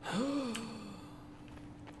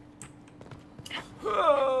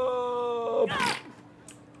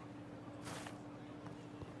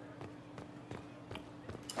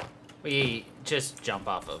We just jump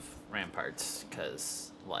off of ramparts,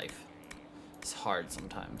 because life is hard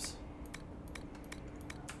sometimes.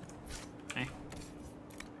 Okay.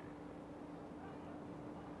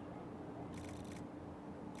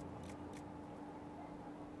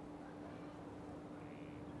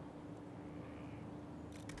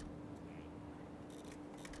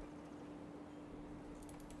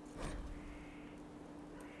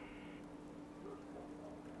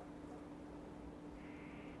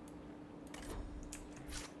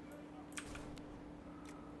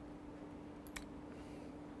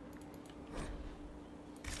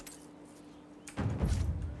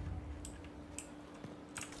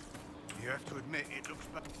 You have to admit, it looks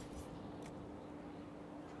bad.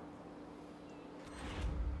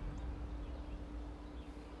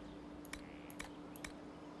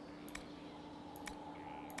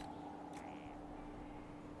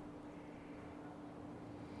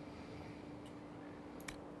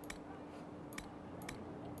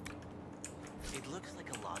 It looks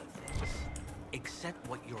like a lot of things, except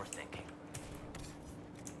what you're thinking.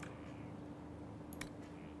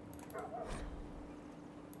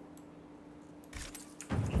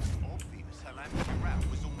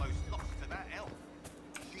 Was almost lost to that elf.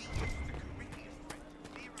 She used the Corypheus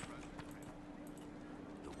threat.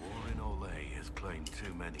 The war in Olay has claimed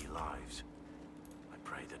too many lives. I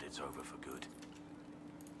pray that it's over for good.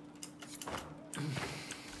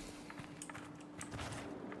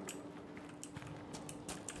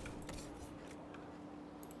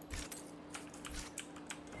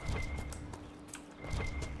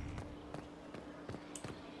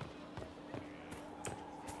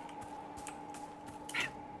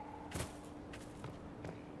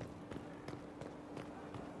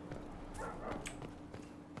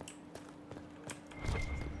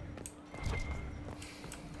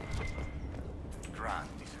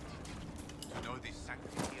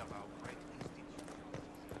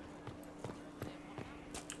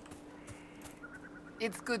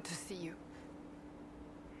 It's good to see you.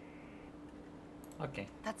 Okay.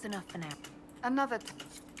 That's enough for now. Another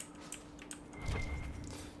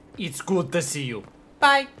It's good to see you.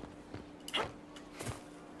 Bye.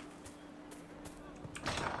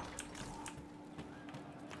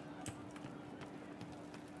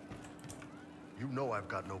 You know I've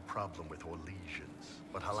got no problem with Orlesians,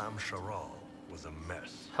 but Halam Sharal was a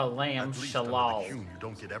mess. Halam Shalal. You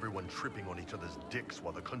don't get everyone tripping on each other's dicks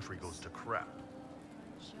while the country goes to crap.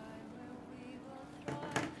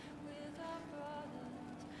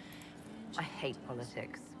 I hate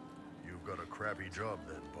politics. You've got a crappy job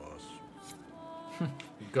then, boss.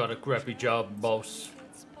 You got a crappy job, boss.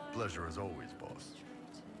 Pleasure as always, boss.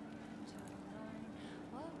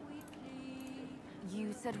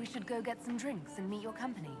 You said we should go get some drinks and meet your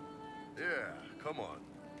company. Yeah, come on.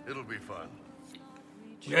 It'll be fun.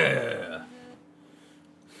 Yeah.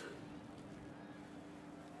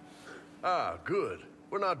 Ah, good.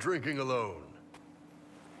 We're not drinking alone.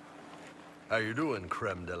 How you doing,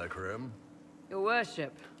 creme de la creme? Your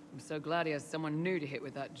worship. I'm so glad he has someone new to hit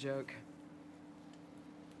with that joke.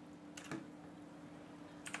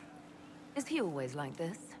 Is he always like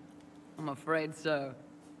this? I'm afraid so.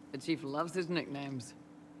 The chief loves his nicknames.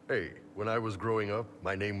 Hey, when I was growing up,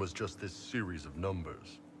 my name was just this series of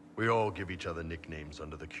numbers. We all give each other nicknames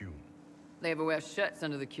under the Qun. They ever wear shirts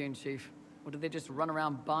under the Qun, chief? Or do they just run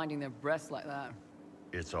around binding their breasts like that?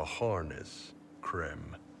 It's a harness,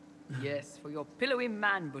 creme. Yes, for your pillowy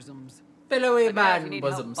man bosoms. Pillowy But yeah, if you man need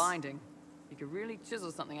bosoms. help binding, you could really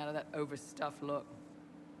chisel something out of that overstuffed look.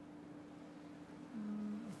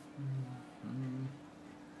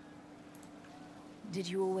 Did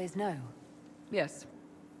you always know? Yes.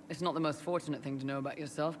 It's not the most fortunate thing to know about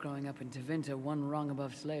yourself growing up in Tevinter, one rung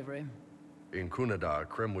above slavery. In Kunadar,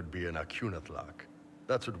 creme would be an Akunatlak.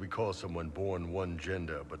 That's what we call someone born one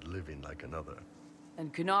gender but living like another.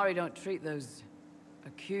 And Kunari don't treat those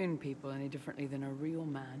Akun people any differently than a real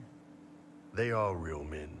man. They are real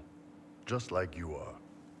men, just like you are.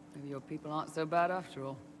 Maybe your people aren't so bad after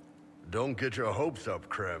all. Don't get your hopes up,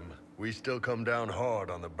 creme. We still come down hard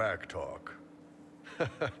on the back talk.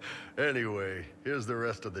 Anyway, here's the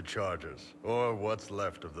rest of the charges, or what's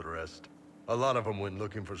left of the rest. A lot of them went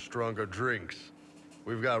looking for stronger drinks.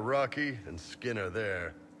 We've got Rocky and Skinner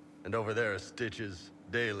there, and over there are Stitches,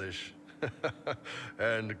 Dalish,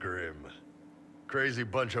 and Grim. Crazy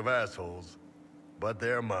bunch of assholes, but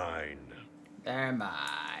they're mine. They're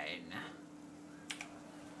mine.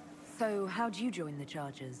 So, how'd you join the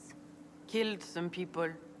charges? Killed some people.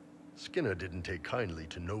 Skinner didn't take kindly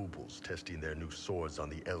to nobles testing their new swords on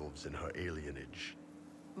the elves in her alienage.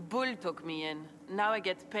 Bull took me in. Now I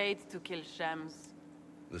get paid to kill shams.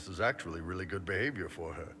 This is actually really good behavior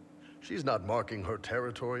for her. She's not marking her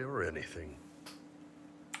territory or anything.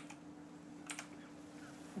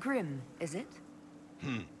 Grim, is it?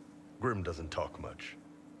 Grim doesn't talk much.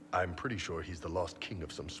 I'm pretty sure he's the lost king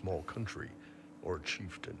of some small country, or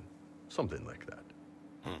chieftain. Something like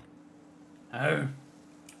that. Oh.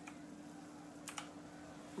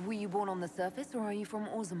 Were you born on the surface, or are you from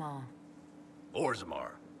Orzammar?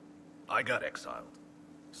 Orzammar. I got exiled.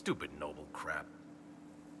 Stupid noble crap.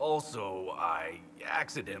 Also, I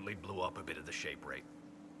accidentally blew up a bit of the shape rate.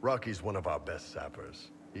 Rocky's one of our best sappers.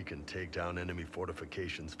 He can take down enemy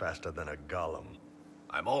fortifications faster than a golem.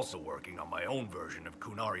 I'm also working on my own version of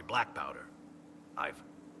Kunari black powder. I've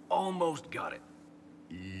almost got it.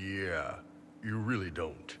 Yeah, you really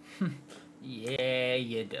don't. Yeah,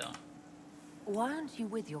 you don't. Why aren't you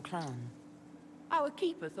with your clan? Our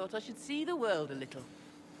keeper thought I should see the world a little.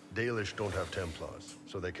 Dalish don't have Templars,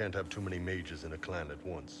 so they can't have too many mages in a clan at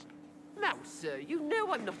once. Now, sir, you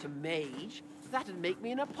know I'm not a mage. That'd make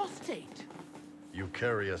me an apostate. You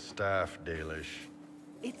carry a staff, Dalish.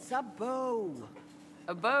 It's a bow.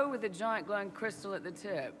 A bow with a giant glowing crystal at the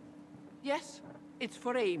tip. Yes, it's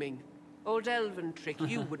for aiming. Old elven trick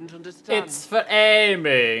you wouldn't understand. It's for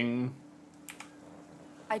aiming.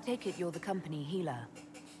 I take it you're the company healer.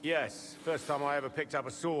 Yes, first time I ever picked up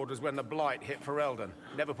a sword was when the Blight hit Ferelden.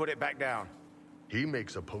 Never put it back down. He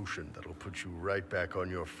makes a potion that'll put you right back on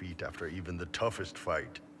your feet after even the toughest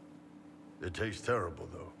fight. It tastes terrible,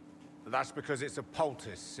 though. That's because it's a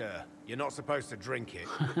poultice, sir. You're not supposed to drink it.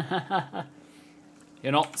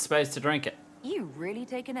 You're not supposed to drink it. You really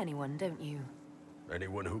take in anyone, don't you?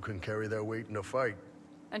 Anyone who can carry their weight in a fight.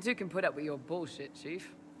 And who can put up with your bullshit,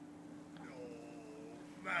 Chief?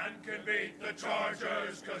 Man can beat the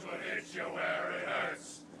chargers, cause what hits you where it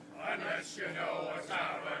hurts. Unless you know what's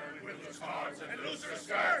happened with loose cards and looser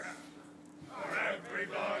skirts. For every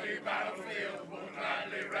bloody battlefield will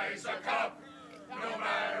gladly raise a cup. No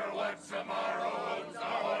matter what tomorrow holds, the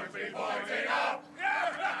horns be pointing up.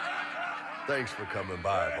 Thanks for coming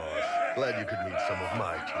by, boss. Glad you could meet some of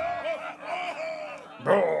my team.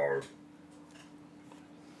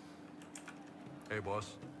 Hey,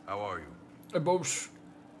 boss. How are you? Hey, boss.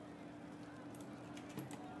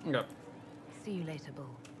 Yep. See you later,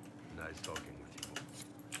 Bull. Nice talking with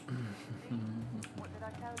you. What did I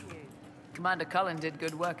tell you? Commander Cullen did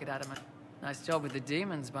good work at Adamant. Nice job with the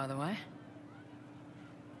demons, by the way.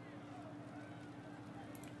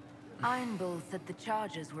 Iron Bull said the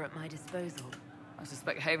charges were at my disposal. I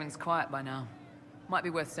suspect Haven's quiet by now. Might be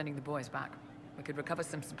worth sending the boys back. We could recover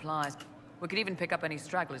some supplies. We could even pick up any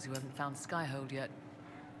stragglers who haven't found Skyhold yet.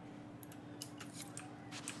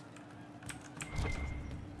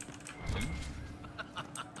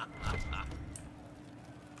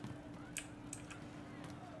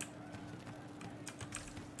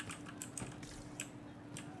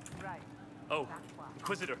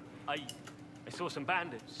 Inquisitor, I saw some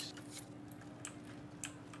bandits.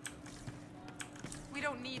 We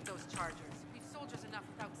don't need those chargers. We've soldiers enough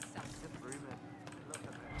without such.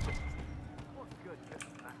 What good gets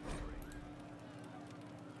that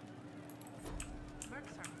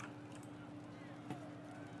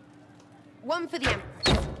One for the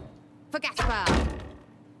Empress. For Gaspar.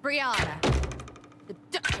 Brianna. The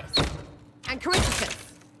Duchess. And Caritas.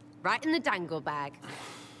 Right in the dangle bag.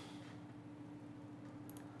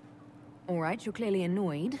 All right, you're clearly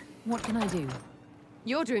annoyed. What can I do?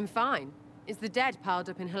 You're doing fine. It's the dead piled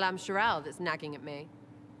up in Halam Shiral that's nagging at me.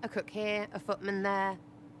 A cook here, a footman there.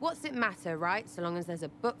 What's it matter, right? So long as there's a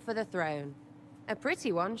book for the throne. A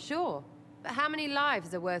pretty one, sure. But how many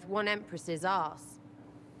lives are worth one empress's arse?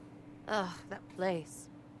 Ugh, that place.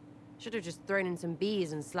 Should have just thrown in some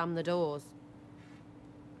bees and slammed the doors.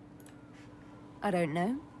 I don't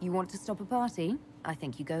know. You want to stop a party? I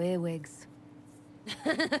think you go earwigs.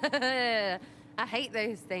 I hate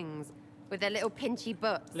those things. With their little pinchy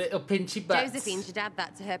butts. Little pinchy butts. Josephine should add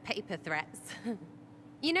that to her paper threats.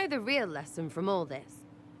 You know the real lesson from all this?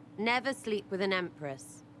 Never sleep with an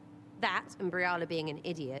empress. That, and Briala being an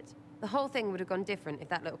idiot. The whole thing would have gone different if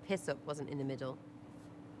that little piss-up wasn't in the middle.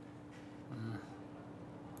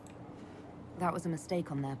 That was a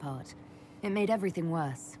mistake on their part. It made everything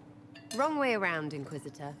worse. Wrong way around,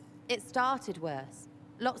 Inquisitor. It started worse.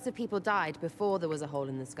 Lots of people died before there was a hole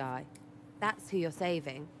in the sky. That's who you're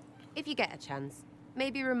saving. If you get a chance,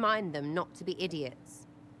 maybe remind them not to be idiots.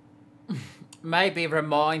 Maybe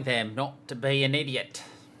remind them not to be an idiot.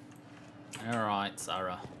 Alright,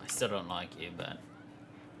 Sarah. I still don't like you, but...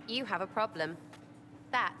 You have a problem.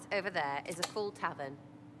 That, over there, is a full tavern.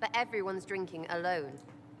 But everyone's drinking alone.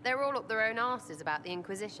 They're all up their own arses about the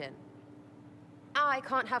Inquisition. I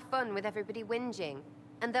can't have fun with everybody whinging.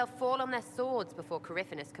 And they'll fall on their swords before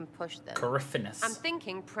Coryphanus can push them. Coryphanus. I'm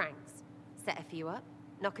thinking pranks. Set a few up,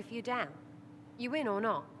 knock a few down. You win or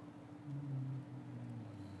not?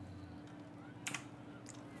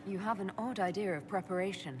 You have an odd idea of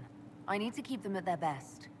preparation. I need to keep them at their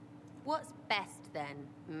best. What's best then,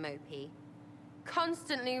 Mopey?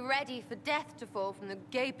 Constantly ready for death to fall from the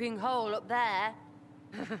gaping hole up there.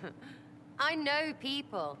 I know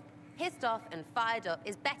people. Pissed off and fired up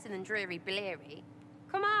is better than dreary bleary.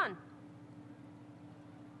 Come on.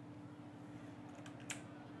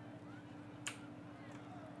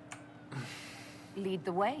 Lead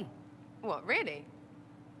the way. What, really?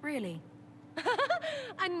 Really?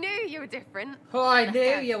 I knew you were different. Oh, I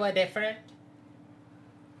knew you were different.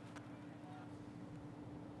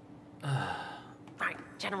 Right,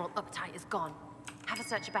 General Uptight is gone. Have a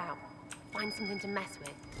search about. Find something to mess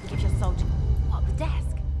with and give your soldier... What, the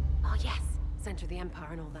desk? Oh, yes. Center of the Empire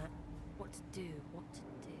and all that. What to do, what to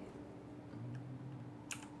do.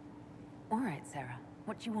 All right, Sarah.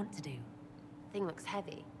 What do you want to do? Thing looks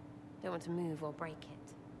heavy. Don't want to move or break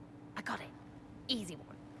it. I got it. Easy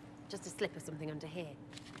one. Just a slip of something under here.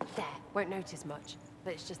 There, won't notice much,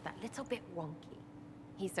 but it's just that little bit wonky.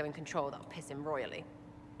 He's so in control that'll piss him royally.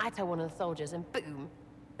 I tell one of the soldiers and boom,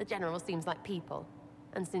 the general seems like people.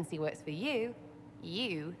 And since he works for you,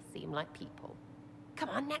 you seem like people. Come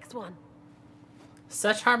on, next one.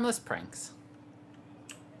 Such harmless pranks.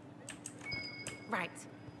 Right,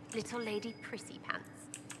 little lady Prissy Pants.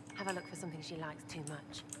 Have a look for something she likes too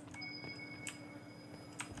much.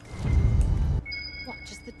 What,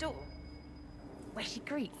 just the door? Where she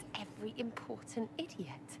greets every important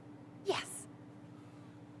idiot. Yes.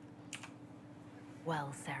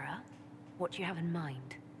 Well, Sarah, what do you have in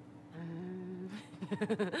mind? Get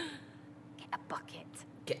a bucket.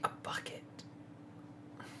 Get a bucket.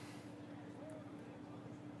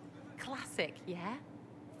 Classic, yeah?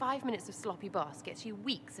 5 minutes of sloppy boss gets you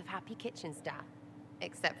weeks of happy kitchen staff.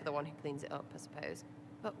 Except for the one who cleans it up, I suppose.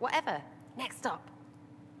 But whatever. Next up.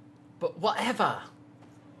 But whatever.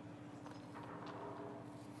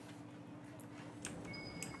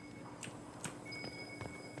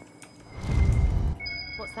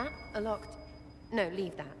 What's that? A locked... No,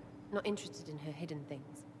 leave that. Not interested in her hidden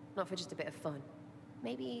things. Not for just a bit of fun.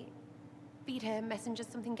 Maybe feed her messengers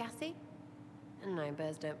something gassy? No,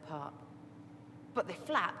 birds don't part. But they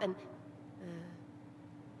flap and...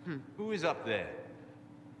 Who is up there?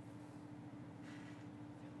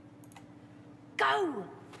 Go!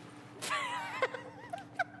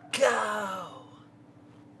 Go!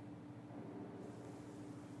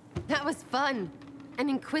 That was fun. An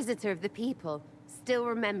inquisitor of the people, still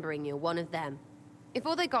remembering you're one of them. If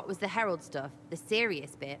all they got was the herald stuff, the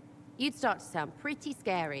serious bit, you'd start to sound pretty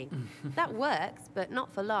scary. That works, but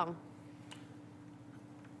not for long.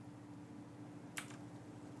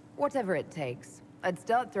 Whatever it takes. I'd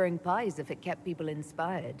start throwing pies if it kept people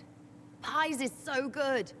inspired. Pies is so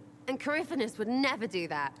good. And Coryphanus would never do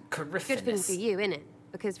that. Coryphanus. Good thing for you, innit?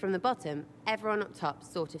 Because from the bottom, everyone up top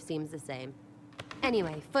sort of seems the same.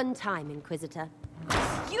 Anyway, fun time, Inquisitor.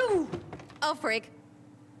 You! Oh, frig.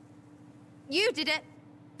 You did it!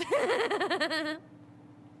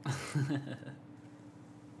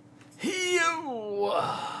 You!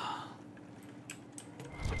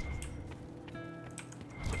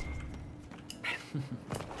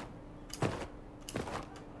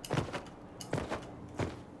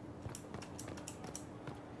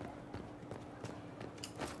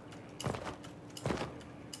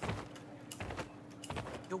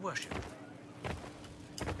 Your worship.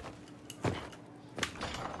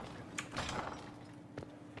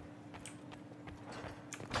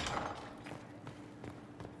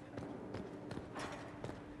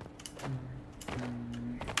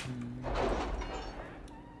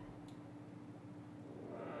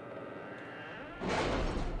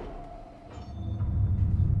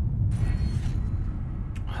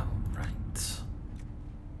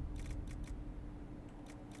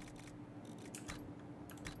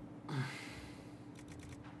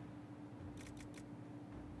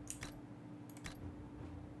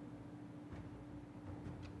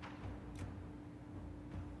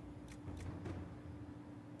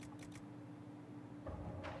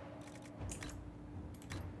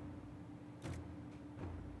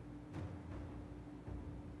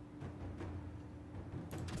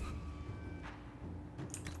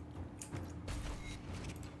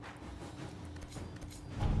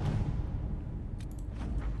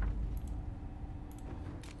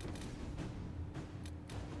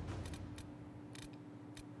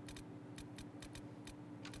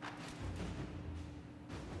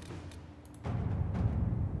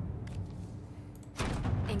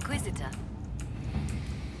 Inquisitor.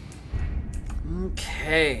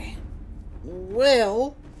 Okay.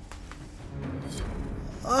 Well,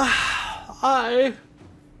 I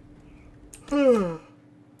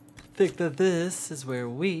think that this is where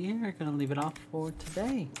we are going to leave it off for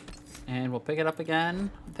today. And we'll pick it up again,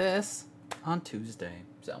 this, on Tuesday.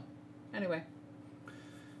 So, anyway.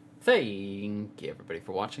 Thank you, everybody,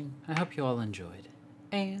 for watching. I hope you all enjoyed.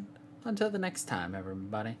 And until the next time,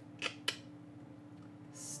 everybody.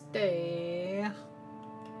 Stay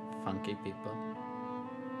funky, people.